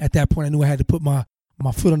at that point, I knew I had to put my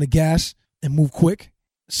foot on the gas and move quick.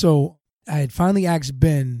 So I had finally asked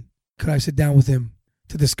Ben, could I sit down with him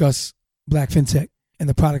to discuss Black FinTech and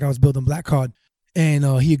the product I was building, Black Card. And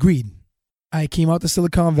he agreed. I came out to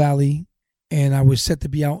Silicon Valley, and I was set to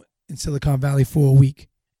be out in Silicon Valley for a week.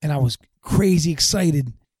 And I was crazy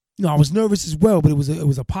excited. You know, I was nervous as well, but it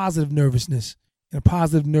was a positive nervousness and a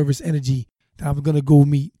positive nervous energy that I was going to go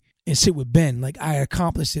meet and sit with Ben. Like I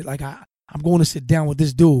accomplished it. Like I'm going to sit down with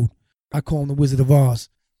this dude. I call him the Wizard of Oz.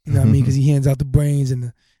 You know what I mean? Because he hands out the brains and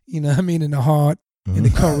the, you know what I mean, and the heart and the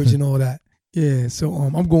courage and all that. Yeah. So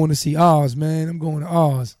I'm going to see Oz, man. I'm going to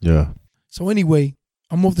Oz. Yeah. So anyway,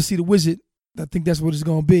 I'm off to see the Wizard. I think that's what it's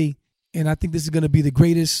going to be, and I think this is going to be the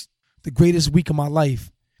greatest week of my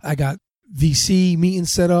life. I got VC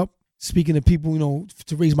meetings set up, speaking to people, you know,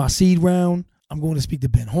 to raise my seed round. I'm going to speak to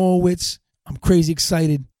Ben Horowitz. I'm crazy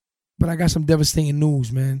excited, but I got some devastating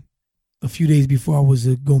news, man. A few days before I was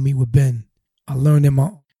to go meet with Ben, I learned that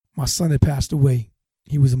my son had passed away.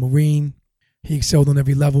 He was a Marine. He excelled on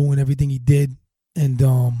every level and everything he did, and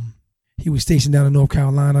he was stationed down in North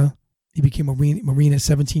Carolina. He became a Marine at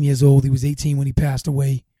 17 years old. He was 18 when he passed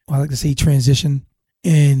away. I like to say he transitioned.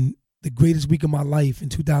 And the greatest week of my life in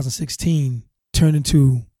 2016 turned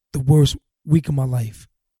into the worst week of my life.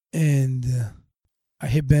 And I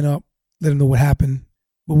hit Ben up, let him know what happened.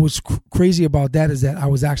 But what's crazy about that is that I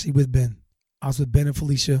was actually with Ben. I was with Ben and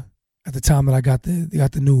Felicia at the time that I got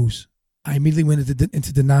the news. I immediately went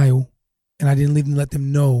into denial, and I didn't even let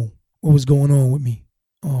them know what was going on with me.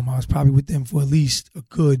 I was probably with them for at least a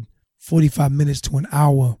good 45 minutes to an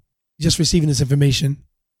hour, just receiving this information,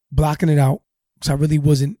 blocking it out, because I really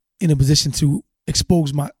wasn't in a position to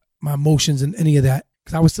expose my emotions and any of that,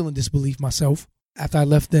 because I was still in disbelief myself. After I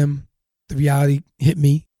left them, the reality hit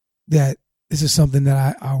me that this is something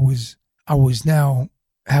that I was now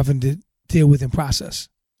having to deal with and process.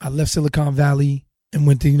 I left Silicon Valley and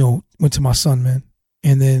went to my son, man.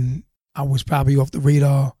 And then I was probably off the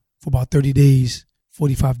radar for about 30 days,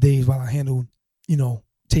 45 days while I handled,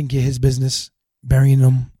 taking care of his business, burying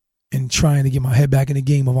him, and trying to get my head back in the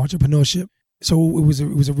game of entrepreneurship. So it was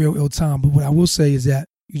a real ill time. But what I will say is that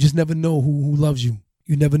you just never know who loves you.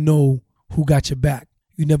 You never know who got your back.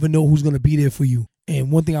 You never know who's going to be there for you.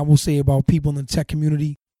 And one thing I will say about people in the tech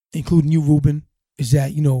community, including you, Ruben, is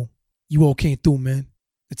that, you all came through, man.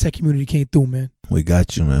 The tech community came through, man. We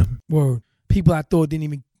got you, man. Word. People I thought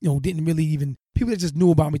didn't really even, people that just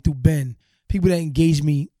knew about me through Ben, people that engaged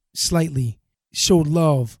me slightly, showed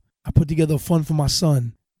love. I put together a fund for my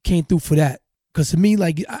son, came through for that. Because to me,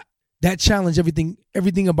 that challenged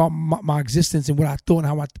everything about my existence and what I thought and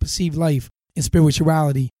how I perceived life and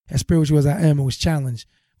spirituality. As spiritual as I am, it was challenged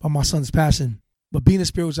by my son's passing. But being as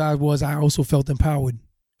spiritual as I was, I also felt empowered.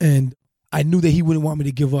 And I knew that he wouldn't want me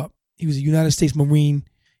to give up. He was a United States Marine.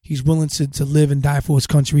 He's willing to live and die for his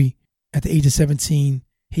country. At the age of 17,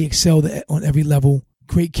 he excelled on every level.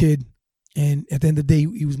 Great kid. And at the end of the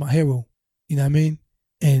day, he was my hero. You know what I mean?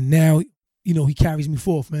 And now, he carries me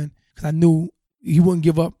forth, man. Because I knew he wouldn't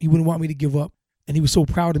give up. He wouldn't want me to give up. And he was so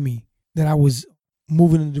proud of me that I was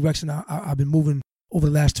moving in the direction I've been moving over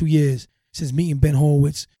the last 2 years since meeting Ben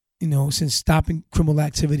Horowitz, since stopping criminal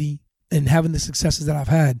activity and having the successes that I've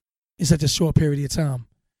had in such a short period of time.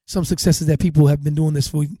 Some successes that people have been doing this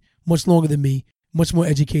for much longer than me, much more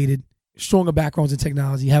educated, stronger backgrounds in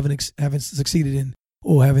technology, haven't succeeded in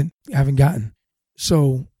or haven't gotten.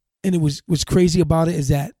 So, and what's crazy about it is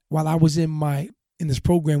that while I was in this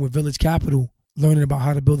program with Village Capital, learning about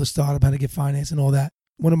how to build a startup, how to get finance and all that,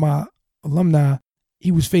 one of my alumni,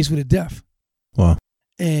 he was faced with a death. Wow.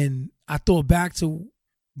 And I thought back to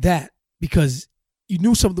that because you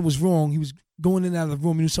knew something was wrong. He was going in and out of the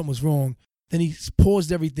room. He knew something was wrong. Then he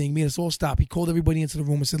paused everything, made us all stop. He called everybody into the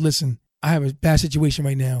room and said, listen, I have a bad situation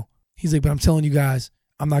right now. He's like, but I'm telling you guys,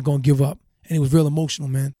 I'm not going to give up. And it was real emotional,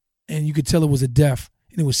 man. And you could tell it was a death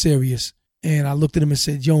and it was serious. And I looked at him and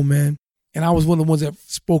said, yo, man. And I was one of the ones that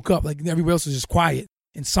spoke up. Like everybody else was just quiet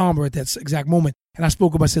and somber at that exact moment. And I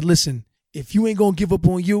spoke up. I said, listen, if you ain't going to give up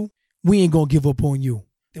on you, we ain't going to give up on you.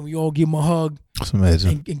 Then we all give him a hug. That's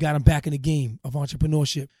amazing. And got him back in the game of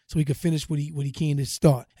entrepreneurship so he could finish what he came to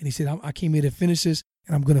start. And he said, I came here to finish this,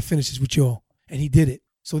 and I'm going to finish this with y'all. And he did it.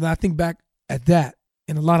 So now I think back at that,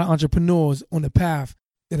 and a lot of entrepreneurs on the path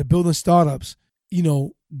that are building startups,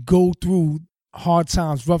 go through hard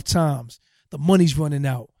times, rough times. The money's running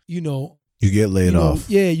out. You get laid off.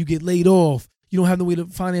 Yeah, you get laid off. You don't have no way to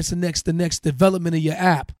finance the next development of your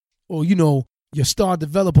app. Or, your star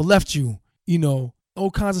developer left you. All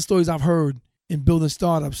kinds of stories I've heard in building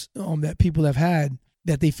startups that people have had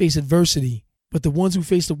that they face adversity. But the ones who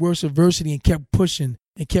faced the worst adversity and kept pushing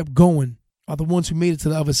and kept going are the ones who made it to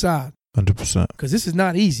the other side. 100%. Because this is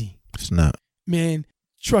not easy. It's not. Man,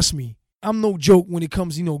 trust me. I'm no joke when it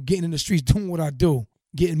comes, getting in the streets, doing what I do,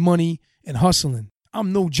 getting money and hustling.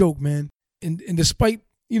 I'm no joke, man. And despite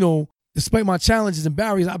my challenges and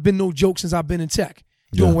barriers, I've been no joke since I've been in tech,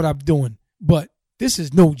 doing what I'm doing. But this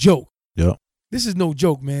is no joke. Yeah. This is no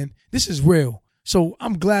joke, man. This is real. So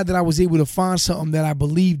I'm glad that I was able to find something that I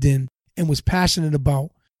believed in and was passionate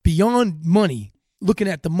about beyond money, looking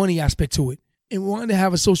at the money aspect to it, and wanting to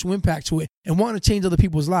have a social impact to it, and wanting to change other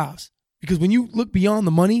people's lives. Because when you look beyond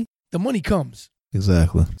the money comes.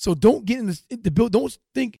 Exactly. So don't get in the build. Don't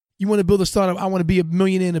think you want to build a startup. I want to be a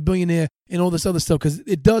millionaire and a billionaire and all this other stuff, because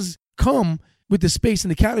it does come with the space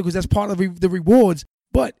and the categories. That's part of the rewards,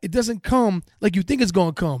 but it doesn't come like you think it's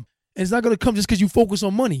going to come. And it's not going to come just because you focus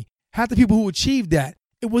on money. Half the people who achieved that,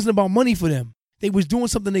 it wasn't about money for them. They was doing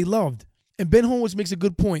something they loved. And Ben Horowitz makes a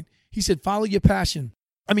good point. He said, follow your passion.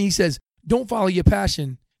 He says, don't follow your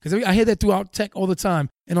passion. Because I hear that throughout tech all the time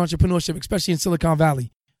in entrepreneurship, especially in Silicon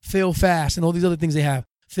Valley. Fail fast and all these other things they have.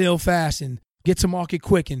 Fail fast and get to market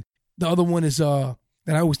quick. And the other one is that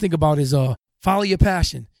I always think about is follow your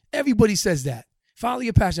passion. Everybody says that. Follow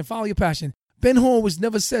your passion, follow your passion. Ben Horowitz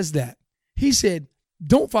never says that. He said,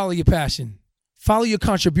 don't follow your passion. Follow your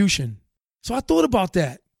contribution. So I thought about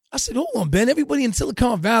that. I said, hold on, Ben. Everybody in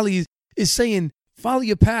Silicon Valley is saying, follow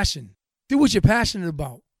your passion. Do what you're passionate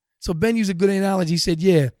about. So Ben used a good analogy. He said,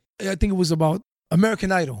 yeah, I think it was about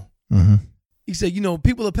American Idol. Mm-hmm. He said,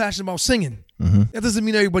 people are passionate about singing. Mm-hmm. That doesn't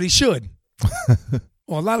mean everybody should.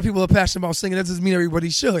 Or a lot of people are passionate about singing. That doesn't mean everybody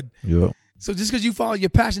should. Yep. So just because you follow your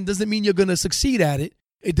passion doesn't mean you're going to succeed at it.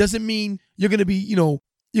 It doesn't mean you're going to be,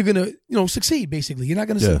 you're going to, succeed, basically. You're not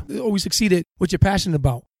going to always succeed at what you're passionate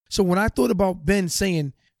about. So when I thought about Ben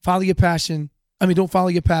saying, follow your passion, don't follow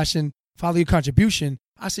your passion, follow your contribution,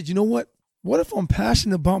 I said, you know what? What if I'm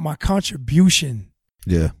passionate about my contribution?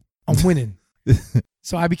 Yeah. I'm winning.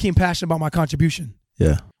 So I became passionate about my contribution.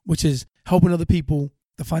 Yeah. Which is helping other people,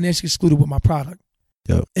 the financially excluded, with my product.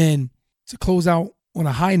 Yep. And to close out on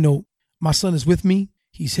a high note, my son is with me.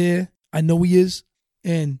 He's here. I know he is.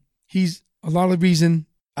 And he's a lot of the reason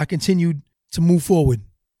I continued to move forward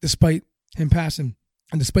despite him passing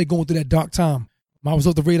and despite going through that dark time. I was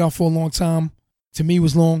off the radar for a long time. To me, it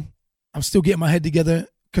was long. I'm still getting my head together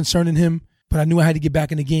concerning him, but I knew I had to get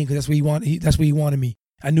back in the game because that's where he wanted me.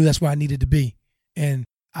 I knew that's where I needed to be. And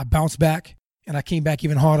I bounced back, and I came back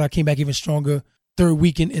even harder. I came back even stronger. Third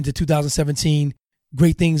weekend into 2017,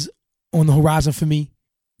 great things on the horizon for me,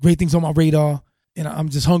 great things on my radar, and I'm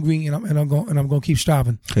just hungry, and I'm going to keep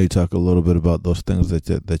striving. Can you talk a little bit about those things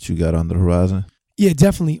that you got on the horizon? Yeah,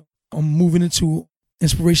 definitely. I'm moving into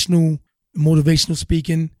inspirational, motivational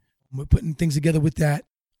speaking. We're putting things together with that.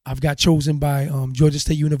 I've got chosen by Georgia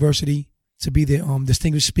State University to be the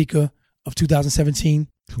distinguished speaker of 2017.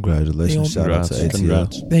 Congratulations. Shout out to ATL.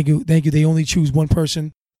 Congrats. Thank you. They only choose one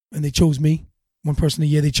person, and they chose me. One person a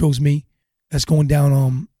year, they chose me. That's going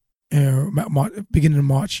down beginning of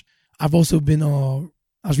March. I've also been,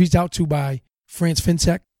 I was reached out to by France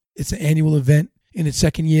FinTech. It's an annual event in its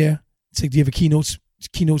second year to give a keynote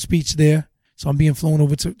speech there. So I'm being flown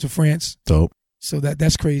over to France. Dope. So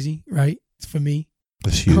that's crazy, right? For me.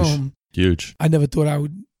 That's huge. Huge. I never thought I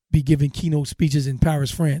would be giving keynote speeches in Paris,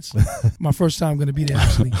 France. My first time going to be there,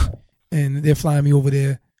 actually. And they're flying me over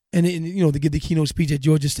there. And to give the keynote speech at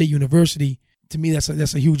Georgia State University, to me, that's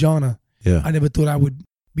a huge honor. Yeah. I never thought I would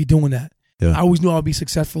be doing that. Yeah. I always knew I would be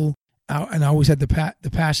successful, and I always had the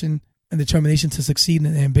passion and determination to succeed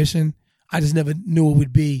and ambition. I just never knew it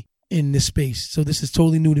would be in this space. So this is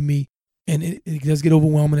totally new to me, and it does get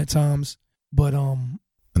overwhelming at times. But and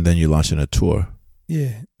then you're launching a tour.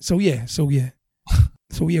 Yeah. So we're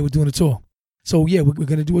doing a tour. So yeah, we're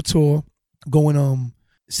gonna do a tour, going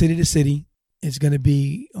city to city. It's gonna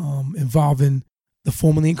be involving the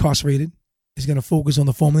formerly incarcerated. It's gonna focus on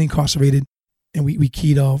the formerly incarcerated, and we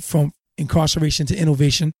keyed from incarceration to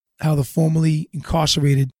innovation, how the formerly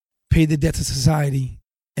incarcerated paid the debt to society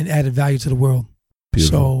and added value to the world.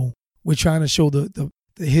 Beautiful. So we're trying to show the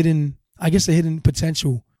hidden, I guess, the hidden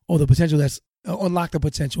potential, or the potential that's unlock the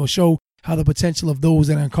potential, or show how the potential of those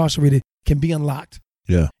that are incarcerated can be unlocked.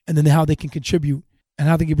 Yeah. And then how they can contribute and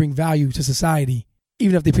how they can bring value to society,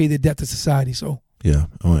 even if they pay their debt to society. So yeah,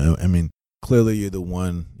 I mean, clearly you're the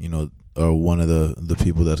one, or one of the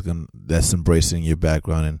people that's embracing your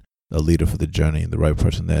background and a leader for the journey and the right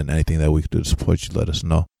person there. And anything that we could do to support you, let us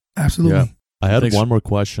know. absolutely. Yeah. I had Thanks. one more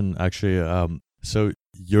question, actually. So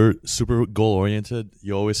you're super goal-oriented.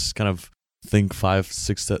 You always kind of think 5,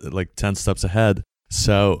 6, 10 steps ahead.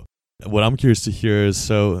 So what I'm curious to hear is,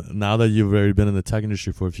 so now that you've already been in the tech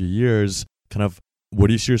industry for a few years, kind of what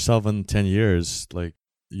do you see yourself in 10 years? Like,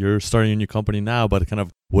 you're starting a new company now, but kind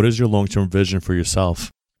of what is your long-term vision for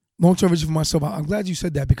yourself? Long-term vision for myself. I'm glad you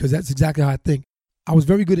said that, because that's exactly how I think. I was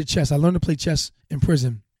very good at chess. I learned to play chess in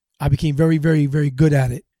prison. I became very, very, very good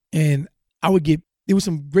at it. And there were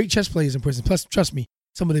some great chess players in prison. Plus, trust me,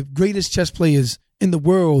 some of the greatest chess players in the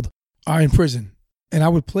world are in prison. And I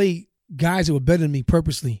would play guys that were better than me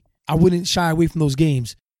purposely. I wouldn't shy away from those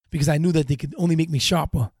games because I knew that they could only make me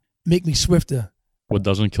sharper, make me swifter. What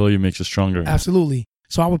doesn't kill you makes you stronger. Absolutely.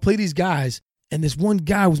 So I would play these guys, and this one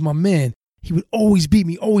guy was my man. He would always beat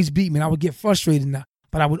me, and I would get frustrated now.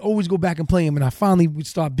 But I would always go back and play him, and I finally would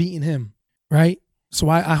start beating him, right? So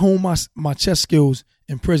I honed my chess skills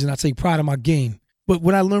in prison. I take pride in my game. But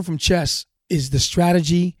what I learned from chess is the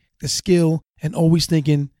strategy, the skill, and always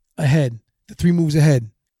thinking ahead, the 3 moves ahead.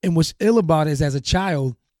 And what's ill about it is as a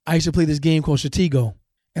child, I used to play this game called Stratego,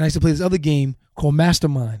 and I used to play this other game called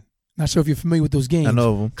Mastermind. Not sure if you're familiar with those games. I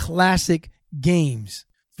know of them. Classic games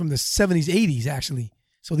from the 70s, 80s, actually.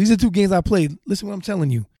 So these are 2 games I played. Listen to what I'm telling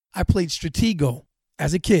you. I played Stratego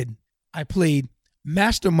as a kid. I played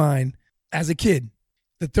Mastermind as a kid.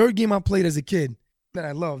 The 3rd game I played as a kid that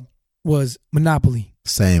I loved was Monopoly.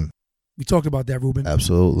 Same. We talked about that, Ruben.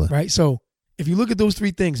 Absolutely. Right? So if you look at those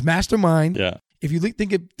 3 things, Mastermind, if you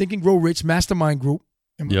think and Grow Rich, Mastermind Group.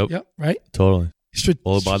 Yep. Right? Totally.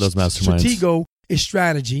 All about those masterminds. Stratego is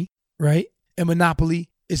strategy, right? And Monopoly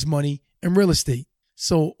is money and real estate.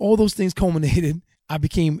 So all those things culminated. I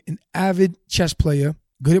became an avid chess player,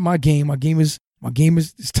 good at my game. My game is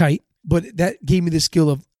tight, but that gave me the skill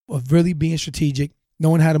of really being strategic,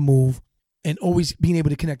 knowing how to move, and always being able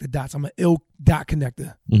to connect the dots. I'm an ill dot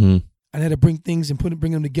connector. Mm-hmm. I had to bring things and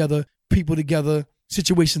bring them together, people together,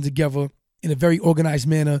 situations together in a very organized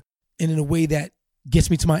manner and in a way that gets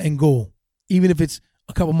me to my end goal. Even if it's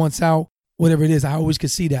a couple months out, whatever it is, I always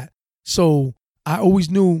could see that. So I always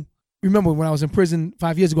knew, remember when I was in prison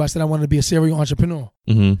 5 years ago, I said I wanted to be a serial entrepreneur.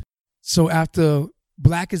 Mm-hmm. So after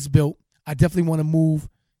Black is built, I definitely want to move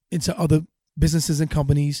into other businesses and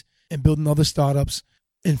companies and building other startups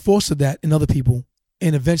and foster that in other people.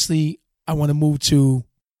 And eventually I want to move to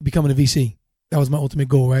becoming a VC. That was my ultimate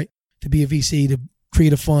goal, right? To be a VC, to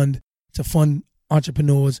create a fund, to fund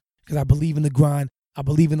entrepreneurs, because I believe in the grind. I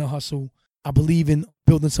believe in the hustle. I believe in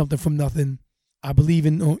building something from nothing. I believe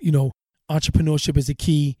in, entrepreneurship is the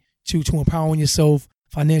key to empowering yourself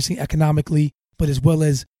financially, economically, but as well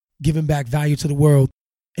as giving back value to the world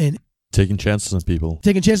and taking chances on people.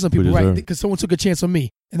 Right? Because someone took a chance on me,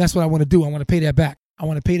 and that's what I want to do. I want to pay that back. I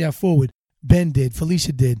want to pay that forward. Ben did,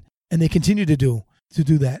 Felicia did, and they continue to do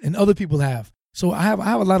that, and other people have. So I have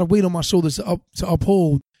a lot of weight on my shoulders to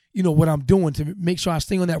uphold, what I'm doing, to make sure I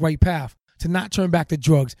stay on that right path, to not turn back to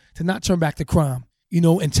drugs, to not turn back to crime.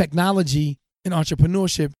 And technology and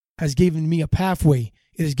entrepreneurship has given me a pathway.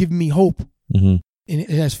 It has given me hope, mm-hmm. and it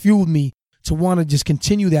has fueled me to want to just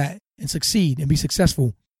continue that and succeed and be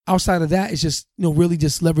successful. Outside of that, it's just, really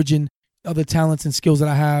just leveraging other talents and skills that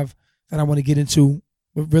I have that I want to get into.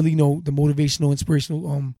 But really, the motivational,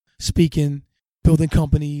 inspirational speaking, building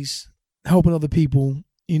companies, helping other people,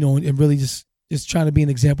 and really just trying to be an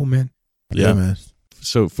example, man. Yeah, man.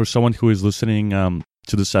 So for someone who is listening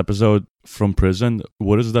to this episode from prison,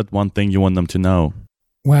 what is that one thing you want them to know?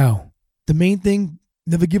 Wow. The main thing,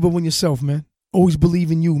 never give up on yourself, man. Always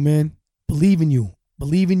believe in you, man. Believe in you.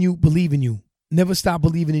 Believe in you. Believe in you. Never stop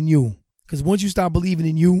believing in you. Because once you stop believing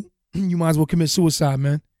in you, you might as well commit suicide,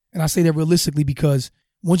 man. And I say that realistically because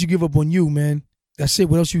once you give up on you, man, that's it.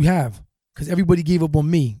 What else you have? Because everybody gave up on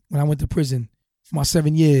me when I went to prison for my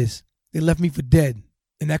 7 years. They left me for dead.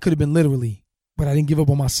 And that could have been literally. But I didn't give up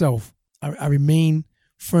on myself. I remain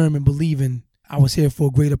firm in believing I was here for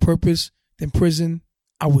a greater purpose than prison.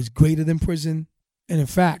 I was greater than prison. And in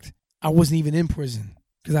fact, I wasn't even in prison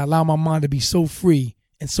because I allowed my mind to be so free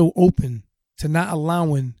and so open to not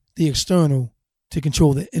allowing the external to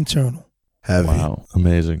control the internal. Wow,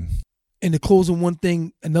 amazing. And to close on one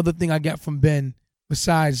thing, another thing I got from Ben,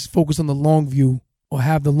 besides focus on the long view or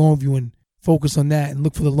have the long view and focus on that and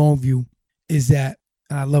look for the long view, is that,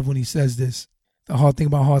 and I love when he says this, the hard thing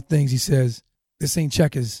about hard things, he says, this ain't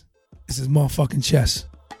checkers, this is motherfucking chess.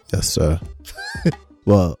 Yes, sir.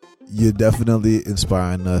 Well, you're definitely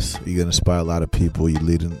inspiring us. You're going to inspire a lot of people.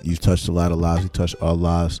 You've touched a lot of lives. You touched our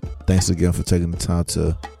lives. Thanks again for taking the time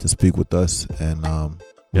to speak with us. And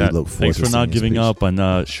we look forward thanks for not giving up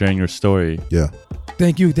and sharing your story. Yeah.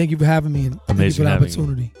 Thank you. Thank you for having me. And amazing thank you for the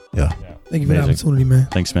opportunity. Yeah. Thank you for the opportunity, man.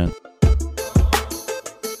 Thanks, man.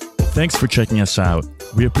 Thanks for checking us out.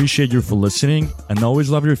 We appreciate you for listening and always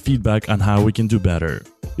love your feedback on how we can do better.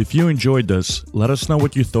 If you enjoyed this, let us know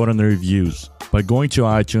what you thought in the reviews by going to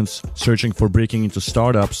iTunes, searching for Breaking Into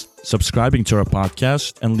Startups, subscribing to our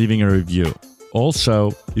podcast, and leaving a review.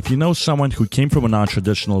 Also, if you know someone who came from a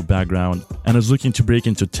non-traditional background and is looking to break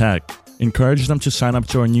into tech, encourage them to sign up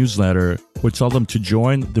to our newsletter or tell them to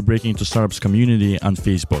join the Breaking Into Startups community on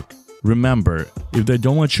Facebook. Remember, if they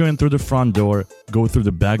don't let you in through the front door, go through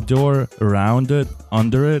the back door, around it,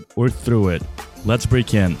 under it, or through it. Let's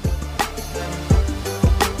break in.